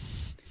 See,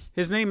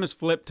 His name is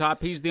Flip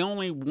Top. He's the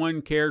only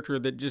one character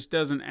that just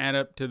doesn't add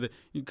up to the...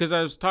 Because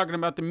I was talking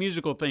about the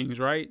musical things,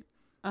 right?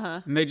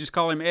 Uh-huh. And they just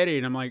call him Eddie,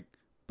 and I'm like,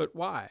 but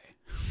why?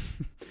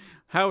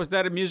 How is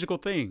that a musical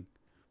thing?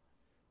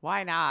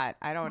 Why not?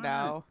 I don't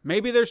know.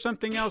 Maybe there's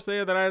something else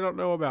there that I don't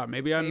know about.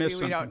 Maybe I missed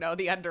something. Maybe we don't know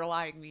the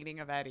underlying meaning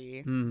of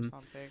Eddie or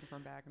something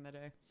from back in the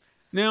day.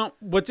 Now,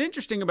 what's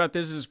interesting about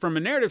this is from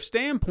a narrative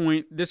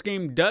standpoint, this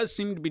game does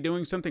seem to be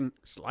doing something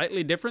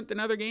slightly different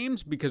than other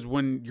games, because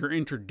when you're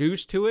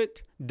introduced to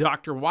it,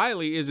 Dr.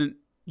 Wily isn't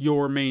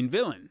your main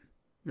villain.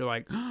 You're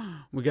like, oh,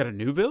 we got a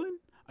new villain?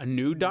 A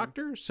new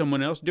doctor?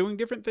 Someone else doing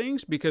different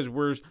things? Because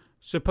we're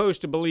supposed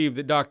to believe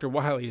that Dr.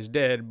 Wily is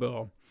dead.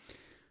 Well,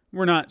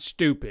 we're not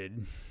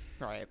stupid.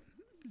 Right.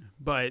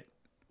 But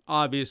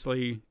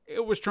obviously,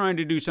 it was trying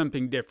to do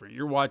something different.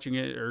 You're watching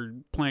it or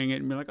playing it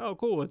and be like, oh,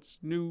 cool, it's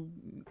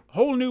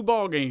whole new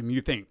ball game,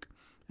 you think,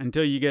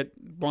 until you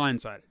get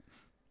blindsided.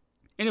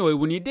 Anyway,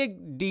 when you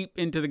dig deep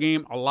into the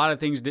game, a lot of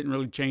things didn't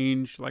really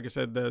change. Like I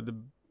said, the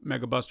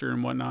Mega Buster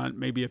and whatnot,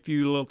 maybe a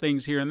few little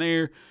things here and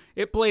there.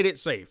 It played it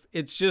safe.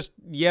 It's just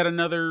yet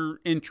another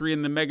entry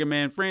in the Mega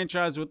Man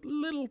franchise with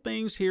little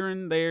things here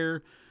and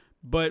there.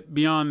 But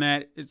beyond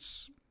that,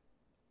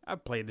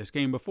 I've played this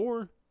game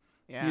before.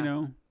 Yeah. You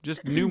know,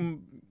 just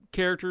new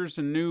characters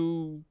and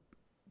new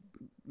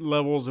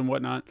levels and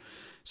whatnot.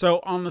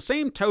 So on the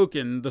same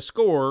token, the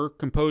score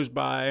composed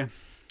by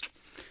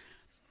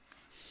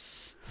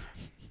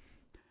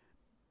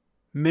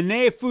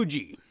Mine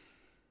Fuji.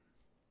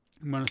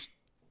 I'm going to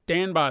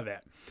stand by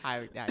that.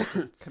 I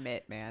just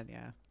commit, man.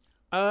 Yeah.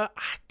 I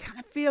kind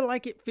of feel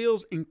like it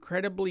feels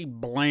incredibly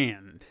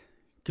bland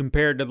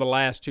compared to the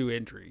last two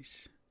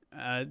entries.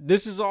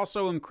 This is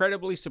also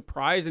incredibly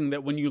surprising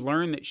that when you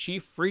learn that she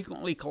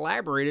frequently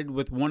collaborated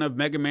with one of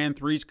Mega Man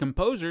 3's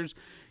composers,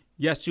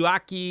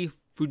 Yasuaki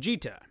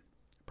Fujita.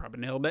 Probably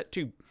nailed that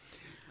too.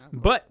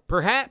 But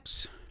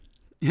perhaps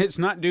it's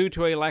not due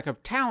to a lack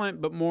of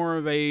talent, but more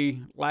of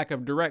a lack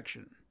of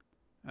direction.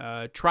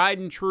 Tried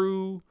and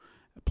true,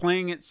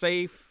 playing it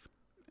safe.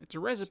 It's a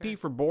recipe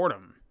for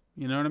boredom.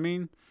 You know what I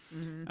mean?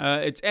 Mm-hmm.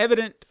 It's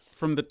evident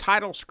from the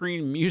title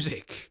screen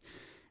music.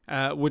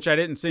 Which I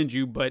didn't send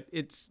you, but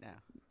it's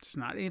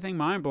not anything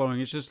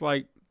mind-blowing. It's just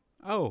like,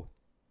 oh,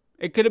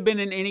 it could have been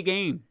in any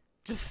game.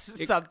 Just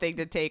something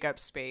to take up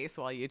space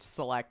while you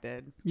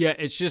selected. Yeah,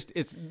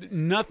 it's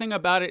nothing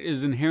about it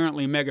is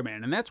inherently Mega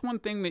Man. And that's one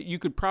thing that you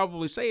could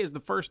probably say is the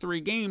first three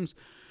games,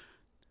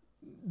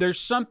 there's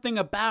something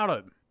about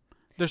them.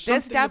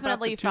 This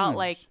definitely felt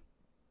like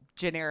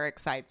generic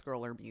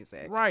side-scroller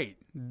music. Right.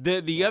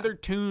 The other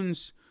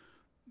tunes,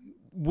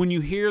 when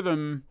you hear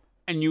them,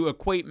 and you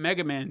equate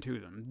Mega Man to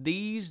them.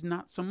 These,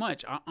 not so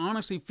much. I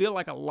honestly feel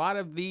like a lot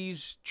of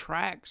these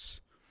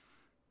tracks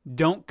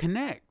don't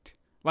connect.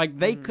 Like,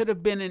 they could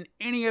have been in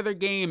any other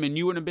game, and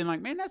you wouldn't have been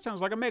like, man, that sounds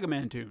like a Mega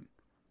Man tune.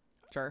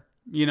 Sure.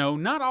 You know,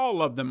 not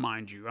all of them,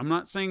 mind you. I'm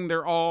not saying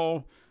they're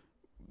all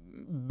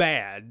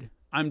bad.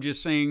 I'm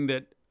just saying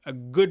that a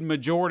good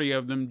majority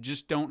of them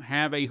just don't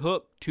have a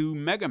hook to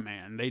Mega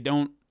Man. They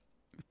don't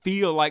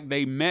feel like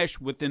they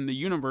mesh within the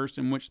universe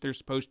in which they're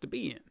supposed to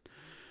be in.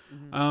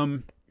 Mm-hmm.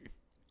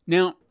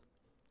 Now,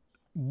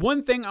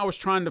 one thing I was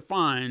trying to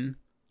find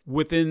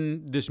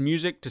within this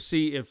music to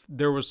see if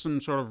there was some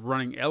sort of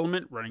running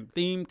element, running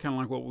theme, kind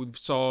of like what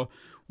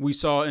we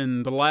saw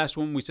in the last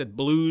one. We said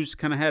blues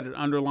kind of had an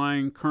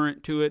underlying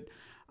current to it.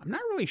 I'm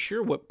not really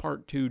sure what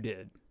part 2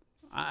 did.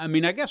 I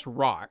mean, I guess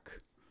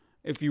rock,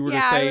 if you were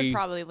to say. I would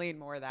probably lean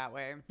more that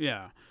way.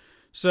 Yeah.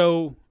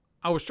 So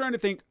I was trying to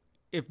think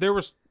if there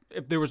was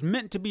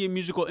meant to be a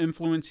musical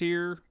influence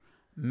here,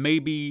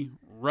 maybe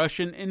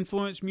Russian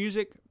influenced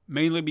music.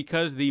 Mainly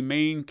because the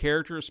main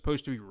character is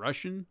supposed to be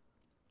Russian.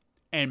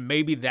 And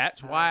maybe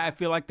that's why I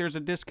feel like there's a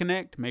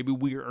disconnect. Maybe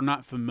we are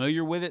not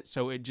familiar with it,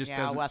 so it just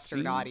doesn't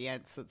Western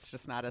audience, it's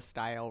just not a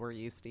style we're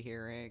used to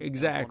hearing.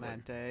 Exactly.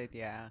 Implemented.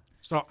 Yeah.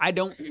 So I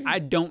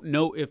don't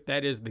know if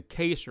that is the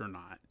case or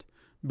not.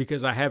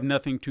 Because I have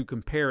nothing to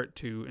compare it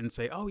to and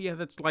say, oh, yeah,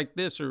 that's like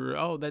this. Or,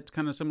 oh, that's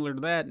kind of similar to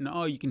that. And,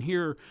 oh, you can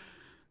hear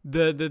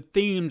the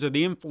themes or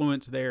the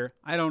influence there.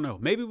 I don't know.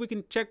 Maybe we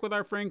can check with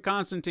our friend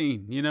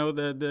Constantine, you know,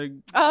 the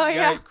guy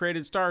that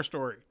created Star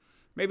Story.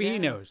 Maybe he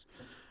knows.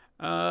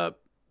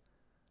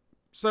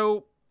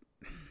 So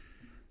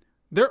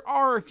there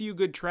are a few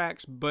good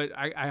tracks, but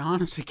I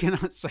honestly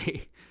cannot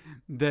say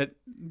that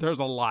there's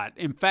a lot.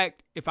 In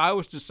fact, if I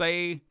was to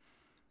say,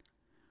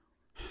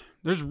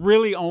 there's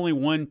really only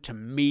one to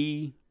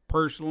me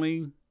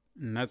personally,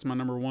 and that's my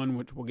number one,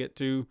 which we'll get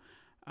to,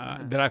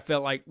 that I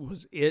felt like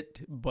was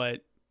it,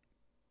 but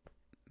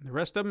the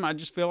rest of them, I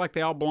just feel like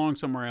they all belong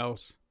somewhere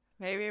else.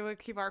 Maybe we'll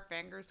keep our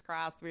fingers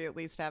crossed. We at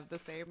least have the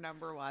same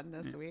number one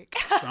this week.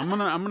 So I'm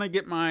gonna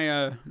get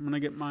my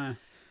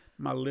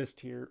my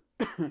list here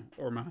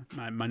or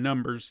my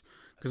numbers,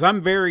 because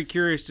I'm very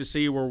curious to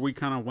see where we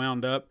kind of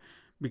wound up.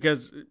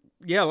 Because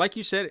like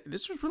you said,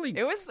 this was really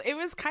it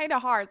was kind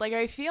of hard. Like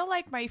I feel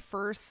like my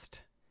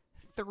first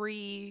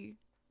three,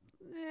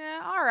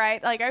 all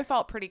right. Like I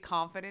felt pretty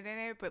confident in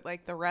it, but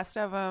like the rest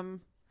of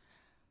them,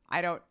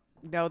 I don't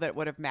know that it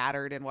would have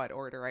mattered in what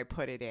order I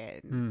put it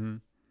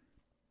in.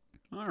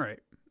 All right.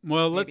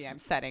 Well, Maybe I'm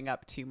setting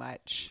up too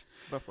much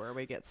before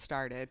we get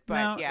started,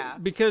 but no, yeah,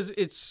 because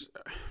it's.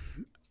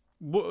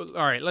 Well,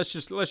 all right, let's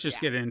just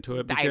get into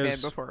it. Dive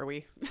in before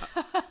we.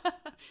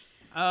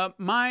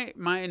 My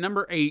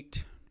number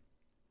 8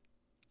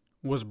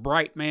 was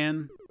Bright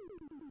Man.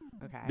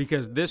 Okay.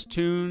 Because this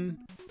tune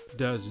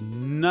does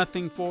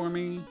nothing for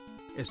me.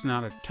 It's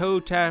not a toe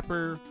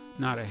tapper,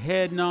 not a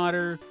head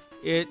nodder.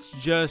 It's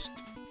just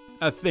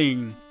a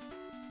thing.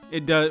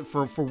 It does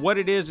for what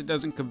it is. It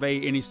doesn't convey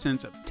any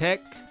sense of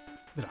tech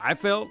that I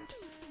felt.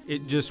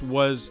 It just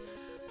was.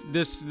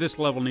 This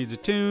level needs a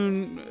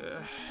tune.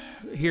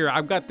 Here,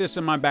 I've got this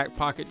in my back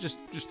pocket. Just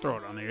throw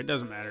it on there. It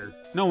doesn't matter.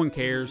 No one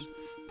cares.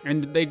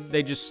 And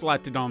they just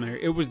slapped it on there.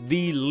 It was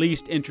the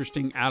least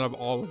interesting out of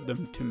all of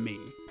them to me.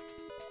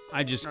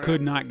 I just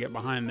could not get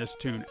behind this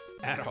tune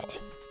at all.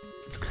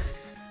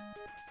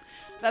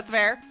 That's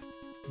fair.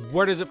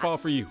 Where does it fall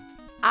for you?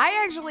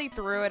 I actually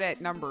threw it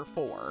at number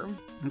 4.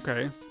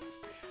 Okay.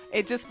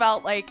 It just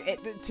felt like,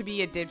 to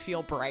me, it did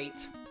feel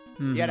bright.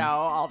 You know,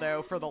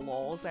 although for the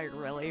lulz, I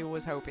really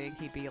was hoping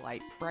he'd be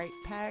like Bright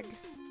Peg.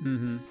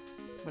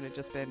 Would have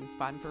just been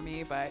fun for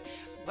me, but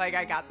like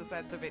I got the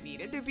sense of it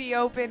needed to be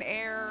open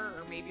air,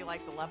 or maybe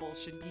like the levels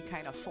should be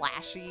kind of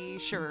flashy.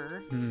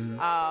 Sure.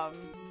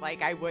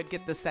 Like I would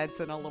get the sense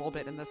in a little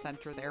bit in the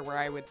center there where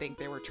I would think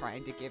they were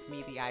trying to give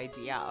me the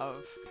idea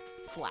of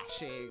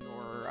flashing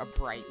or a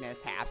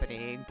brightness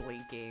happening,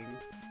 blinking.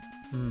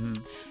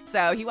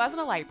 So he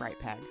wasn't a light Bright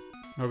Peg.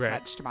 Okay.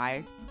 Much to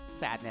my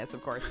sadness,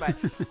 of course, but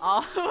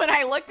when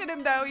I looked at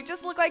him though, he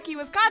just looked like he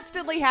was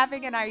constantly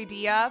having an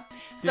idea.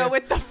 So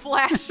with the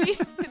flashy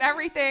and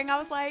everything, I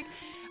was like,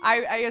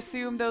 I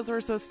assumed those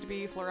were supposed to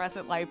be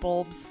fluorescent light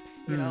bulbs,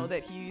 you know,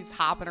 that he's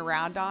hopping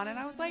around on, and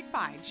I was like,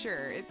 fine,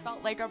 sure. It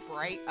felt like a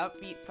bright,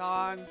 upbeat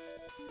song.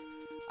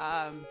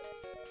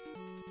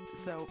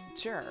 So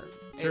sure.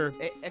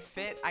 It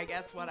fit, I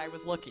guess, what I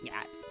was looking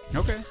at.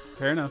 Okay,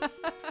 fair enough.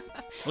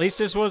 At least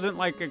this wasn't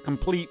like a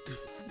complete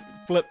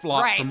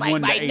flip-flop from like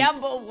 1 to 8. my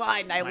number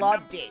 1. I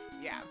loved it.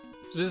 Yeah.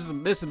 So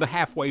this is the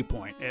halfway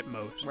point at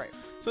most. Right.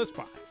 So it's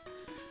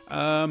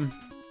fine.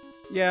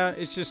 Yeah,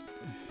 it's just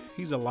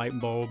he's a light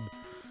bulb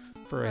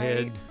for a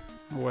head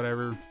or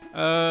whatever.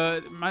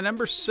 My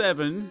number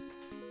 7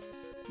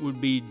 would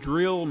be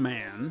Drill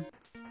Man.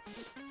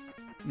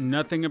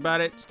 Nothing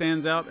about it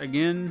stands out.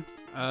 Again,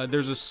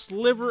 there's a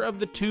sliver of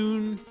the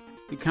tune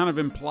that kind of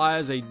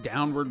implies a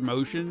downward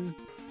motion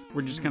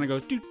where it just kind of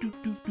goes doo doo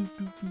doo doo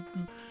doo doo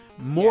doo.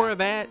 More of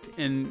that,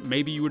 and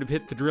maybe you would have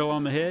hit the drill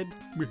on the head.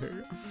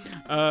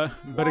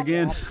 But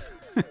again,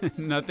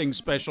 nothing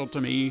special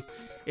to me.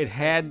 It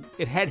had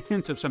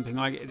hints of something.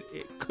 Like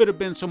it could have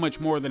been so much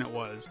more than it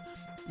was,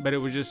 but it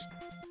was just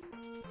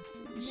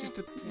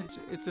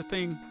it's a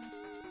thing.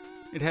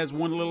 It has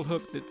one little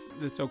hook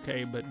that's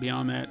okay, but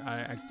beyond that,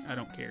 I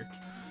don't care.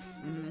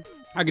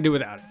 I could do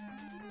without it.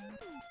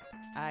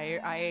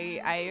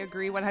 I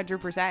agree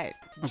 100%.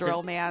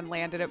 Drill Man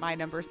landed at my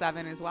number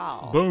 7 as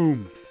well.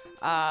 Boom.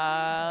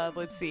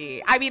 Let's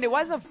see. I mean, it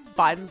was a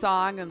fun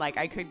song, and like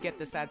I could get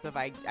the sense of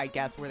I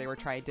guess where they were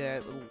trying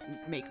to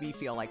make me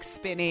feel like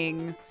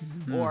spinning,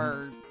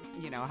 or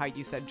you know how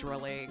you said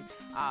drilling.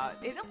 A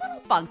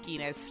little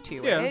funkiness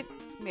to it.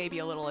 Maybe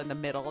a little in the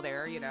middle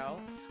there. You know,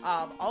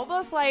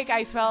 almost like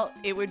I felt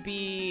it would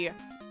be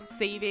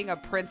saving a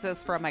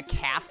princess from a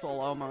castle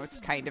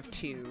almost kind of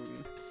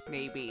tune.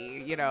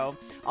 Maybe, you know.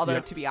 Although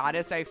to be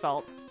honest, I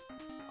felt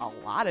a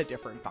lot of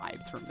different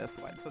vibes from this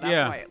one, so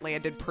that's why it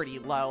landed pretty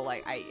low.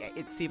 Like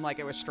it seemed like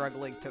it was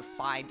struggling to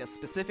find a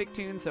specific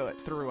tune, so it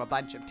threw a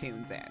bunch of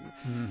tunes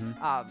in.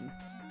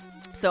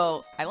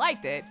 So I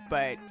liked it,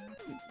 but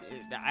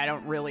I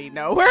don't really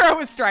know where I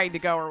was trying to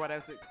go or what I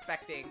was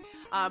expecting.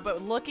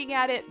 But looking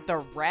at it, the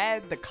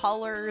red, the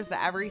colors,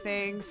 the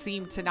everything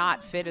seemed to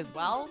not fit as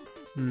well.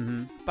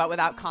 But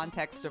without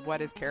context of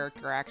what his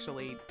character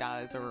actually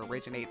does or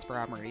originates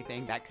from or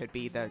anything, that could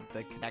be the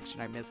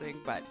connection I'm missing.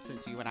 But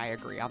since you and I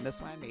agree on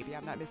this one, maybe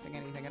I'm not missing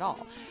anything at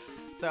all.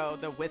 So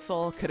the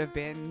whistle could have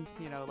been,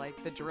 you know,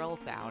 like the drill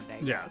sound,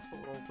 I guess. The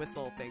little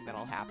whistle thing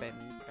that'll happen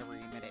every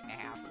minute and a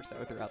half or so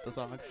throughout the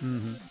song.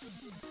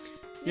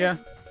 Yeah.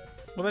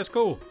 Well, that's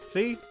cool.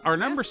 See? Our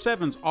number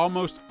 7's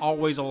almost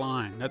always a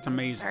line. That's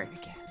amazing. Starting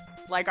again.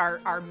 Like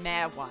our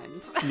meh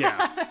ones.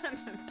 Yeah.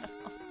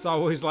 It's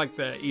always like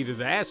either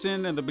the ass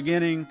end in the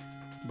beginning,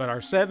 but our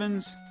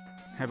 7s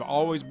have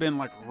always been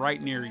like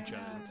right near each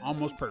other.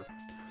 Almost perfect.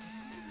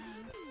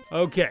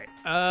 Okay.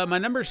 My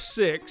number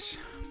 6.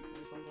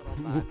 There's a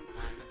little bug in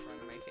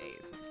front of my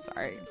face.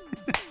 Sorry.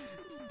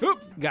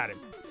 Oop, got him.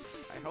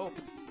 I hope.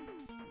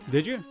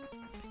 Did you?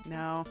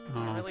 No.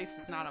 Oh. Or at least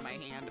it's not on my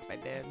hand if I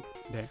did.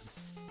 Damn.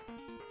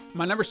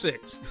 My number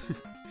 6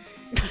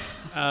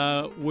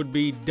 would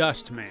be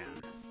Dust Man.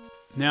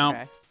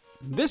 Now,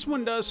 this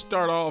one does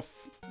start off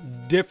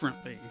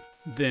differently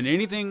than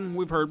anything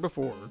we've heard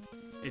before.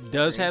 It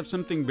does have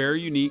something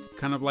very unique,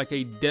 kind of like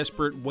a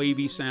desperate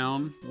wavy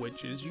sound,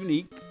 which is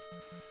unique.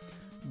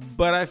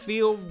 But I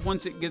feel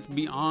once it gets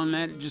beyond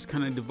that, it just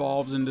kind of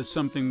devolves into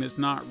something that's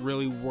not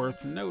really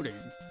worth noting,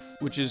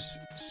 which is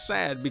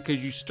sad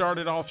because you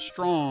started off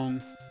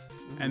strong,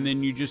 and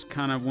then you just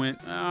kind of went,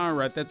 all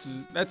right, that's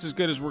as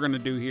good as we're gonna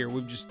do here.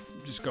 We'll just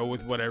go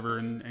with whatever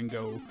and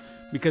go,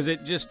 because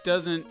it just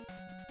doesn't.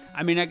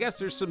 I mean, I guess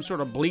there's some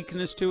sort of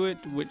bleakness to it,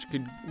 which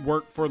could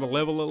work for the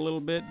level a little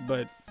bit,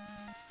 but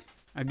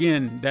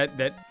again,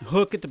 that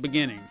hook at the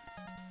beginning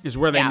is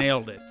where they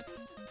nailed it,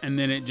 and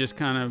then it just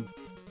kind of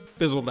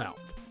fizzled out.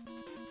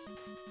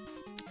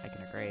 I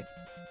can agree.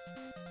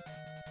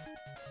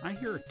 I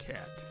hear a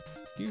cat.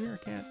 Do you hear a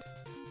cat?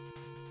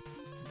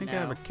 I think I No.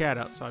 have a cat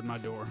outside my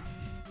door,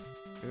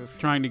 Oof.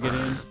 trying to get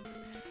in.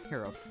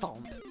 Hear a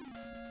thump.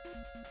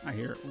 I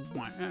hear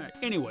it.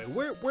 Anyway,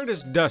 where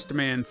does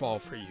Dustman fall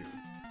for you?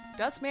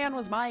 Dustman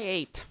was my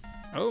 8.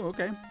 Oh,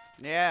 okay.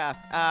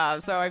 Yeah.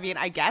 So, I mean,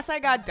 I guess I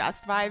got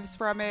dust vibes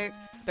from it.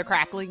 The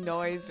crackling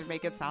noise to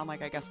make it sound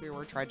like I guess we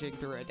were trudging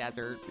through a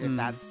desert, if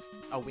that's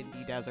a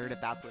windy desert, if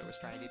that's what it was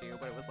trying to do.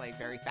 But it was like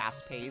very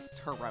fast-paced,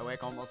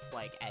 heroic, almost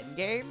like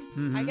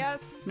Endgame, I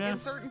guess, Yeah. in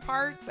certain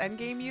parts.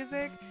 Endgame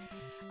music.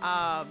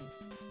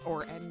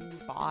 Or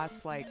End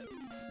Boss, like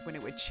when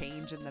it would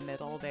change in the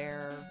middle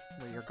there,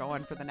 where you're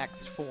going for the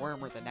next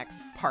form or the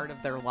next part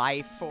of their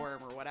life form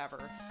or whatever.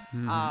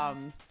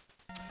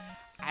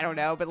 I don't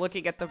know, but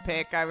looking at the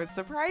pic, I was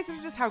surprised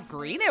at just how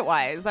green it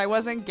was. I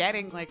wasn't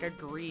getting like a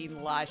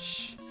green,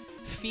 lush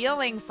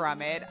feeling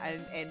from it,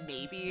 and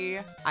maybe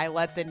I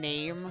let the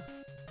name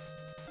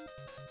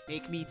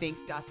make me think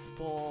Dust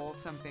Bowl,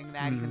 something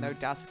that even though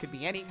dust could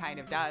be any kind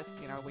of dust,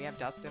 you know, we have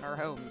dust in our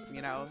homes,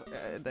 you know,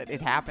 that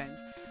it happens.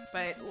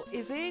 But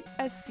is it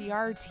a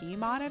CRT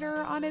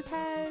monitor on his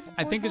head?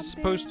 I or think it's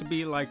something? supposed to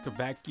be like a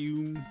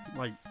vacuum,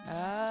 like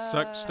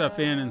sucks stuff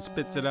in and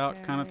spits it out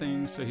kind of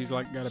thing. So he's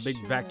like got a big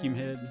vacuum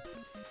head,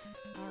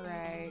 All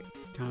right.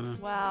 kind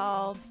of.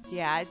 Well,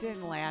 yeah, it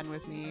didn't land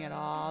with me at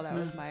all. That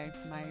was my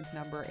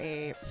number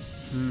 8.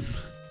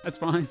 That's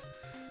fine.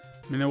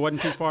 I mean, it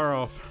wasn't too far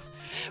off.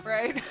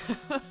 Right?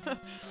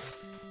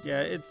 Yeah,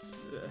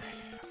 it's.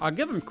 I'll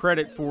give him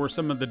credit for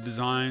some of the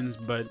designs,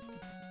 but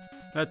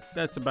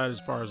that's about as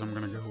far as I'm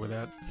gonna go with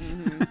that.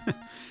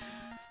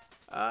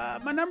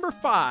 My number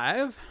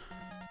 5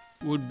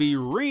 would be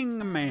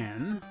Ring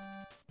Man.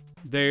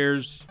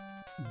 There's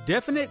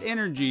definite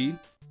energy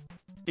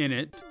in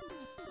it.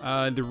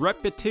 The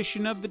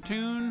repetition of the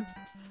tune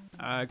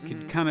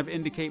could kind of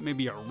indicate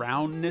maybe a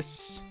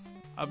roundness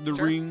of the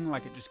ring,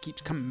 like it just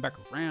keeps coming back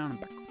around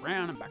and back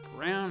around and back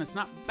around. It's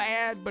not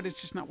bad, but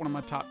it's just not one of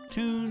my top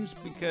tunes,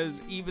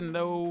 because even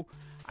though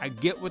I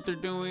get what they're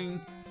doing,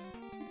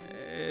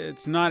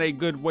 it's not a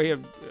good way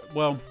of,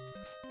 well,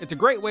 it's a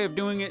great way of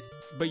doing it,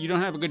 but you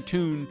don't have a good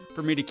tune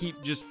for me to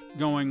keep just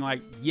going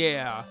like,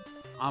 yeah,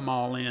 I'm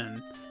all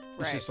in.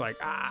 It's Right. just like,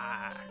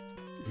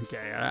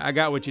 okay, I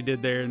got what you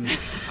did there, and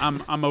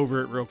I'm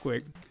over it real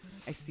quick.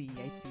 I see.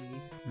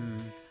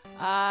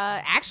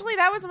 Actually,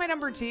 that was my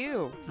number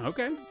 2.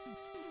 Okay.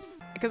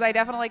 Because I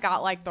definitely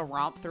got like the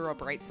romp through a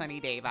bright sunny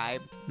day vibe.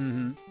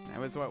 Mm-hmm. That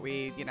was what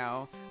we, you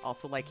know,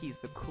 also like he's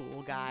the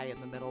cool guy in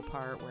the middle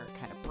part where it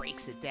kind of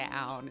breaks it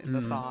down in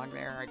the song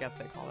there. I guess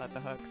they call that the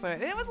hook. So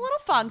it was a little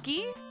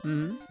funky.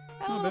 Mm-hmm.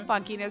 Had a little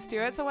funkiness to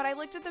it. So when I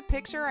looked at the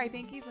picture, I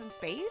think he's in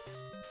space.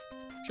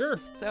 Sure.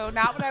 So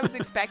not what I was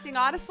expecting,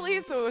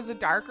 honestly. So it was a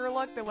darker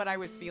look than what I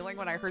was feeling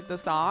when I heard the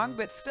song.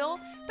 But still,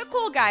 the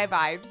cool guy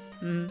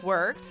vibes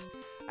worked.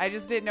 I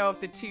just didn't know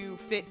if the two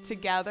fit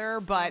together,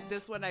 but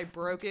this one I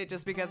broke it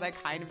just because I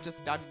kind of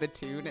just dug the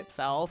tune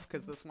itself,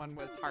 because this one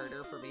was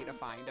harder for me to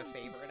find a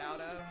favorite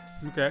out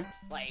of, Okay.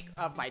 like,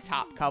 of my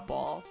top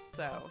couple.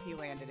 So he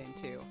landed in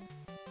 2.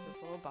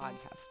 This little bug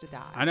has to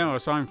die. I know. I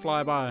saw him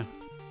fly by.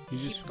 He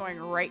He keeps just. going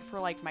right for,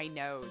 like, my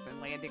nose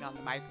and landing on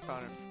the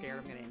microphone. I'm scared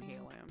I'm going to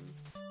inhale him.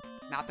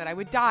 Not that I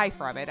would die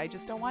from it. I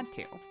just don't want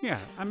to. Yeah.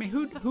 I mean,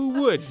 who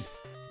would?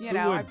 You Who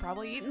know, would? I've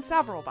probably eaten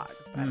several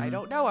bugs, but I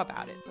don't know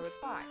about it, so it's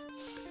fine.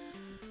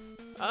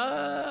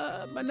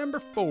 My number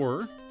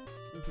 4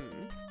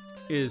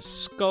 is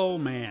Skull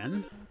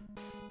Man.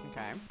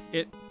 Okay.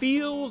 It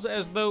feels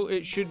as though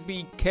it should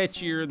be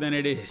catchier than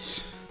it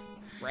is.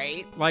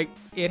 Right? Like,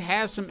 it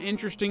has some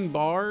interesting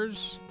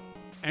bars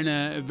and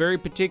a very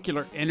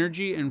particular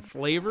energy and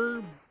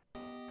flavor,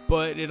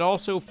 but it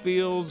also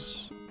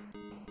feels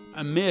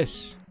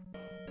amiss.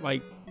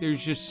 Like,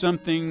 there's just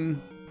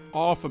something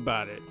off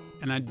about it,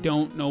 and I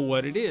don't know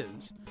what it is.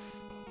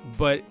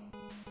 But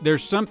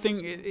there's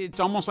something, it's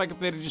almost like if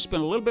they'd have just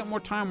spent a little bit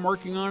more time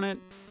working on it,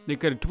 they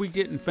could have tweaked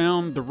it and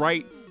found the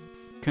right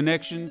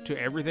connection to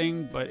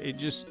everything, but it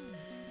just,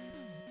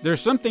 there's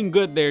something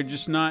good there,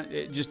 just not,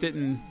 it just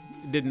didn't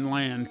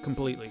land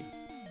completely.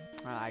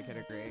 I could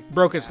agree.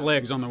 Broke its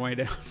legs on the way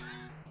down.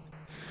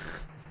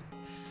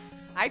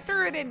 I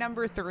threw it in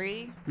number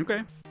 3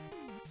 Okay.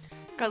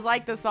 because,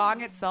 like, the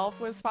song itself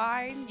was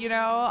fine. You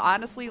know,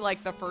 honestly,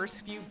 like, the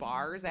first few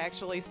bars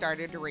actually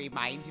started to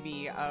remind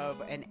me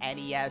of an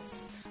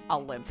NES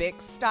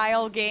Olympics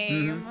style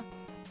game.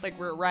 Like,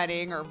 we're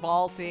running or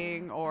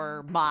vaulting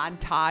or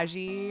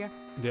montage.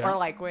 Yeah. Or,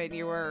 like, when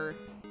you were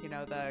you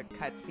know, the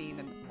cutscene,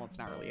 and well, it's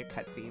not really a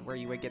cutscene, where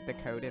you would get the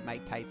code in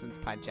Mike Tyson's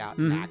Punch-Out,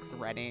 Max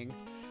running,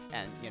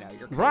 and, you know,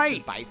 your coach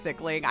is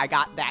bicycling. I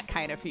got that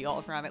kind of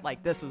feel from it,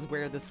 like, this is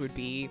where this would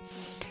be.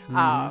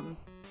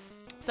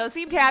 So it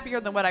seemed happier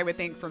than what I would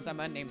think from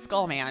someone named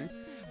Skullman.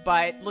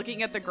 But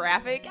looking at the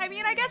graphic, I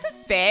mean, I guess it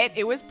fit.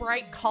 It was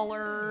bright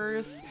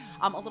colors,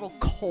 a little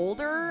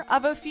colder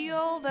of a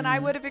feel than I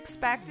would have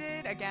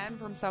expected, again,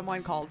 from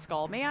someone called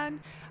Skullman,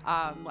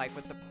 like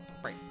with the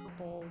bright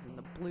purples and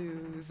the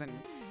blues, and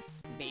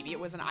maybe it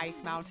was an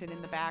ice mountain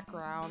in the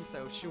background,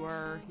 so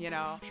sure, you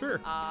know. Sure.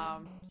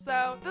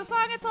 So the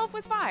song itself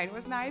was fine. It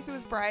was nice. It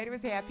was bright. It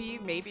was happy.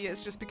 Maybe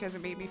it's just because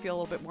it made me feel a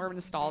little bit more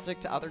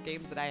nostalgic to other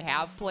games that I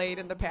have played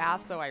in the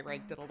past, so I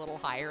ranked it a little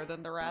higher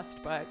than the rest,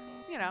 but,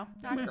 you know,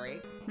 not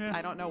great. Yeah.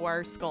 I don't know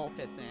where Skull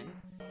fits in.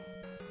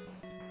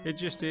 It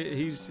just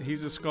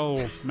he's a skull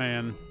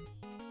man.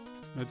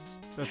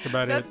 That's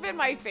about That's it. been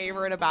my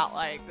favorite about,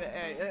 like,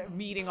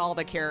 meeting all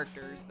the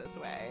characters this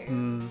way.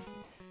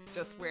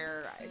 Just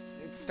where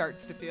it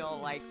starts to feel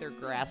like they're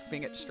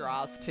grasping at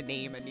straws to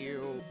name a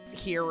new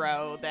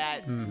hero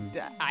that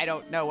I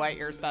don't know what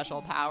your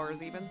special power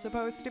is even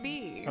supposed to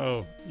be.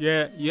 Oh,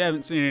 yeah, you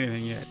haven't seen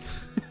anything yet.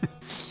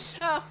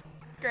 Oh,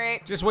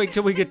 great. Just wait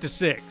till we get to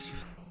 6.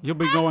 You'll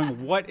be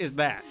going, what is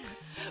that?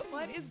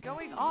 What is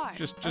going on?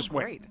 Just oh,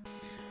 wait.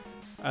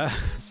 Great.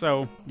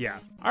 So, yeah.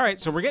 All right,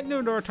 so we're getting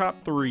into our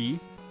top 3.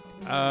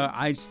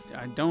 I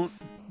don't...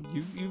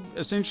 You've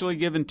essentially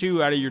given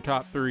 2 out of your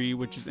top 3,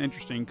 which is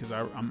interesting because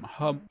I'm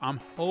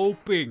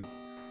hoping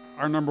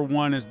our number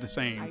 1 is the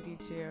same. I do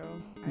too.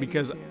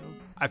 Because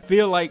I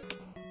feel like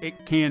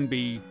it can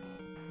be.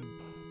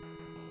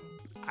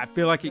 I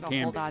feel like it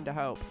can hold be. on to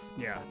hope.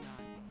 Yeah.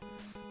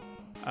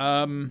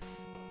 And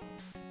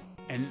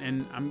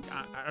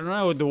I don't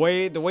know the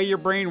way your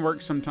brain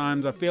works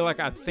sometimes. I feel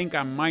like I think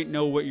I might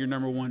know what your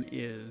number 1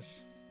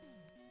 is,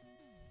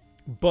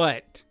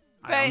 but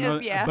I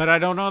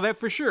don't know that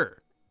for sure.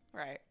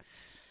 Right.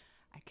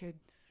 I could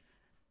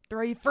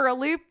throw you for a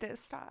loop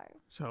this time.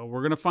 So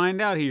we're going to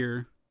find out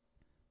here.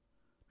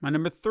 My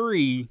number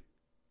 3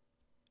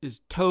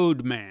 is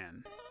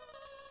Toadman.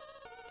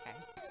 Okay.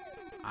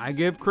 I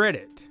give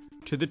credit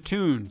to the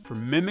tune for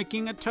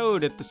mimicking a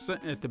toad at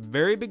the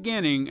very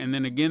beginning and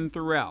then again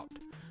throughout.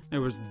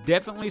 There was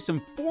definitely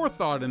some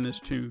forethought in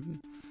this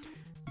tune.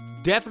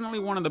 Definitely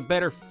one of the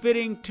better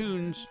fitting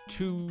tunes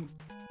to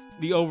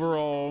the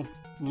overall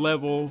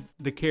level,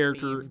 the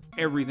character,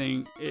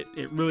 everything.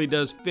 It really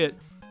does fit.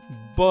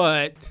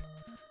 But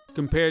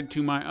compared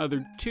to my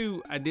other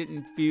 2, I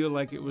didn't feel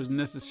like it was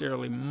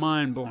necessarily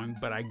mind-blowing,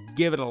 but I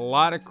give it a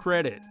lot of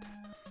credit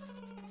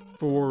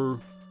for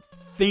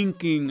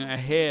thinking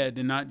ahead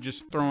and not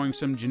just throwing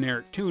some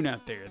generic tune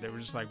out there. They were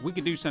just like, we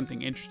could do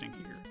something interesting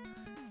here.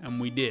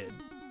 And we did.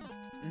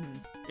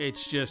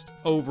 It's just,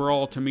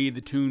 overall, to me,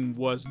 the tune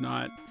was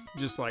not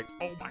just like,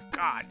 oh my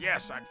God,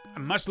 yes, I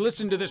must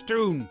listen to this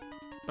tune.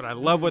 But I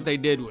love what they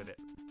did with it.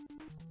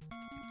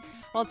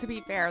 Well, to be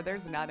fair,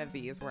 there's none of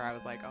these where I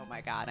was like, oh my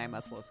God, I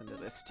must listen to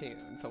this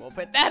tune. So we'll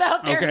put that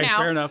out there now.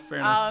 Fair enough.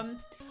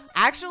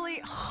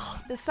 Actually,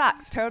 this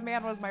sucks.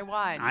 Toadman was my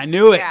 1. I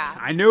knew it. Yeah.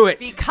 I knew it.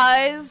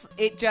 Because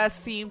it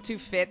just seemed to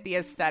fit the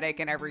aesthetic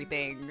and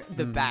everything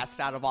the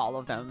best out of all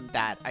of them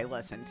that I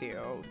listened to.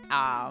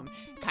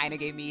 Kind of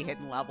gave me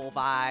Hidden Level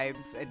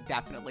vibes. It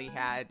definitely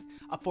had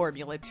a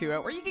formula to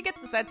it where you could get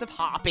the sense of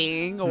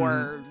hopping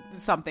or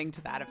something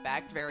to that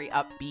effect. Very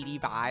upbeaty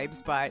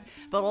vibes. But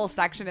the little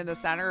section in the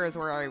center is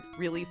where I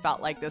really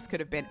felt like this could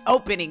have been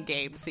opening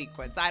game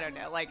sequence. I don't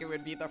know. Like it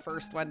would be the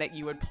first one that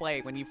you would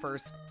play when you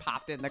first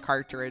popped in the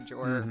cartridge,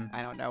 or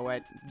I don't know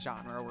what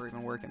genre we're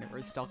even working at.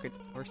 We're still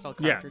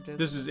cartridges. Yeah,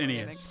 this is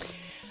NES.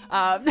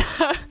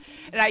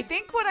 And I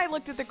think when I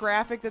looked at the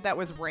graphic that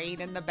was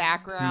rain in the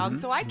background,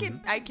 so I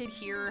could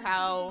hear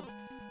how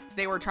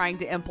they were trying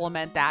to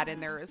implement that in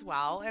there as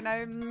well. And I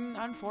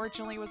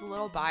unfortunately was a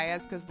little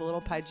biased because the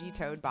little pudgy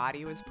toad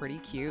body was pretty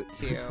cute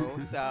too.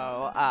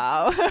 So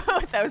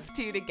with those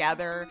 2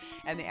 together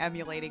and the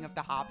emulating of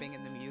the hopping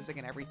and the music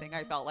and everything,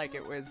 I felt like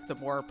it was the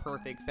more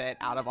perfect fit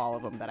out of all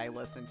of them that I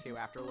listened to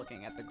after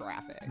looking at the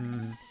graphic.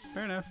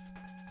 Fair enough.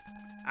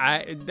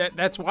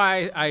 That's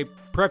why I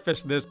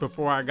prefaced this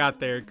before I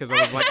got there, because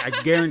I was like, I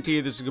guarantee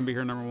you this is going to be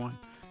her number 1.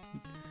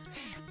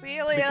 See,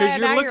 because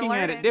you're looking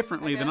at it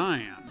differently than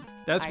I am.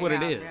 That's what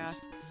it is. Yeah.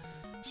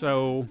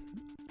 So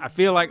I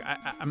feel like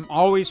I'm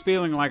always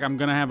feeling like I'm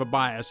going to have a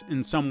bias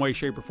in some way,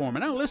 shape, or form.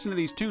 And I'll listen to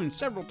these tunes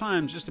several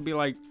times just to be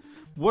like,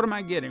 what am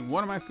I getting?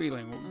 What am I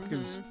feeling?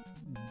 Because,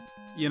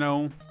 you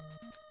know,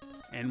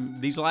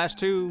 and these last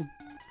 2,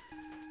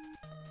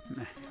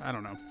 I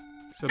don't know.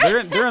 So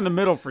they're in the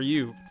middle for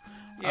you.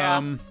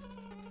 Yeah.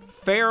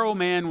 Pharaoh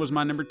Man was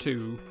my number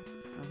 2.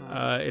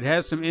 It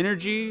has some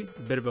energy,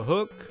 a bit of a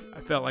hook. I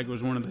felt like it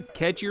was one of the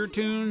catchier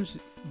tunes,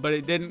 but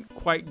it didn't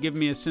quite give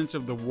me a sense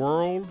of the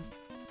world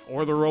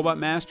or the Robot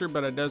Master,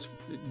 but it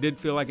did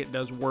feel like it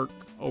does work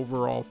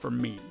overall for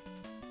me.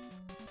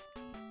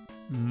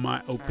 My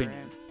opinion.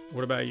 Right.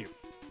 What about you?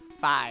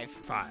 5.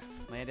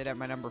 Landed at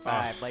my number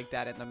 5, like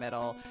dead in the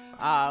middle.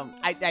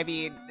 I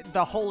mean,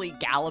 the holy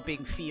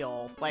galloping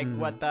feel, like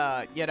what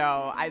the,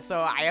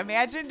 I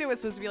imagined it was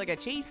supposed to be like a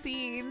chase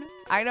scene.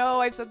 I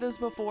know I've said this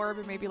before,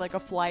 but maybe like a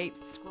flight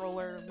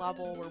scroller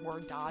level where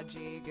more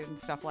dodging and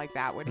stuff like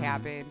that would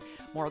happen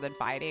more than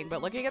fighting.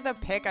 But looking at the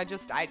pick, I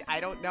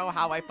don't know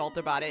how I felt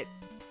about it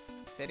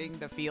fitting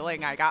the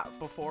feeling I got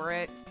before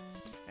it.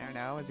 I don't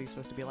know. Is he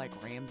supposed to be like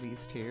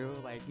Ramses too?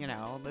 Like,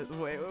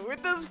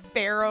 what this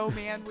Pharaoh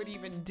man would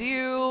even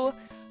do?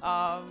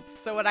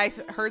 So when I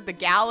heard the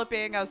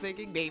galloping, I was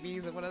thinking maybe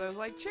he's one of those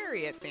like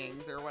chariot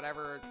things or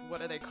whatever. What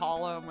do they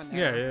call them when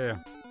they're Yeah.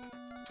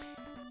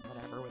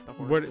 Whatever with the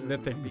horses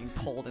that thing? being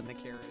pulled in the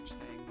carriage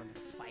thing when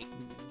they're fighting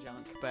and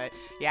junk. But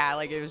yeah,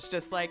 like it was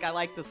just like I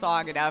liked the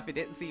song enough. It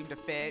didn't seem to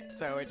fit,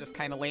 so it just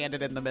kind of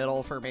landed in the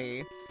middle for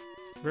me.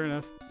 Fair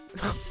enough.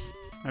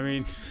 I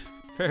mean,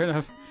 fair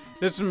enough.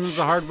 This one was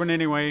a hard one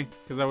anyway,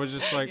 because I was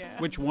just like,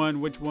 which one,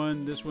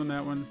 this one,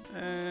 that one.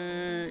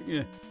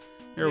 Yeah.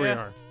 Here we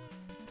are.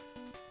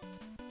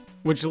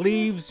 Which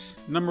leaves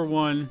number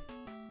 1,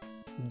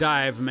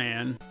 Dive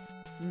Man,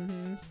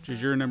 which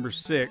is your number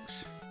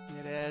 6.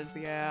 It is,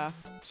 yeah.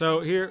 So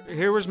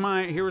here was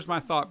my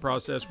thought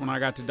process when I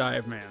got to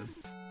Dive Man.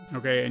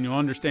 Okay, and you'll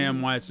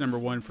understand why it's number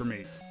 1 for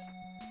me.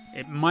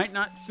 It might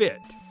not fit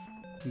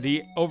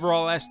the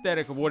overall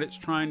aesthetic of what it's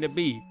trying to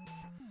be,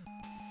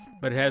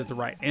 but it has the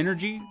right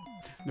energy,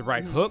 the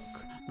right hook,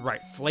 the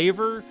right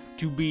flavor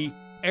to be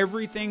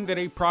everything that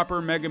a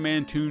proper Mega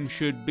Man tune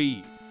should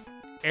be.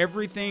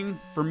 Everything,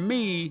 for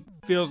me,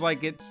 feels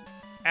like it's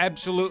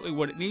absolutely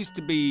what it needs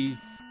to be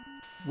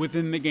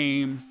within the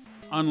game,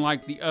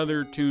 unlike the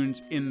other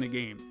tunes in the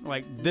game.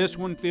 Like, this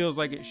one feels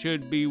like it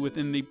should be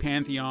within the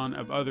pantheon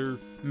of other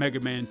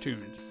Mega Man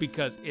tunes,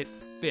 because it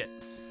fits.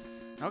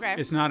 Okay.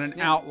 It's not an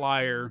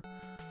outlier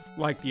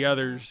like the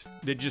others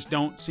that just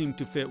don't seem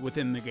to fit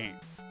within the game.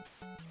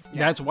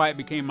 Yeah. That's why it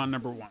became my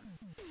number 1.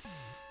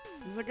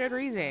 This is a good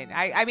reason.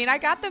 I mean, I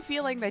got the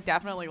feeling that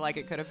definitely like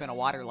it could have been a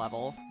water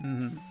level.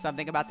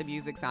 Something about the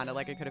music sounded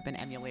like it could have been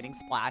emulating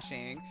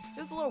splashing.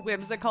 Just a little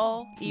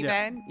whimsical,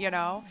 even,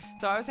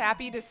 So I was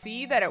happy to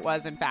see that it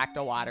was, in fact,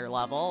 a water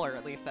level, or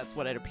at least that's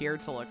what it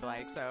appeared to look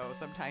like. So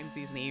sometimes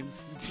these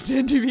names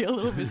tend to be a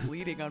little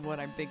misleading on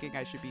what I'm thinking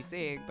I should be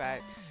seeing, but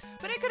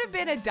it could have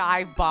been a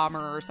dive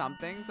bomber or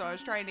something. So I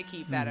was trying to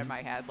keep that in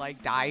my head.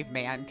 Like, Dive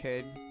Man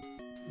could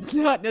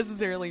not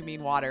necessarily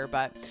mean water,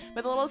 but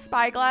with a little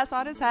spyglass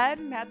on his head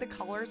and had the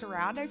colors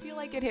around, I feel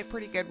like it hit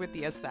pretty good with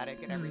the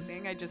aesthetic and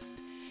everything. I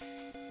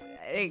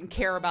didn't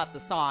care about the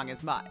song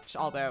as much,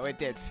 although it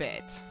did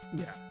fit.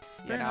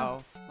 Yeah.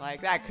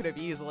 Like that could have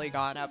easily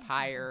gone up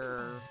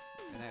higher.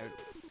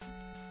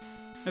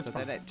 That's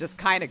fine. Then it just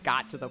kind of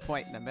got to the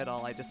point in the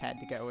middle. I just had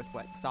to go with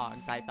what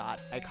songs I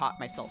thought I caught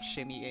myself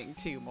shimmying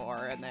to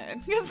more, and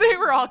then because they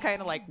were all kind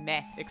of like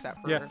meh,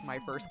 except for my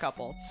first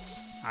couple.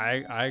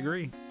 I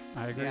agree.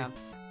 Yeah.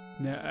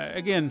 Now,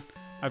 again,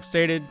 I've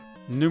stated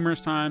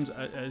numerous times,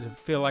 I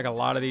feel like a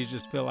lot of these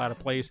just feel out of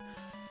place.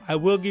 I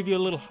will give you a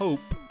little hope.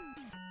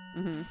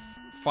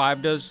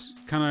 5 does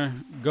kind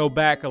of go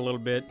back a little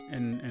bit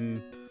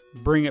and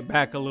bring it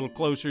back a little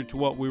closer to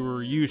what we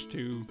were used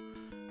to.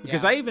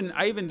 Because I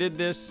even did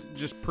this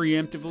just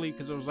preemptively,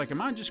 because I was like,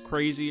 am I just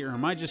crazy, or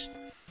am I just...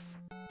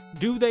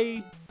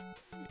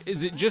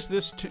 Is it just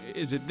this?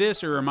 Is it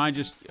this, or am I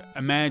just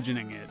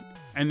imagining it?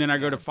 And then I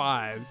go to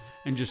 5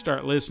 and just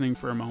start listening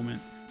for a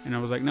moment, and I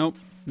was like, nope,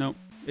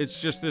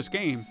 it's just this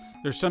game.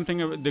 There's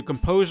something. The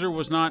composer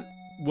was not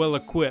well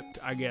equipped,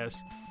 I guess.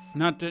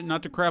 Not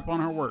to crap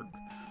on her work,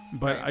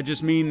 but I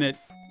just mean that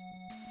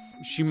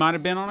she might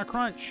have been on a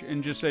crunch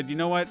and just said, you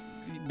know what,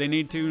 they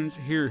need tunes.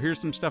 Here's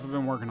some stuff I've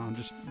been working on.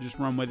 Just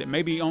run with it.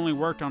 Maybe only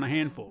worked on a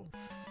handful.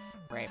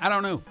 Right. I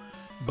don't know,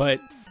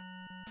 but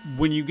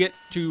when you get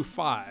to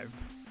 5,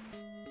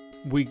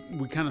 we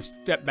kind of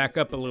step back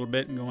up a little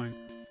bit and going,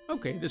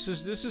 okay, this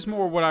is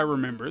more what I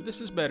remember. This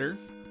is better.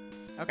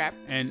 Okay.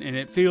 And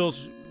it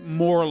feels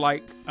more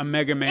like a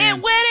Mega Man.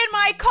 It went in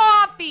my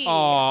coffee.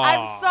 Aww.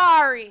 I'm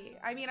sorry.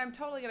 I mean, I'm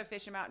totally going to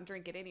fish him out and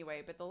drink it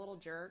anyway, but the little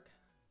jerk.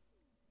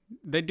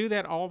 They do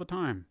that all the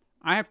time.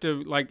 I have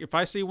to, like, if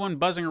I see one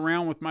buzzing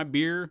around with my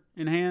beer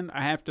in hand,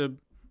 I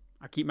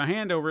keep my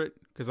hand over it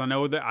because I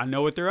know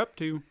what they're up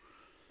to.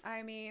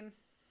 I mean,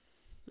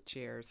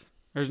 cheers.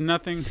 There's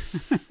nothing.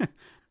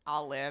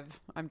 I'll live.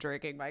 I'm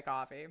drinking my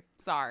coffee.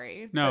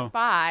 Sorry. No. But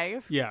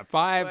 5. Yeah,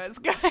 5 was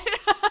good.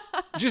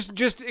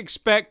 just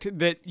expect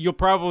that you'll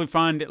probably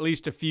find at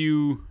least a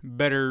few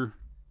better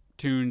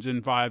tunes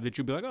in 5 that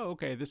you'll be like, oh,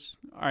 okay, this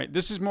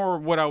is more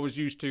what I was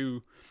used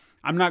to.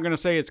 I'm not going to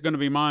say it's going to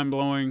be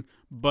mind-blowing,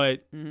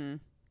 but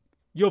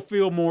you'll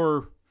feel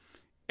more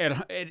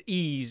at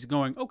ease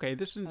going, okay,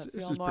 this is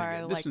pretty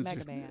good. Like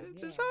Mega Man.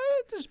 This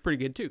is pretty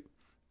good too,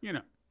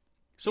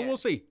 So we'll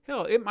see.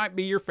 Hell, it might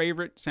be your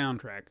favorite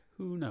soundtrack.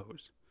 Who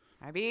knows?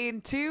 I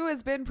mean, 2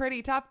 has been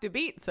pretty tough to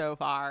beat so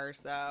far,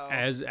 so...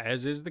 As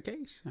is the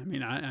case. I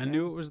mean, I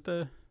knew it was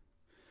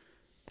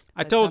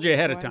I told you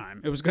ahead of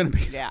time. It was going to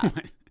be... Yeah.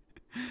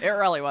 It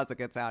really was a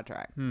good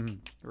soundtrack. It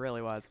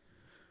really was.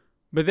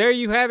 But there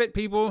you have it,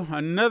 people.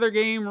 Another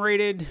game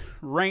rated,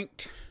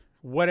 ranked,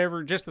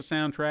 whatever, just the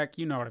soundtrack.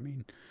 You know what I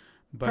mean.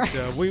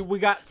 But we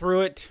got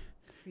through it.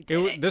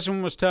 This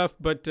one was tough,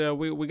 but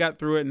we got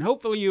through it. And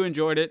hopefully you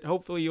enjoyed it.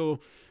 Hopefully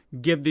you'll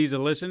give these a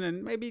listen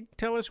and maybe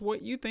tell us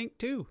what you think,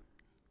 too.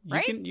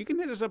 You can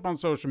hit us up on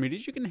social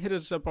medias. You can hit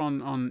us up on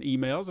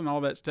emails and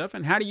all that stuff.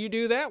 And how do you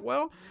do that?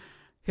 Well,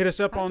 hit us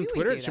up on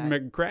Twitter at Super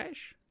Mega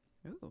Crash.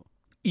 Ooh.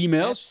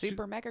 Emails.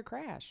 Super Mega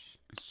Crash.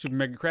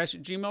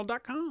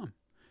 SuperMegaCrash@gmail.com.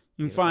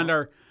 You can find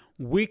our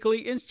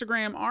weekly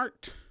Instagram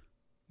art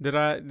that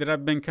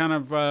I've been kind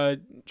of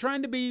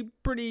trying to be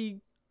pretty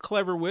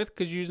clever with,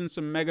 because using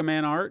some Mega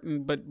Man art,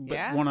 but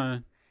want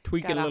to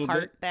tweak it a little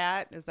heart bit.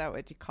 That is that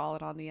what you call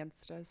it on the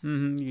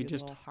Instas? You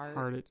just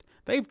heart it.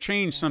 They've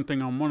changed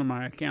something on one of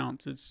my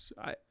accounts.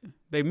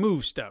 They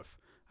move stuff.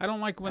 I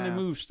don't like when they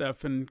move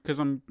stuff, and because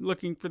I'm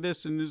looking for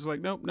this and it's like,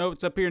 nope,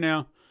 it's up here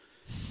now.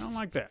 I don't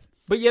like that.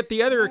 But yet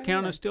the other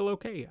account is still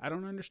okay. I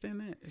don't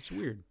understand that. It's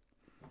weird.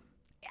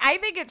 I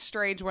think it's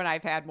strange when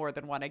I've had more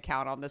than one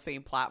account on the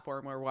same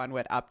platform where one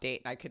would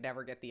update and I could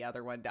never get the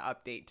other one to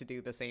update to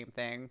do the same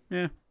thing.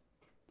 Yeah.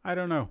 I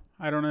don't know.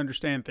 I don't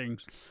understand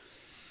things.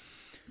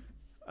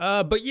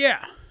 But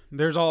yeah,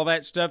 there's all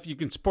that stuff. You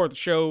can support the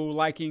show,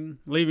 liking,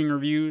 leaving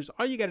reviews.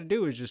 All you got to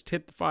do is just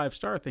hit the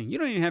 5-star thing. You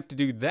don't even have to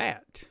do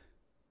that.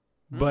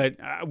 But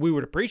we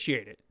would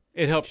appreciate it.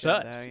 It helps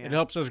us. Though, yeah. It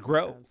helps us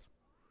grow.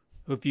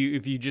 If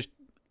you just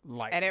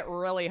like. And it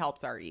really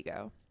helps our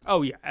ego.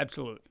 Oh yeah,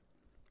 absolutely.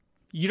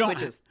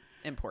 Which is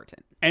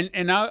important.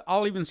 And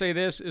I'll even say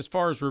this as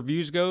far as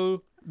reviews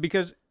go,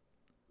 because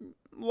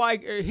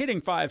like hitting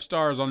 5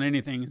 stars on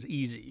anything is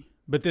easy,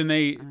 but then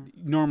they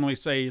normally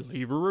say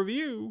leave a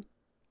review,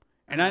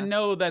 and I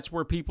know that's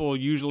where people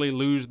usually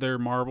lose their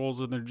marbles,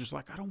 and they're just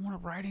like, I don't want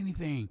to write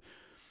anything.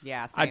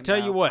 Yeah, I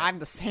tell you what, I'm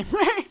the same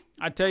way.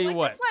 I tell you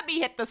what, just let me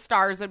hit the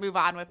stars and move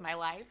on with my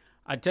life.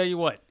 I tell you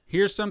what,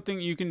 here's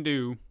something you can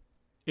do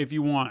if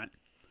you want.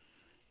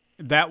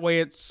 That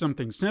way, it's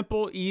something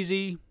simple,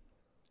 easy.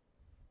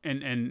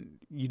 And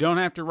you don't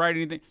have to write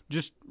anything.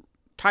 Just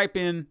type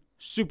in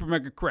Super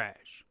Mega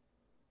Crash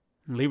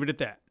and leave it at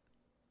that.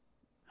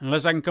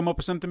 Unless I can come up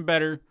with something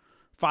better,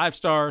 5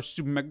 stars,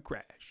 Super Mega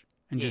Crash.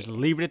 And just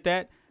leave it at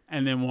that.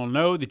 And then we'll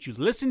know that you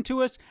listened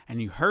to us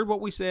and you heard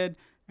what we said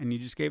and you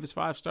just gave us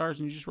 5 stars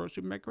and you just wrote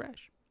Super Mega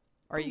Crash.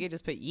 Or you could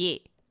just put yeah.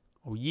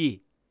 Oh, yeah.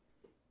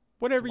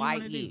 Whatever you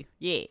want to do.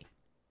 Yeah.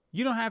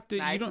 You don't have to.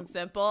 Nice and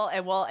simple.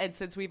 And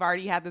since we've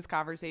already had this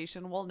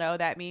conversation, we'll know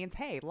that means,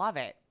 hey, love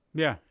it.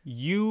 Yeah,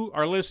 you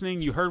are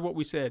listening. You heard what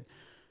we said.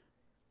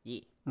 Yeah.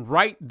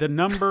 Write the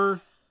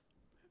number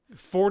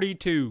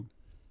 42.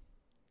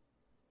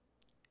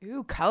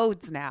 Ooh,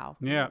 codes now.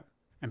 Yeah.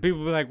 And people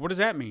will be like, what does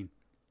that mean?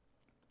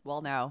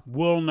 We'll know.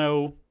 We'll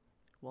know.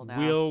 We'll know.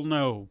 We'll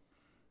know.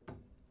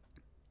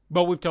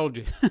 But we've told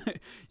you.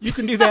 You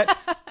can do that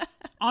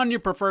on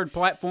your preferred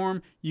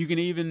platform. You can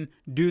even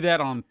do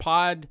that on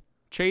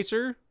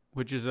Podchaser,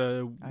 which is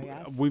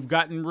we've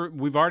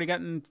already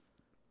gotten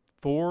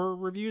 4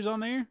 reviews on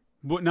there,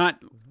 but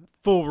not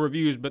full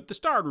reviews, but the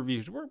starred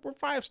reviews. We're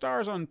 5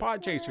 stars on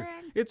Podchaser.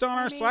 It's on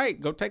our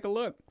site. Go take a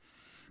look.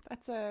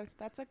 That's a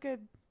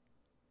good.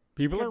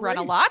 People good are run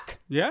ready. of luck.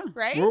 Yeah,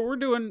 right. We're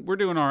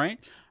doing all right.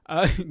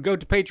 Go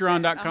to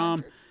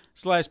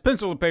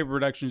patreon.com/Pencil and Paper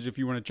Productions if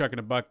you want to chuck in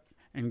a buck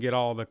and get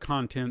all the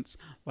contents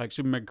like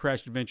Super Mega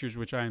Crash Adventures,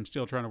 which I am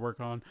still trying to work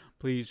on.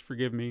 Please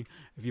forgive me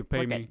if you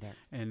pay me,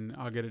 and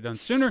I'll get it done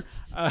sooner.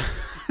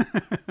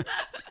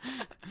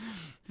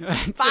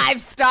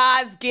 5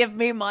 stars, give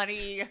me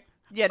money.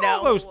 You know,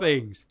 all those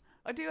things.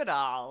 I'll do it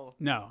all.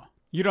 No,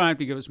 you don't have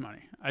to give us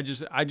money. I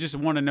just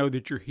want to know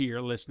that you're here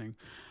listening.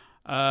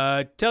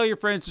 Tell your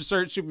friends to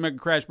search Super Mega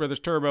Crash Brothers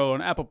Turbo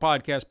on Apple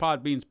Podcasts,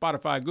 Podbean,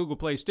 Spotify, Google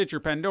Play, Stitcher,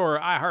 Pandora,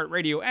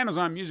 iHeartRadio,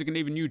 Amazon Music, and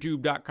even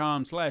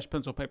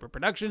YouTube.com/Pencil Paper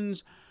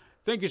Productions.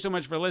 Thank you so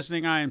much for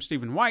listening. I am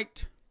Stephen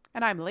White.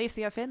 And I'm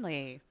Lacia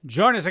Finley.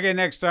 Join us again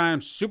next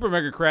time, Super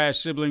Mega Crash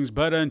siblings.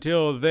 But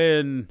until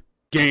then,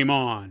 game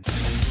on.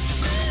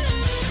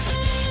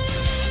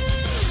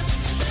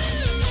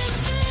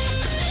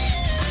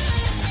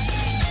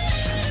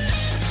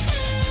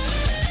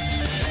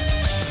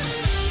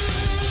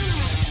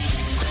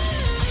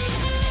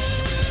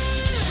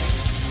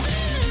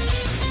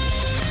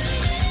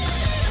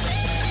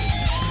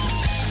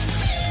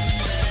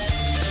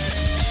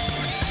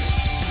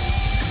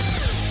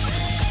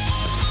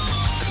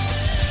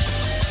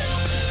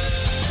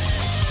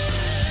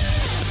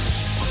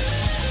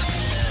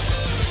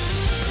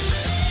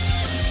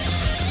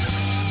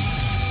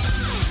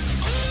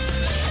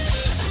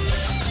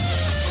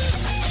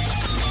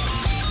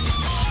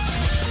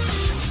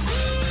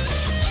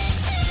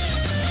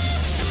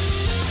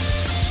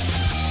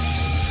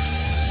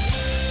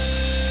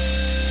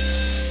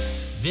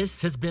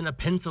 This has been a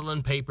Pencil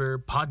and Paper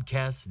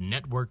Podcast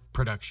Network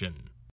production.